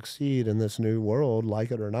have to succeed in this new world, like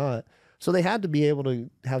it or not. So they had to be able to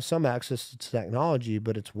have some access to technology,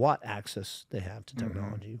 but it's what access they have to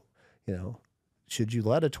technology. You know, should you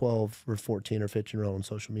let a 12 or 14 or 15-year-old on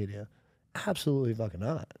social media? Absolutely fucking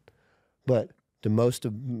not. But do most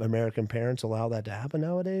of American parents allow that to happen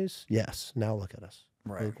nowadays? Yes. Now look at us.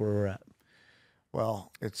 Right. Look where we're at.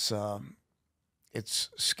 Well, it's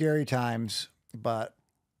scary times, but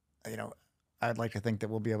you know, I'd like to think that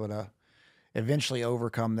we'll be able to eventually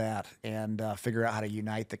overcome that and figure out how to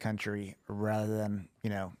unite the country rather than,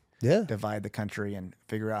 you know, divide the country and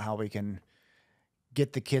figure out how we can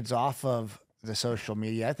get the kids off of the social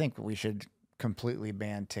media. I think we should completely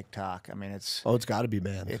ban TikTok. I mean, it's got to be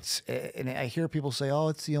banned. And I hear people say, "Oh,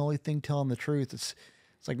 it's the only thing telling the truth." It's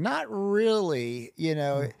like not really. You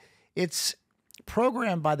know, it's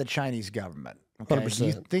programmed by the Chinese government. Okay, 100%.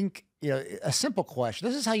 You think, you know, a simple question.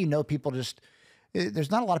 This is how you know people just.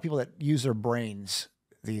 There's not a lot of people that use their brains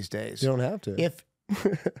these days. You don't have to.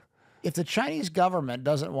 If the Chinese government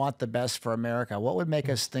doesn't want the best for America, what would make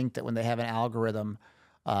us think that when they have an algorithm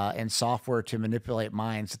and software to manipulate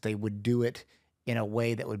minds, that they would do it in a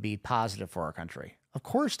way that would be positive for our country? Of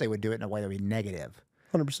course, they would do it in a way that would be negative.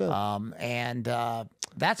 100%. And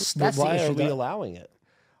that's why the issue. are we allowing it?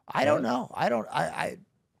 I don't know. I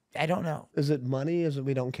don't know. Is it money? Is it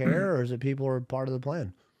we don't care, or is it people are part of the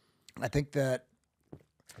plan? I think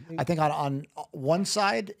on one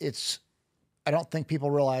side, it's I don't think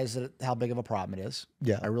people realize how big of a problem it is.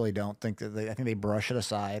 Yeah. I really don't think that I think they brush it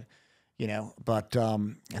aside, you know, but I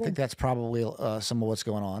think that's probably some of what's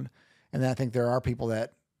going on. And then I think there are people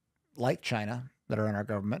that like China that are in our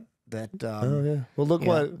government that, Well, look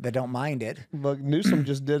that don't mind it. Look, Newsom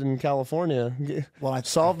just did in California. Well, I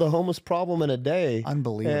solved the homeless problem in a day.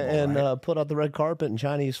 Unbelievable. And right? Put out the red carpet and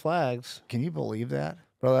Chinese flags. Can you believe that?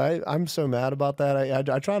 Bro, I'm so mad about that.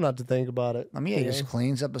 I try not to think about it. I mean, he just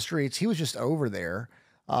cleans up the streets. He was just over there.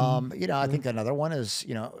 You know, I think another one is,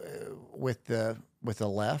 you know, with the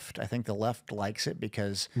left. I think the left likes it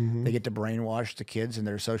because they get to brainwash the kids in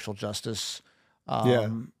their social justice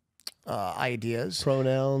ideas,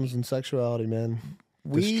 pronouns and sexuality, man.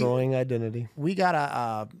 Destroying identity. We got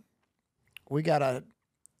a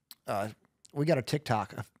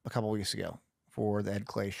TikTok a couple weeks ago for the Ed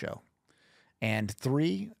Clay show. And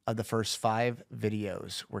 3 of the first 5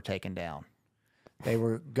 videos were taken down. They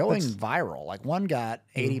were going viral. Like one got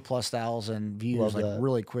 80,000+ views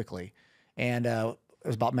really quickly. And it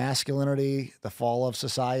was about masculinity, the fall of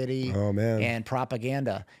society, and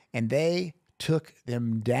propaganda. And they took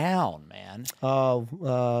them down, man.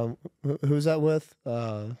 Who's that with?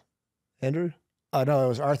 Andrew? No, it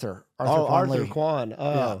was Arthur. Arthur Kwan.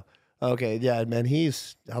 Oh, yeah. Okay. Yeah, man.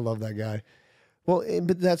 I love that guy. Well,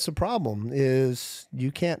 but that's the problem is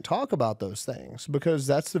you can't talk about those things because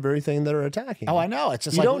that's the very thing that are attacking. Oh, I know. It's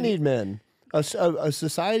just you don't need men. A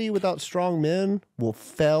society without strong men will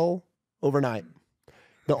fail overnight.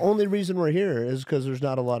 The only reason we're here is because there's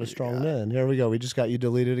not a lot of strong men. Here we go. We just got you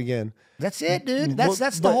deleted again. That's it, dude.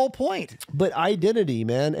 That's the whole point. But identity,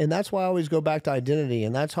 man. And that's why I always go back to identity.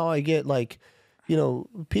 And that's how I get like, you know,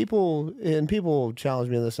 people challenge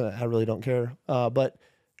me on this. And I really don't care. But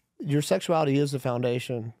your sexuality is the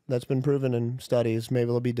foundation. That's been proven in studies. Maybe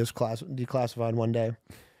it'll be declassified one day.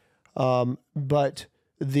 But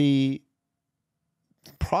the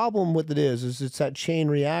problem with it is it's that chain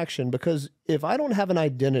reaction, because if I don't have an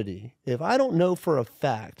identity, if I don't know for a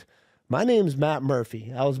fact, my name's Matt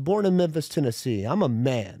Murphy. I was born in Memphis, Tennessee. I'm a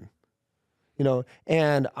man, you know,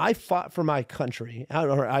 and I fought for my country.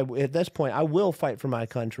 At this point, I will fight for my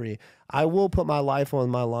country. I will put my life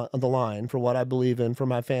on the line for what I believe in, for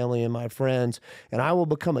my family and my friends, and I will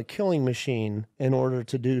become a killing machine in order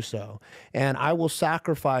to do so. And I will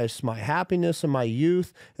sacrifice my happiness and my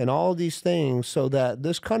youth and all these things so that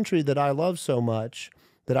this country that I love so much,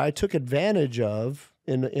 that I took advantage of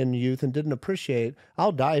in youth and didn't appreciate,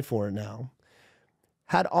 I'll die for it now.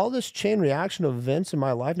 Had all this chain reaction of events in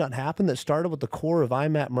my life not happened that started with the core of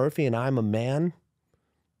I'm Matt Murphy and I'm a man,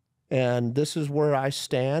 and this is where I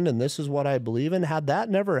stand, and this is what I believe in. Had that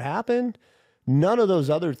never happened, none of those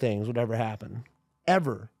other things would ever happen,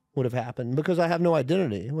 ever would have happened, because I have no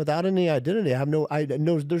identity. Without any identity,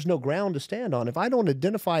 there's no ground to stand on. If I don't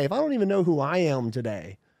identify, if I don't even know who I am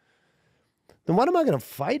today, then what am I going to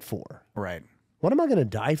fight for? Right. What am I going to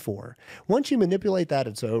die for? Once you manipulate that,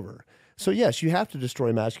 it's over. So yes, you have to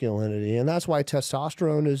destroy masculinity, and that's why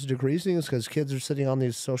testosterone is decreasing. Is because kids are sitting on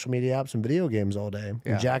these social media apps and video games all day,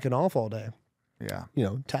 and jacking off all day. Yeah, you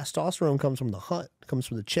know, testosterone comes from the hunt, comes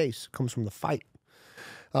from the chase, comes from the fight.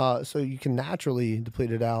 So you can naturally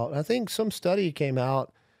deplete it out. I think some study came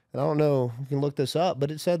out, and I don't know, you can look this up,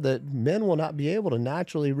 but it said that men will not be able to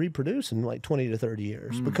naturally reproduce in like 20 to 30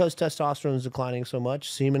 years because testosterone is declining so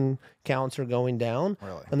much. Semen counts are going down,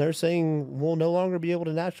 and they're saying we'll no longer be able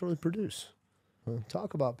to naturally produce.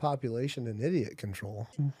 Talk about population and idiot control.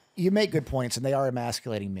 You make good points, and they are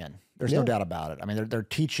emasculating men. There's no doubt about it. I mean, they're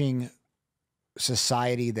teaching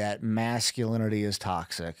society that masculinity is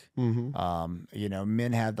toxic. You know,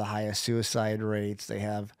 men have the highest suicide rates. They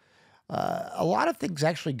have a lot of things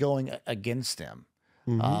actually going against them,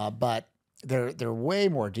 but they're way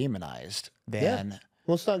more demonized than.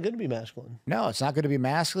 Well, it's not good to be masculine. No, it's not good to be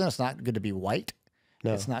masculine. It's not good to be white.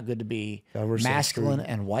 No. It's not good to be masculine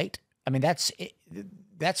and white. I mean, that's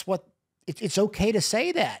what it's okay to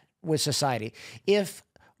say that with society. If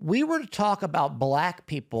we were to talk about black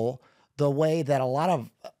people the way that a lot of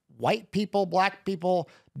white people, black people,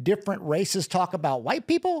 different races talk about white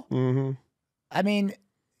people, I mean,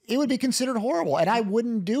 it would be considered horrible. And I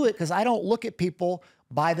wouldn't do it because I don't look at people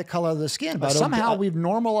by the color of the skin. But somehow we've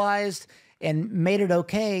normalized and made it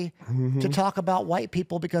okay to talk about white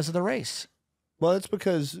people because of the race. Well, it's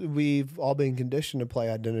because we've all been conditioned to play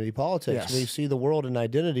identity politics. We see the world in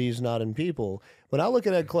identities, not in people. When I look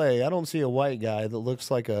at Ed Clay, I don't see a white guy that looks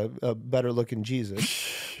like a better looking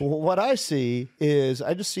Jesus. What I see is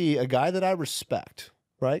I just see a guy that I respect,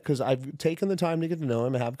 right? Because I've taken the time to get to know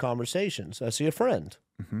him and have conversations. I see a friend,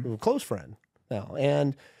 a close friend now.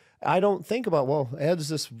 And I don't think about, well, Ed's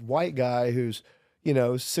this white guy who's,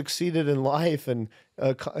 succeeded in life and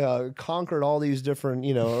conquered all these different,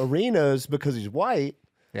 arenas because he's white.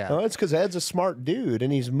 Yeah. No, it's because Ed's a smart dude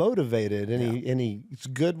and he's motivated and he's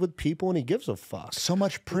good with people and he gives a fuck. So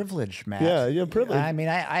much privilege, Matt. Yeah, privilege. I mean,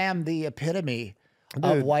 I am the epitome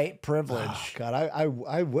of white privilege. Oh, God,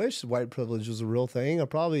 I wish white privilege was a real thing. I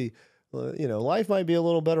probably, life might be a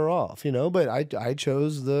little better off, but I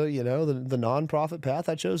chose the nonprofit path.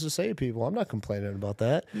 I chose to save people. I'm not complaining about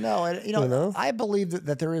that. No, and I believe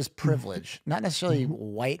that there is privilege, not necessarily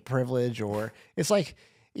white privilege, or it's like,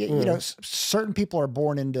 certain people are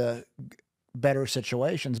born into better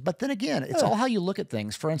situations. But then again, it's all how you look at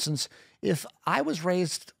things. For instance, if I was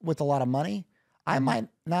raised with a lot of money, I might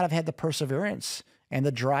not have had the perseverance and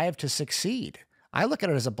the drive to succeed. I look at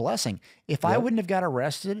it as a blessing. If I wouldn't have got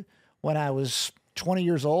arrested when I was 20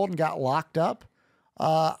 years old and got locked up,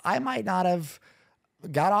 I might not have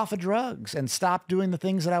got off of drugs and stopped doing the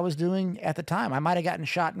things that I was doing at the time. I might have gotten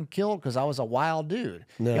shot and killed because I was a wild dude.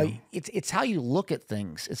 No. It's how you look at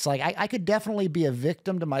things. It's like I could definitely be a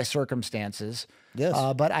victim to my circumstances. Yes.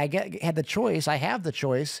 But I had the choice. I have the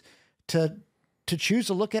choice to choose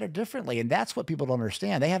to look at it differently. And that's what people don't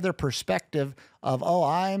understand. They have their perspective of, oh,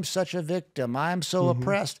 I'm such a victim. I'm so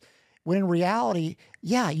oppressed. When in reality,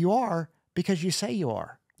 yeah, you are, because you say you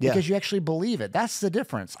are. Because you actually believe it. That's the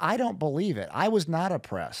difference. I don't believe it. I was not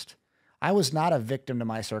oppressed. I was not a victim to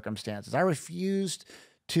my circumstances. I refused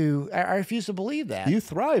to believe that. You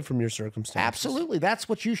thrive from your circumstances. Absolutely. That's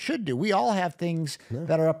what you should do. We all have things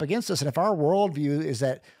that are up against us. And if our worldview is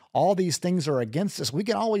that all these things are against us, we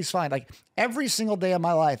can always find, like, every single day of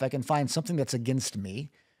my life, I can find something that's against me.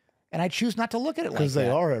 And I choose not to look at it like that. Because they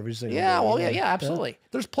are every single day. Well, yeah, absolutely.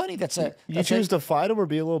 There's plenty you choose to fight them or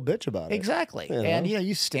be a little bitch about it. Exactly. And,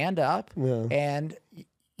 you stand up and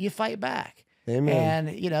you fight back. Amen.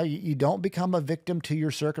 And, you don't become a victim to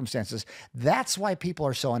your circumstances. That's why people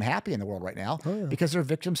are so unhappy in the world right now, because they're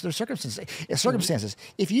victims to their circumstances.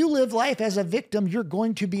 If you live life as a victim, you're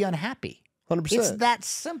going to be unhappy. 100%. It's that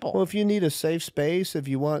simple. Well, if you need a safe space, if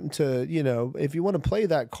you want to, if you want to play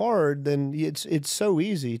that card, then it's so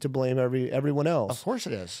easy to blame everyone else. Of course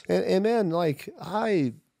it is. And man, like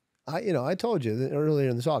I told you earlier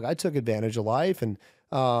in the talk, I took advantage of life and,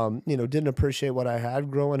 didn't appreciate what I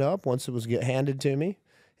had growing up once it was handed to me,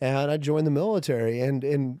 and I joined the military.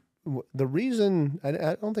 And the reason,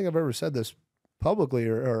 I don't think I've ever said this publicly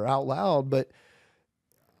or out loud, but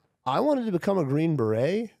I wanted to become a Green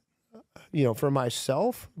Beret, for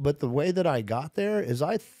myself. But the way that I got there is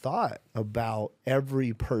I thought about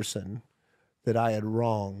every person that I had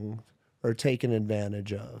wronged or taken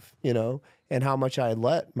advantage of, and how much I had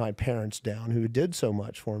let my parents down who did so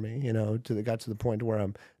much for me, got to the point where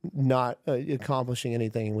I'm not accomplishing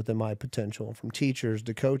anything within my potential, from teachers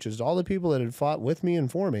to coaches, all the people that had fought with me and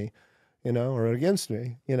for me, or against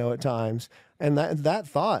me, at times. And that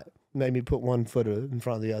thought made me put one foot in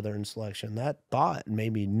front of the other in selection. That thought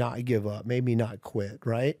made me not give up, made me not quit,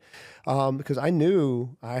 right? Because I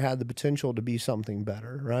knew I had the potential to be something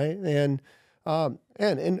better, right? And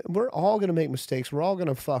we're all going to make mistakes. We're all going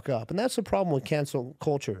to fuck up. And that's the problem with cancel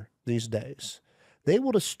culture these days. They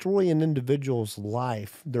will destroy an individual's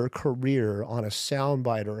life, their career, on a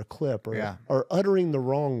soundbite or a clip or uttering the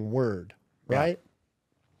wrong word, right?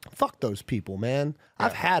 Fuck those people, man.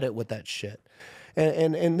 I've had it with that shit.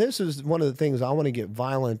 And this is one of the things I want to get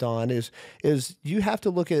violent on is you have to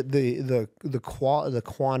look at the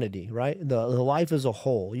quantity, right? The life as a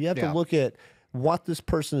whole. You have to look at what this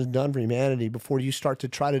person has done for humanity before you start to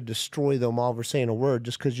try to destroy them all for saying a word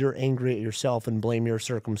just because you're angry at yourself and blame your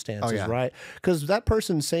circumstances, right? Because that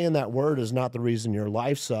person saying that word is not the reason your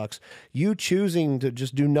life sucks. You choosing to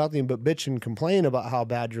just do nothing but bitch and complain about how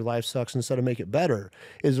bad your life sucks instead of make it better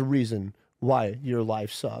is a reason why your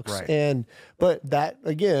life sucks. Right. But that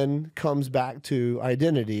again comes back to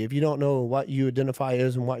identity. If you don't know what you identify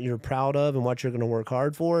as and what you're proud of and what you're going to work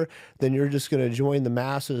hard for, then you're just going to join the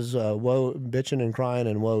masses, woe, bitching and crying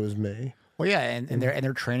and woe is me. Well, yeah, and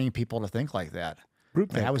they're training people to think like that.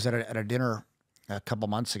 I was at a dinner a couple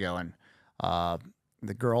months ago, and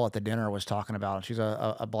the girl at the dinner was talking about, she's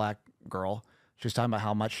a black girl. She was talking about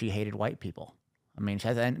how much she hated white people. I mean,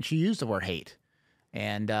 and she used the word hate.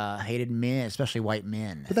 And hated men, especially white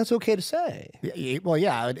men. But that's okay to say. Well,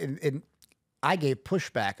 yeah. And I gave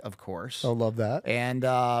pushback, of course. I love that. And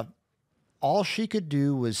all she could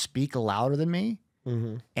do was speak louder than me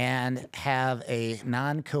and have a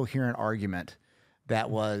non-coherent argument that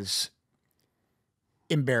was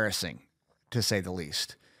embarrassing, to say the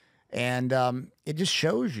least. And it just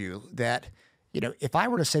shows you that, if I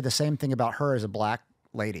were to say the same thing about her as a black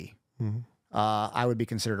lady, I would be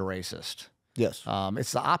considered a racist. Yes.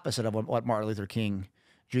 It's the opposite of what Martin Luther King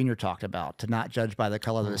Jr. talked about, to not judge by the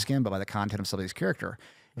color of the skin, but by the content of somebody's character.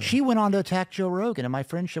 She went on to attack Joe Rogan and my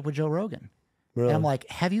friendship with Joe Rogan. Really? And I'm like,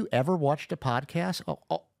 have you ever watched a podcast?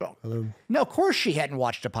 Oh. No, of course she hadn't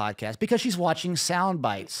watched a podcast, because she's watching sound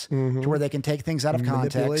bites to where they can take things out of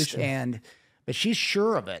context. But she's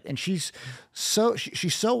sure of it. And she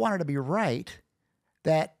so wanted to be right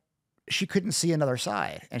that she couldn't see another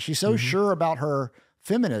side. And she's so sure about her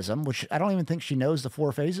feminism, which I don't even think she knows the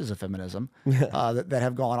 4 phases of feminism that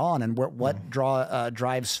have gone on, and what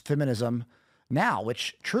drives feminism now,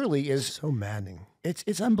 which truly is so maddening.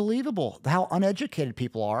 It's unbelievable how uneducated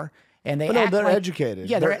people are, and they're educated.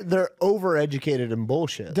 Yeah, they're overeducated in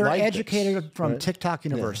bullshit. They're educated from TikTok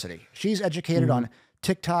University. Yeah. She's educated on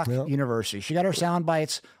TikTok University. She got her sound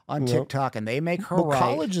bites on TikTok, and they make her right.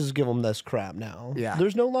 Colleges give them this crap now. Yeah,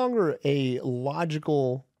 there's no longer a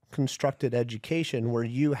logical, constructed education where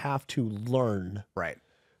you have to learn. Right.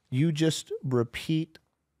 You just repeat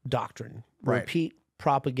doctrine, repeat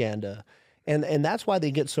propaganda, and that's why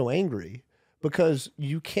they get so angry. Because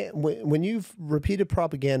you can't, when you've repeated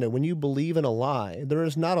propaganda, when you believe in a lie, there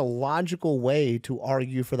is not a logical way to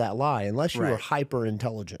argue for that lie unless you are hyper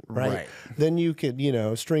intelligent, right? Then you could,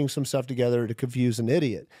 string some stuff together to confuse an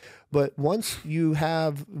idiot. But once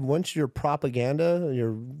your propaganda,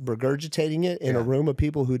 you're regurgitating it in a room of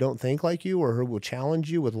people who don't think like you or who will challenge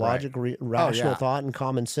you with logic, rational thought, and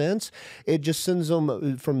common sense, it just sends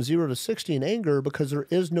them from 0 to 60 in anger, because there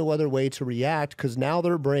is no other way to react, because now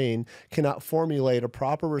their brain cannot formulate a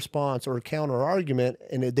proper response or a counter argument,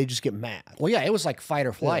 and they just get mad. Well, yeah, it was like fight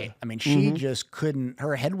or flight. Yeah. I mean, she just couldn't,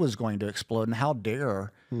 her head was going to explode, and how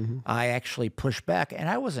dare I actually push back. And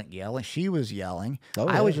I wasn't yelling, she was yelling.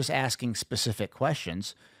 I was just asking specific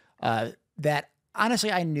questions that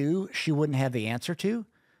honestly I knew she wouldn't have the answer to,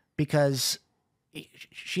 because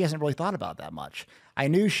she hasn't really thought about that much. I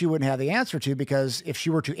knew she wouldn't have the answer to, because if she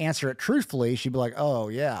were to answer it truthfully, she'd be like, oh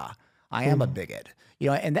yeah, I am a bigot.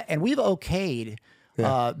 And we've okayed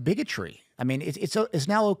bigotry. I mean, it's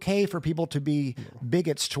now okay for people to be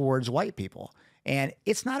bigots towards white people. And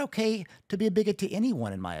it's not okay to be a bigot to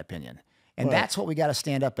anyone, in my opinion. And that's what we got to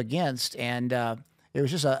stand up against. And it was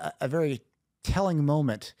just a very telling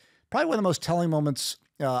moment, probably one of the most telling moments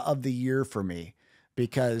of the year for me,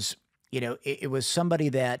 because, it was somebody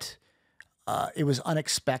that it was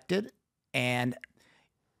unexpected. And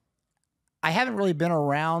I haven't really been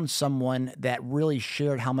around someone that really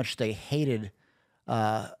shared how much they hated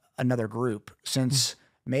another group since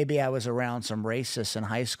maybe I was around some racists in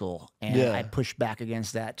high school, and I pushed back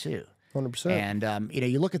against that too. 100%. And,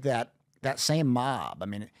 you look at that same mob. I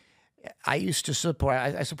mean, I used to support,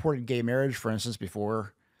 I supported gay marriage, for instance,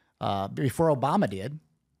 before Obama did,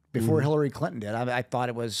 before Hillary Clinton did. I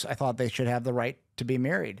thought they should have the right to be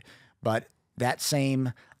married. But that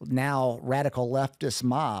same now radical leftist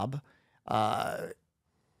mob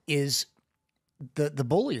is the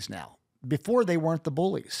bullies now. Before they weren't the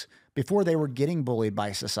bullies. Before they were getting bullied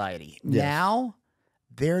by society. Yes. Now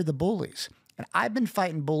they're the bullies. And I've been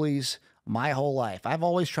fighting bullies my whole life. I've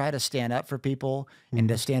always tried to stand up for people and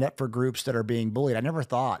to stand up for groups that are being bullied. I never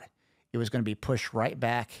thought it was going to be pushed right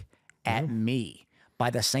back at me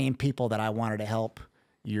by the same people that I wanted to help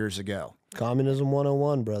years ago. Communism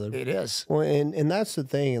 101, brother. It is. Well, and that's the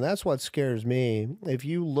thing, and that's what scares me. If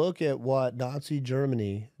you look at what Nazi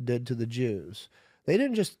Germany did to the Jews, they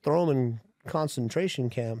didn't just throw them in concentration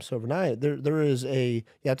camps overnight. There is you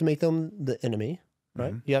have to make them the enemy,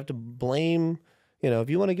 right? You have to blame, if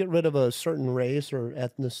you want to get rid of a certain race or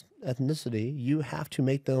ethnicity, you have to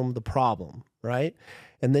make them the problem, right?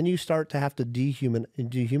 And then you start to have to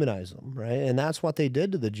dehumanize them, right? And that's what they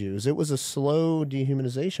did to the Jews. It was a slow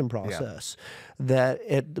dehumanization process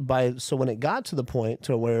so when it got to the point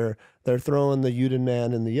to where they're throwing the Juden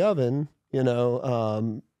man in the oven,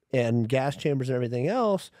 and gas chambers and everything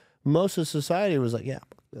else, most of society was like,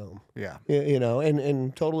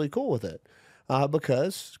 and totally cool with it.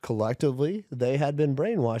 Because collectively they had been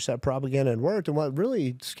brainwashed, that propaganda had worked. And what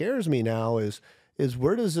really scares me now is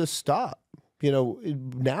where does this stop?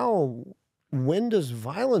 Now, when does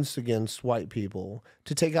violence against white people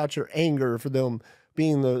to take out your anger for them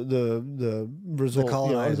being the result, the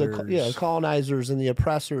colonizers. Colonizers and the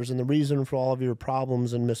oppressors and the reason for all of your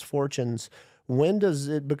problems and misfortunes, when does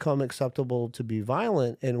it become acceptable to be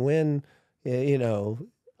violent? And when,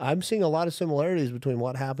 I'm seeing a lot of similarities between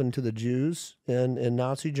what happened to the Jews in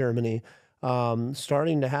Nazi Germany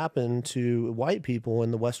starting to happen to white people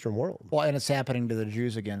in the Western world. Well, and it's happening to the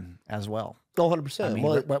Jews again as well. Oh, 100%. I mean,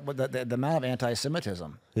 the amount of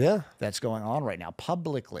anti-Semitism that's going on right now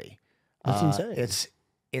publicly. That's insane.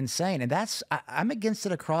 insane. And I'm against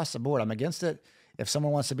it across the board. I'm against it if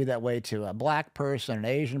someone wants to be that way to a black person, an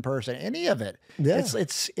Asian person, any of it. Yeah.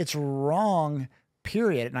 It's wrong,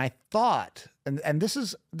 period. And I thought, and this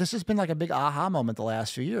has been like a big aha moment the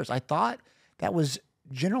last few years. I thought that was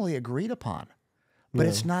generally agreed upon, but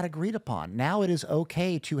it's not agreed upon. Now it is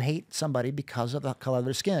okay to hate somebody because of the color of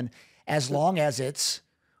their skin, as long as it's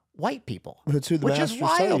white people, That's who the which is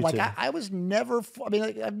masters tell you wild. Like to. I was never,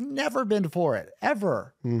 I've never been for it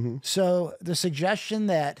ever. So the suggestion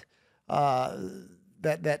that,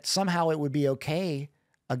 that somehow it would be okay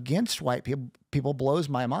against white people blows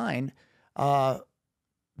my mind.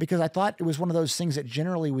 Because I thought it was one of those things that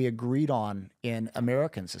generally we agreed on in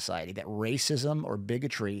American society, that racism or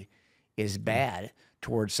bigotry is bad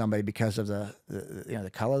towards somebody because of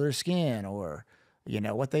the color of their skin or,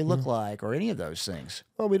 what they look like or any of those things.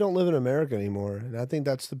 Well, we don't live in America anymore. And I think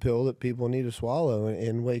that's the pill that people need to swallow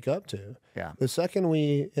and wake up to. Yeah. The second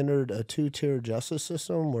we entered a two-tier justice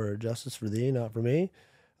system where justice for thee, not for me,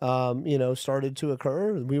 started to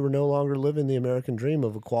occur, we were no longer living the American dream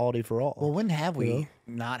of equality for all. Well, when have we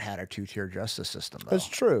not had a two-tier justice system, though? That's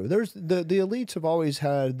true. There's the elites have always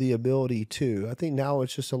had the ability to. I think now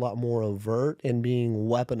it's just a lot more overt and being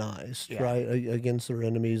weaponized, right, against their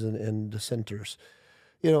enemies and dissenters.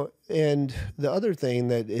 And the other thing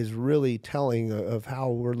that is really telling of how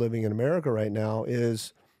we're living in America right now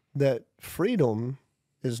is that freedom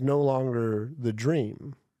is no longer the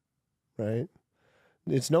dream, right?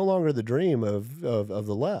 It's no longer the dream of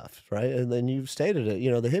the left, right? And then you've stated it.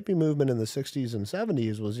 The hippie movement in the 60s and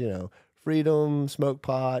 70s was, freedom, smoke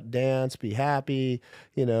pot, dance, be happy,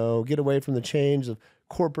 get away from the chains of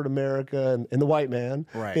corporate America and the white man,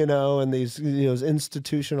 right? And these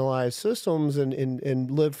institutionalized systems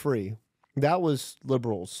and live free. That was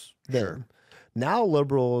liberals then. Sure. Now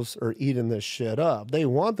liberals are eating this shit up. They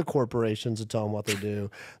want the corporations to tell them what they do.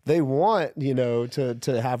 They want,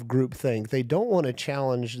 to have groupthink. They don't want to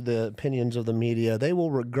challenge the opinions of the media. They will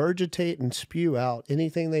regurgitate and spew out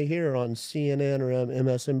anything they hear on CNN or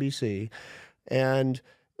MSNBC. And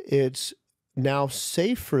it's now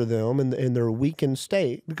safe for them in their weakened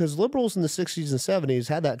state, because liberals in the 60s and 70s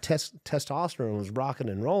had that testosterone was rocking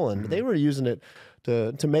and rolling. They were using it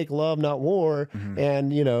to make love, not war, and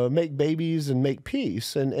make babies and make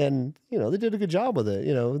peace, and they did a good job with it.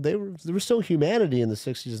 There was still humanity in the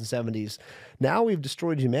 60s and 70s. Now we've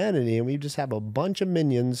destroyed humanity, and we just have a bunch of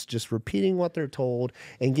minions just repeating what they're told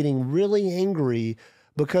and getting really angry.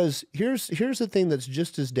 Because here's the thing that's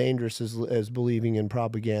just as dangerous as believing in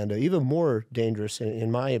propaganda, even more dangerous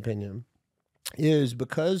in my opinion, is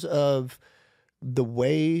because of the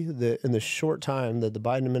way that in the short time that the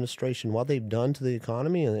Biden administration, what they've done to the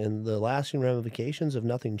economy and the lasting ramifications if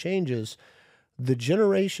nothing changes, the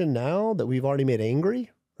generation now that we've already made angry,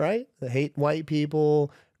 right? That hate white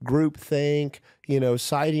people, groupthink,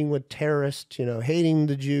 siding with terrorists, hating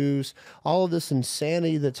the Jews, all of this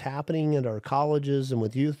insanity that's happening at our colleges and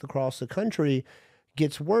with youth across the country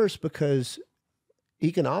gets worse because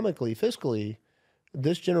economically, fiscally,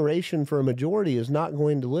 this generation for a majority is not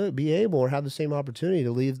going to be able or have the same opportunity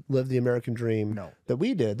to live the American dream that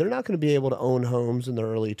we did. They're not going to be able to own homes in their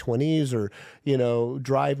early 20s or,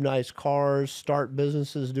 drive nice cars, start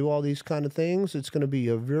businesses, do all these kind of things. It's going to be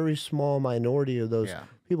a very small minority of those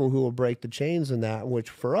people who will break the chains in that, which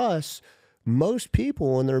for us, most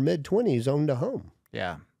people in their mid-20s owned a home.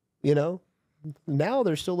 Yeah. Now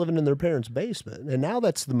they're still living in their parents' basement, and now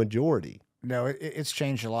that's the majority. No, it's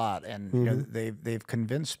changed a lot, and they've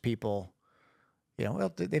convinced people,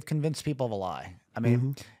 they've convinced people of a lie. I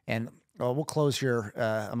mean, and we'll close here.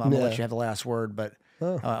 I'm gonna let you have the last word, but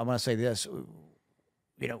I want to say this.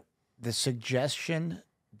 The suggestion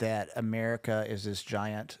that America is this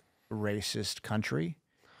giant racist country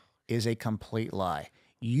is a complete lie.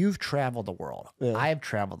 You've traveled the world. I've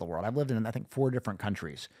traveled the world. I've lived in, I think, 4 different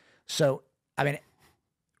countries. So, I mean,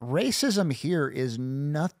 racism here is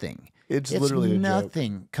nothing. It's literally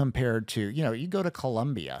nothing compared to, you go to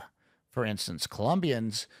Colombia, for instance.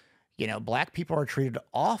 Colombians, black people are treated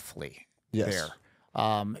awfully there.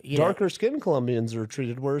 Darker skinned Colombians are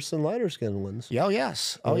treated worse than lighter skinned ones. Oh,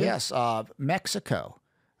 yes. Oh, yes. Mexico.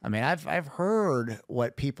 I mean, I've heard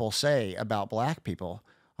what people say about black people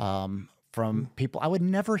from people I would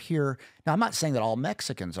never hear. Now, I'm not saying that all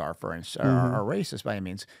Mexicans are, for instance, are racist by any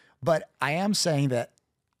means, but I am saying that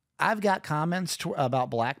I've got comments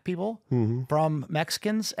about black people from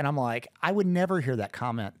Mexicans, and I'm like, I would never hear that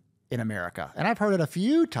comment in America. And I've heard it a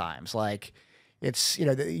few times. Like, it's,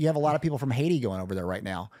 you have a lot of people from Haiti going over there right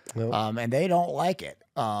now, and they don't like it.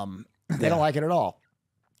 They don't like it at all.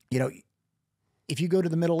 If you go to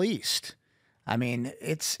the Middle East, I mean,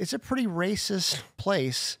 it's a pretty racist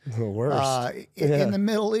place. The worst. In the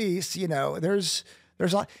Middle East, you know, there's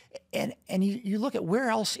a, and you look at where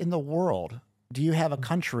else in the world do you have a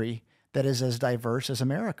country that is as diverse as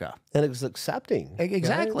America? And it's accepting.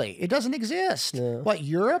 Exactly. Right? It doesn't exist. Yeah. What,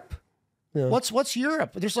 Europe? Yeah. What's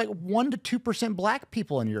Europe? There's like 1% to 2% black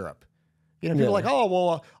people in Europe. You know, people are like, oh,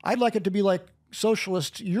 well, I'd like it to be like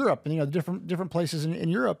socialist Europe and, you know, different places in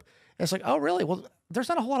Europe. And it's like, oh, really? Well, there's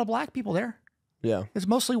not a whole lot of black people there. Yeah. It's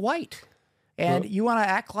mostly white. And you want to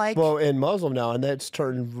act like... Well, in Muslim now, and it's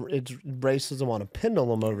racism on a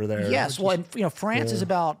pendulum over there. Yes. Well, and, you know, France is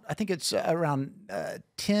about, I think it's around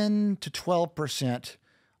 10 to 12%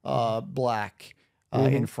 black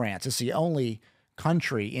in France. It's the only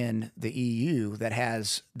country in the EU that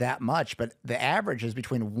has that much, but the average is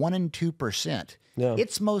between 1% and 2%. Yeah.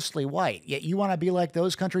 It's mostly white. Yet you want to be like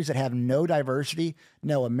those countries that have no diversity?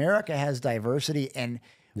 No, America has diversity, and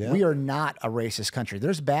we are not a racist country.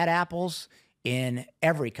 There's bad apples in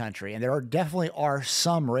every country, and there definitely are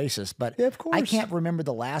some racists, but of course. I can't remember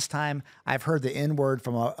the last time I've heard the N-word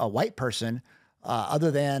from a white person,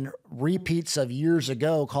 other than repeats of years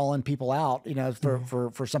ago calling people out, you know,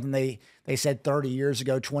 for something they said 30 years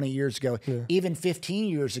ago, 20 years ago, even 15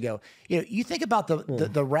 years ago. You know, you think about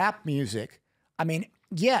the rap music. I mean,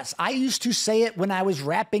 yes, I used to say it when I was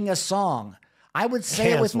rapping a song. I would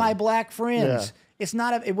say it with my black friends.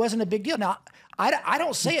 It wasn't a big deal. Now, I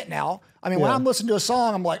don't say it now. I mean, when I'm listening to a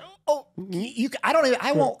song, I'm like, oh,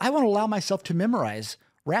 I won't allow myself to memorize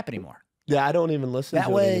rap anymore. Yeah, I don't even listen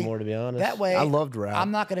to it anymore, to be honest. That way, I loved rap.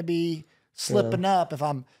 I'm not going to be slipping up if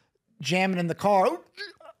I'm jamming in the car.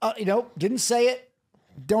 You know, didn't say it.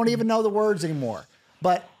 Don't even know the words anymore.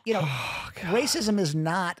 But, you know, racism is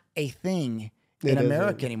not a thing in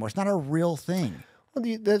America anymore. It's not a real thing.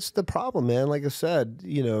 Well, that's the problem, man. Like I said,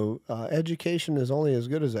 you know, education is only as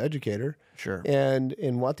good as an educator. Sure. And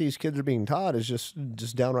what these kids are being taught is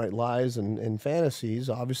just downright lies and fantasies,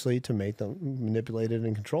 obviously, to make them manipulated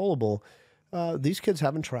and controllable. These kids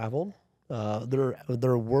haven't traveled. Their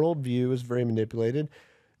worldview is very manipulated.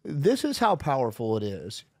 This is how powerful it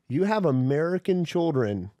is. You have American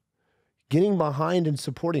children getting behind and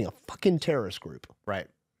supporting a fucking terrorist group. Right.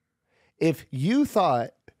 If you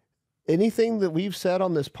thought anything that we've said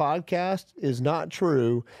on this podcast is not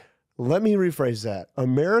true, let me rephrase that.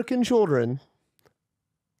 American children,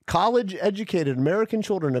 college-educated American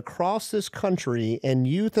children across this country and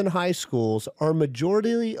youth in high schools are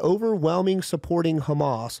majority overwhelming supporting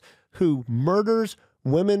Hamas, who murders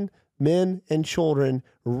women, men, and children,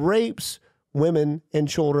 rapes women and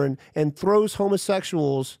children, and throws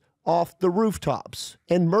homosexuals off the rooftops,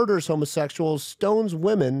 and murders homosexuals, stones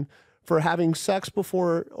women for having sex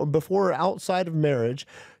before or outside of marriage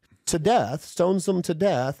to death, stones them to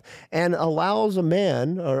death, and allows a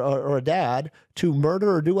man or a dad to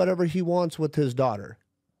murder or do whatever he wants with his daughter.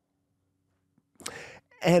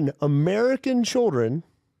 And American children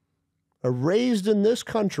are raised in this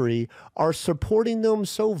country are supporting them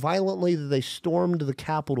so violently that they stormed the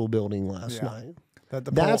Capitol building last night.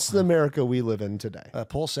 That's the America we live in today. A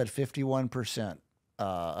poll said 51%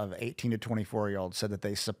 of 18 to 24-year-olds said that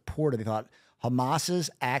they thought Hamas's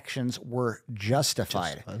actions were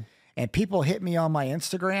justified. And people hit me on my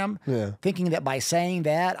Instagram thinking that by saying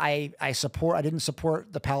that I didn't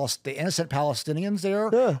support the innocent Palestinians there,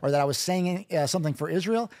 or that I was saying something for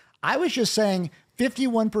Israel. I was just saying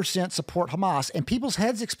 51% support Hamas, and people's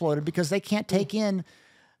heads exploded because they can't take in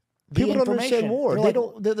the People don't understand war.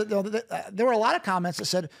 There were a lot of comments that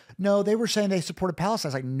said, no, they were saying they supported Palestine. I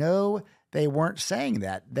was like, no, they weren't saying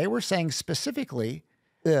that. They were saying specifically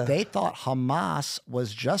they thought Hamas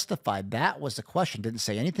was justified. That was the question. Didn't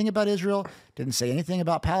say anything about Israel. Didn't say anything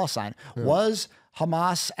about Palestine. Was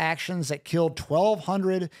Hamas actions that killed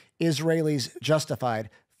 1,200 Israelis justified?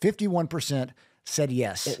 51% said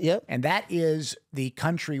yes. And that is the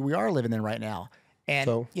country we are living in right now. And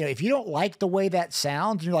you know, if you don't like the way that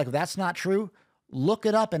sounds, and you're like, that's not true, look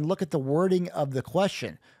it up and look at the wording of the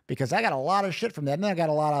question, because I got a lot of shit from that. And then I got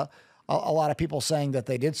a lot of people saying that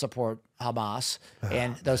they did support Hamas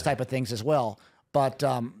and those type of things as well. But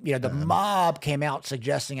you know, the mob came out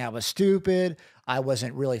suggesting I was stupid. I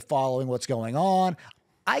wasn't really following what's going on.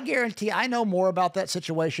 I guarantee I know more about that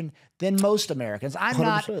situation than most Americans. I'm 100%.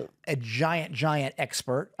 Not a giant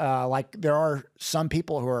expert. Like there are some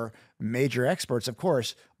people who are major experts, of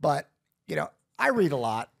course, but you know, I read a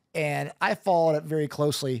lot and I followed it very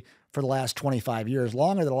closely for the last 25 years,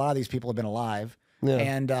 longer than a lot of these people have been alive.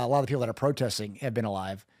 And a lot of the people that are protesting have been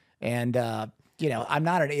alive. And, you know, I'm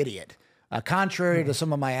not an idiot. Contrary to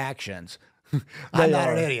some of my actions, I'm not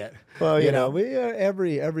an idiot. Well, you know, we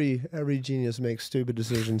every genius makes stupid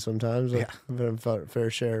decisions sometimes. Fair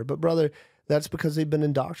share. But brother, that's because they've been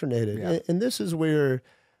indoctrinated. Yeah. And this is where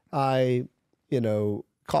I,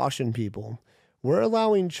 caution people. We're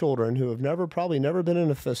allowing children who have probably never been in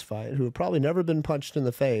a fist fight, who have probably never been punched in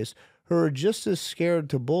the face, who are just as scared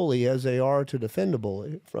to bully as they are to defend a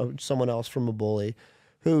bully, from someone else from a bully,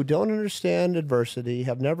 who don't understand adversity,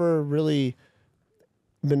 have never really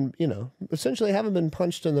been, essentially haven't been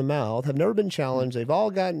punched in the mouth, have never been challenged. They've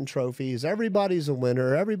all gotten trophies. Everybody's a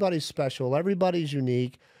winner. Everybody's special. Everybody's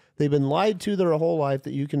unique. They've been lied to their whole life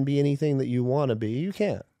that you can be anything that you want to be. You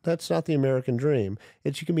can't. That's not the American dream.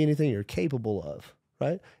 It's you can be anything you're capable of,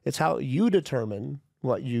 right? It's how you determine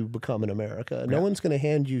what you become in America. No one's going to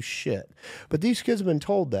hand you shit. But these kids have been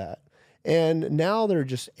told that. And now they're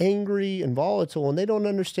just angry and volatile, and they don't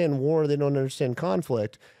understand war. They don't understand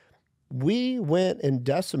conflict. We went and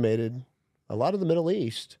decimated a lot of the Middle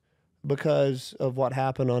East because of what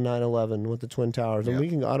happened on 9/11 with the Twin Towers.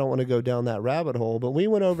 And I don't want to go down that rabbit hole, but we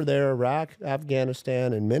went over there, Iraq,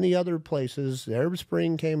 Afghanistan, and many other places. The Arab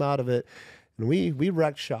Spring came out of it, and we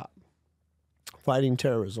wrecked shop fighting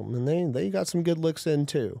terrorism. And they got some good licks in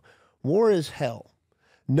too. War is hell.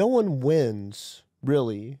 No one wins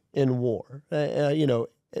really in war,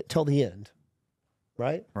 till the end,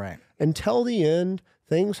 right? Right. Until the end,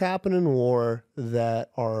 things happen in war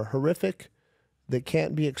that are horrific, that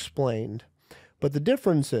can't be explained. But the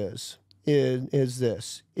difference is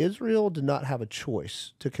this. Israel did not have a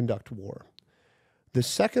choice to conduct war. The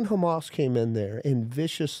second Hamas came in there and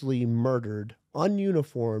viciously murdered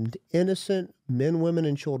ununiformed, innocent men, women,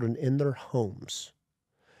 and children in their homes.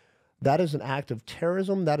 That is an act of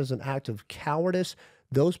terrorism. That is an act of cowardice.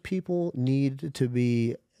 Those people need to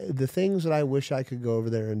be the things that I wish I could go over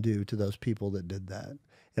there and do to those people that did that.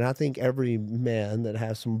 And I think every man that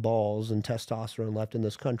has some balls and testosterone left in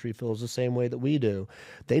this country feels the same way that we do.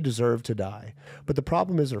 They deserve to die. But the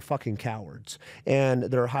problem is they're fucking cowards. And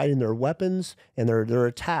they're hiding their weapons and their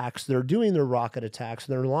attacks. They're doing their rocket attacks.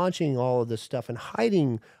 And they're launching all of this stuff and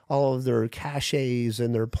hiding all of their caches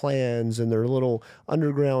and their plans and their little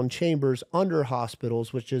underground chambers under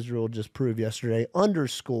hospitals, which Israel just proved yesterday, under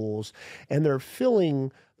schools. And they're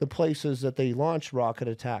filling the places that they launch rocket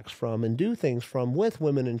attacks from and do things from with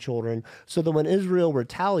women and children, so that when Israel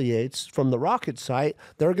retaliates from the rocket site,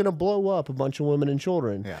 they're going to blow up a bunch of women and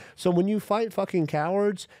children. Yeah. So when you fight fucking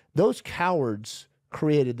cowards, those cowards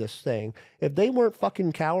created this thing. If they weren't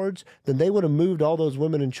fucking cowards, then they would have moved all those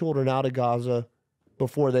women and children out of Gaza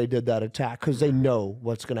before they did that attack, because they know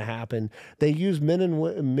what's going to happen. They use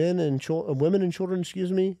women and children,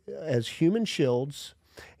 as human shields.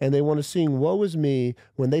 And they want to sing "Woe is me"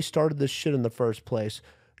 when they started this shit in the first place.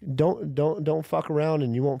 Don't fuck around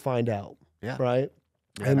and you won't find out. Yeah. Right?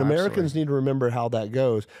 Yeah, and no, Americans absolutely. need to remember how that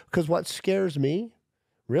goes. Because what scares me,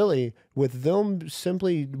 really, with them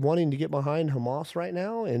simply wanting to get behind Hamas right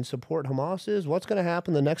now and support Hamas, is what's going to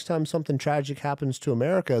happen the next time something tragic happens to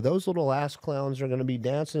America. Those little ass clowns are going to be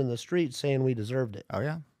dancing in the streets saying we deserved it. Oh,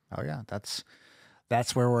 yeah.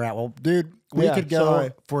 That's where we're at. Well, dude, we could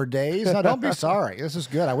go for days. No, don't be sorry. This is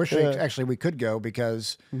good. I wish actually we could go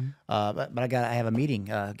because, but I have a meeting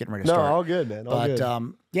getting ready to start. No, all good, man. All good.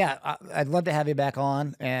 I'd love to have you back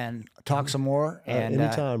on and talk some more. And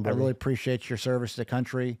anytime, brother. I really appreciate your service to the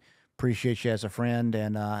country. Appreciate you as a friend,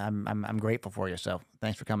 and I'm grateful for you. So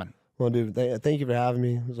thanks for coming. Well, dude, thank you for having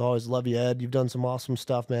me. As always, love you, Ed. You've done some awesome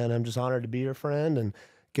stuff, man. I'm just honored to be your friend and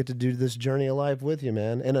get to do this journey of life with you,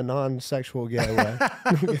 man, in a non-sexual gay way.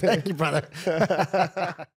 Thank you, brother.